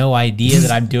I have no idea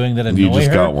that I'm doing that annoy her. You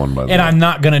just got one, by the way. And I'm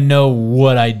not going to know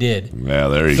what I did. Yeah,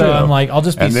 there you go. go. So I'm like, I'll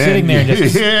just be sitting there and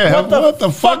just, what the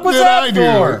fuck was that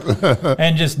for?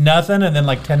 And just nothing. And then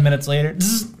like 10 minutes later,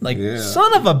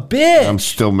 son of a bitch. I'm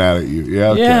still mad at you.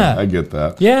 Yeah, okay. Yeah. I get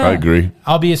that. Yeah. I agree.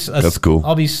 That's cool.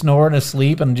 I'll be snoring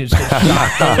asleep and just get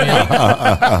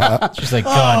shocked. She's like,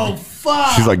 God.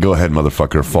 Fuck. She's like, go ahead,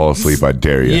 motherfucker. Fall asleep. I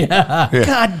dare you. Yeah.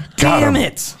 God damn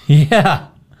it. Yeah.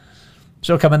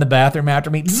 She'll come in the bathroom after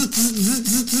me.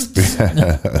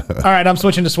 All right, I'm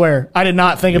switching to swear. I did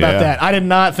not think about that. I did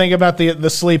not think about the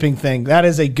sleeping thing. That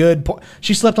is a good point.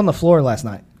 She slept on the floor last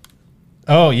night.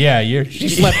 Oh, yeah. She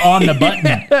slept on the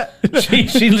button.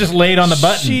 She just laid on the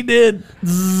button. She did.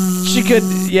 She could.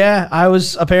 Yeah, I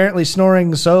was apparently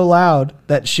snoring so loud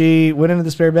that she went into the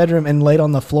spare bedroom and laid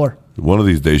on the floor. One of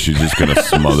these days, she's just going to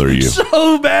smother you.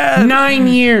 So bad. 9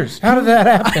 years. How did that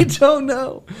happen? I don't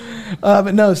know.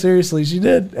 But no, seriously, she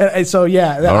did. So,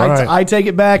 yeah, right. I take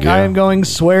it back. Yeah. I am going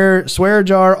swear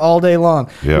jar all day long.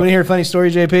 Yeah. You want to hear a funny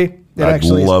story, JP? I'd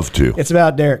love to. It's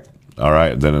about Derek. All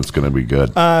right, then it's going to be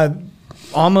good.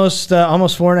 Almost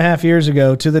 4.5 years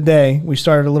ago to the day, we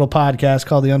started a little podcast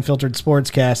called the Unfiltered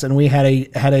Sportscast, and we had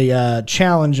a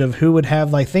challenge of who would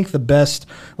have, I think, the best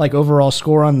overall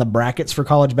score on the brackets for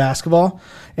college basketball,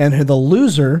 and who the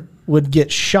loser would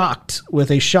get shocked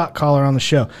with a shock collar on the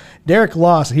show. Derek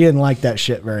lost. He didn't like that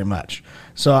shit very much.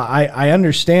 So I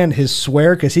understand his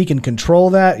swear because he can control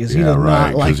that because he does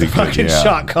not like the fucking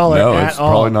shock collar at all. No, it's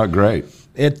probably not great.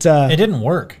 It didn't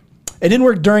work. It didn't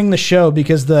work during the show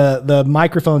because the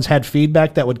microphones had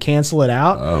feedback that would cancel it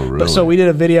out. Oh, really? But so we did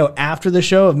a video after the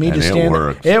show of me just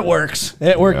standing. It works.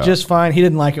 It worked just fine. He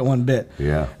didn't like it one bit.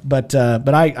 Yeah. But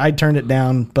I turned it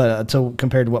down,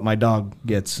 compared to what my dog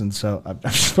gets, and so I'm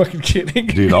just fucking kidding.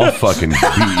 Dude, I'll fucking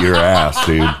beat your ass,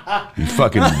 dude. You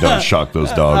fucking don't shock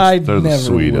those dogs. They're the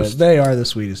sweetest. Would. They are the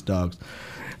sweetest dogs.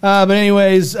 But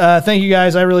anyways, thank you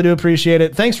guys. I really do appreciate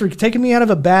it. Thanks for taking me out of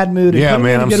a bad mood. Yeah,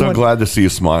 man, I'm so glad to see you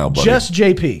smile, buddy. Just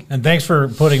JP. And thanks for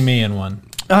putting me in one.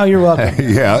 Oh, you're welcome.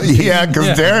 Yeah,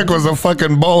 because Derek was a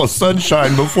fucking ball of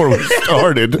sunshine before we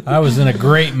started. I was in a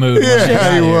great mood.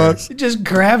 Yeah, he was. He just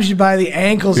grabs you by the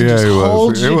ankles and just he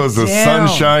holds was. you It was a down.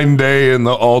 sunshine day in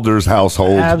the Alders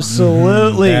household.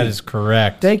 Absolutely. That is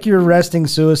correct. Take your resting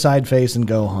suicide face and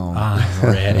go home. I'm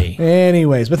ready.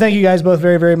 Anyways, but thank you guys both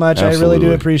very, very much. Absolutely. I really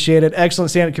do appreciate it. Excellent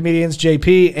stand-up comedians,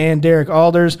 JP and Derek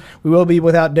Alders. We will be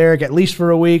without Derek at least for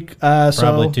a week.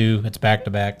 Probably two. It's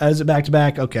back-to-back. Is it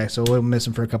back-to-back? Okay, so we'll miss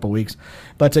him for a couple weeks.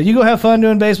 But you go have fun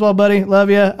doing baseball, buddy. Love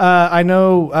you. I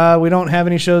know we don't have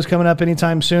any shows coming up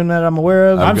anytime soon that I'm aware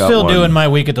of. I'm still doing my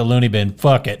week at the Looney bin.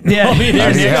 Fuck it. Yeah.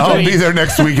 I'll be there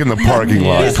next week in the parking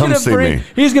lot. Come see me.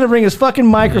 He's going to bring his fucking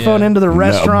microphone into the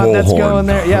restaurant that's going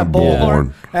there. Yeah,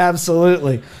 bullhorn.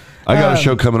 Absolutely. I got a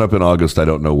show coming up in August. I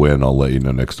don't know when. I'll let you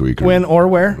know next week. When or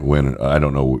where? When, I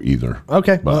don't know either.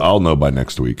 Okay. But I'll know by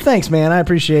next week. Thanks, man. I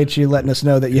appreciate you letting us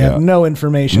know that you have no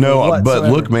information. No, whatsoever.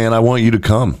 but look, man, I want you to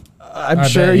come. I'm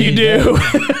sure you do.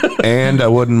 And I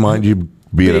wouldn't mind you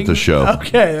being at the show.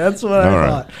 Okay, that's what I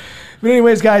thought. But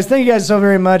anyways, guys, thank you guys so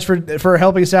very much for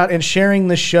helping us out and sharing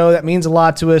the show. That means a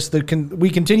lot to us. We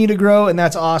continue to grow, and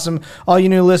that's awesome. All you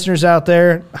new listeners out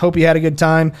there, hope you had a good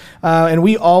time. And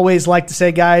we always like to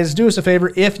say, guys, do us a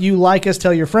favor. If you like us,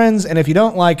 tell your friends. And if you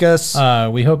don't like us...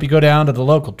 we hope you go down to the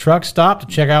local truck stop to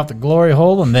check out the glory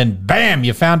hole, and then, bam,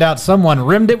 you found out someone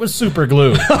rimmed it with super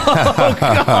glue. Oh,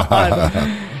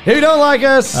 God. If you don't like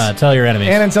us, tell your enemies.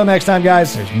 And until next time,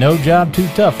 guys. There's no job too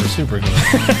tough for super glue.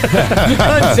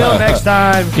 Until next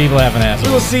time. Keep laughing, assholes.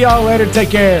 We will see y'all later.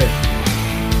 Take care.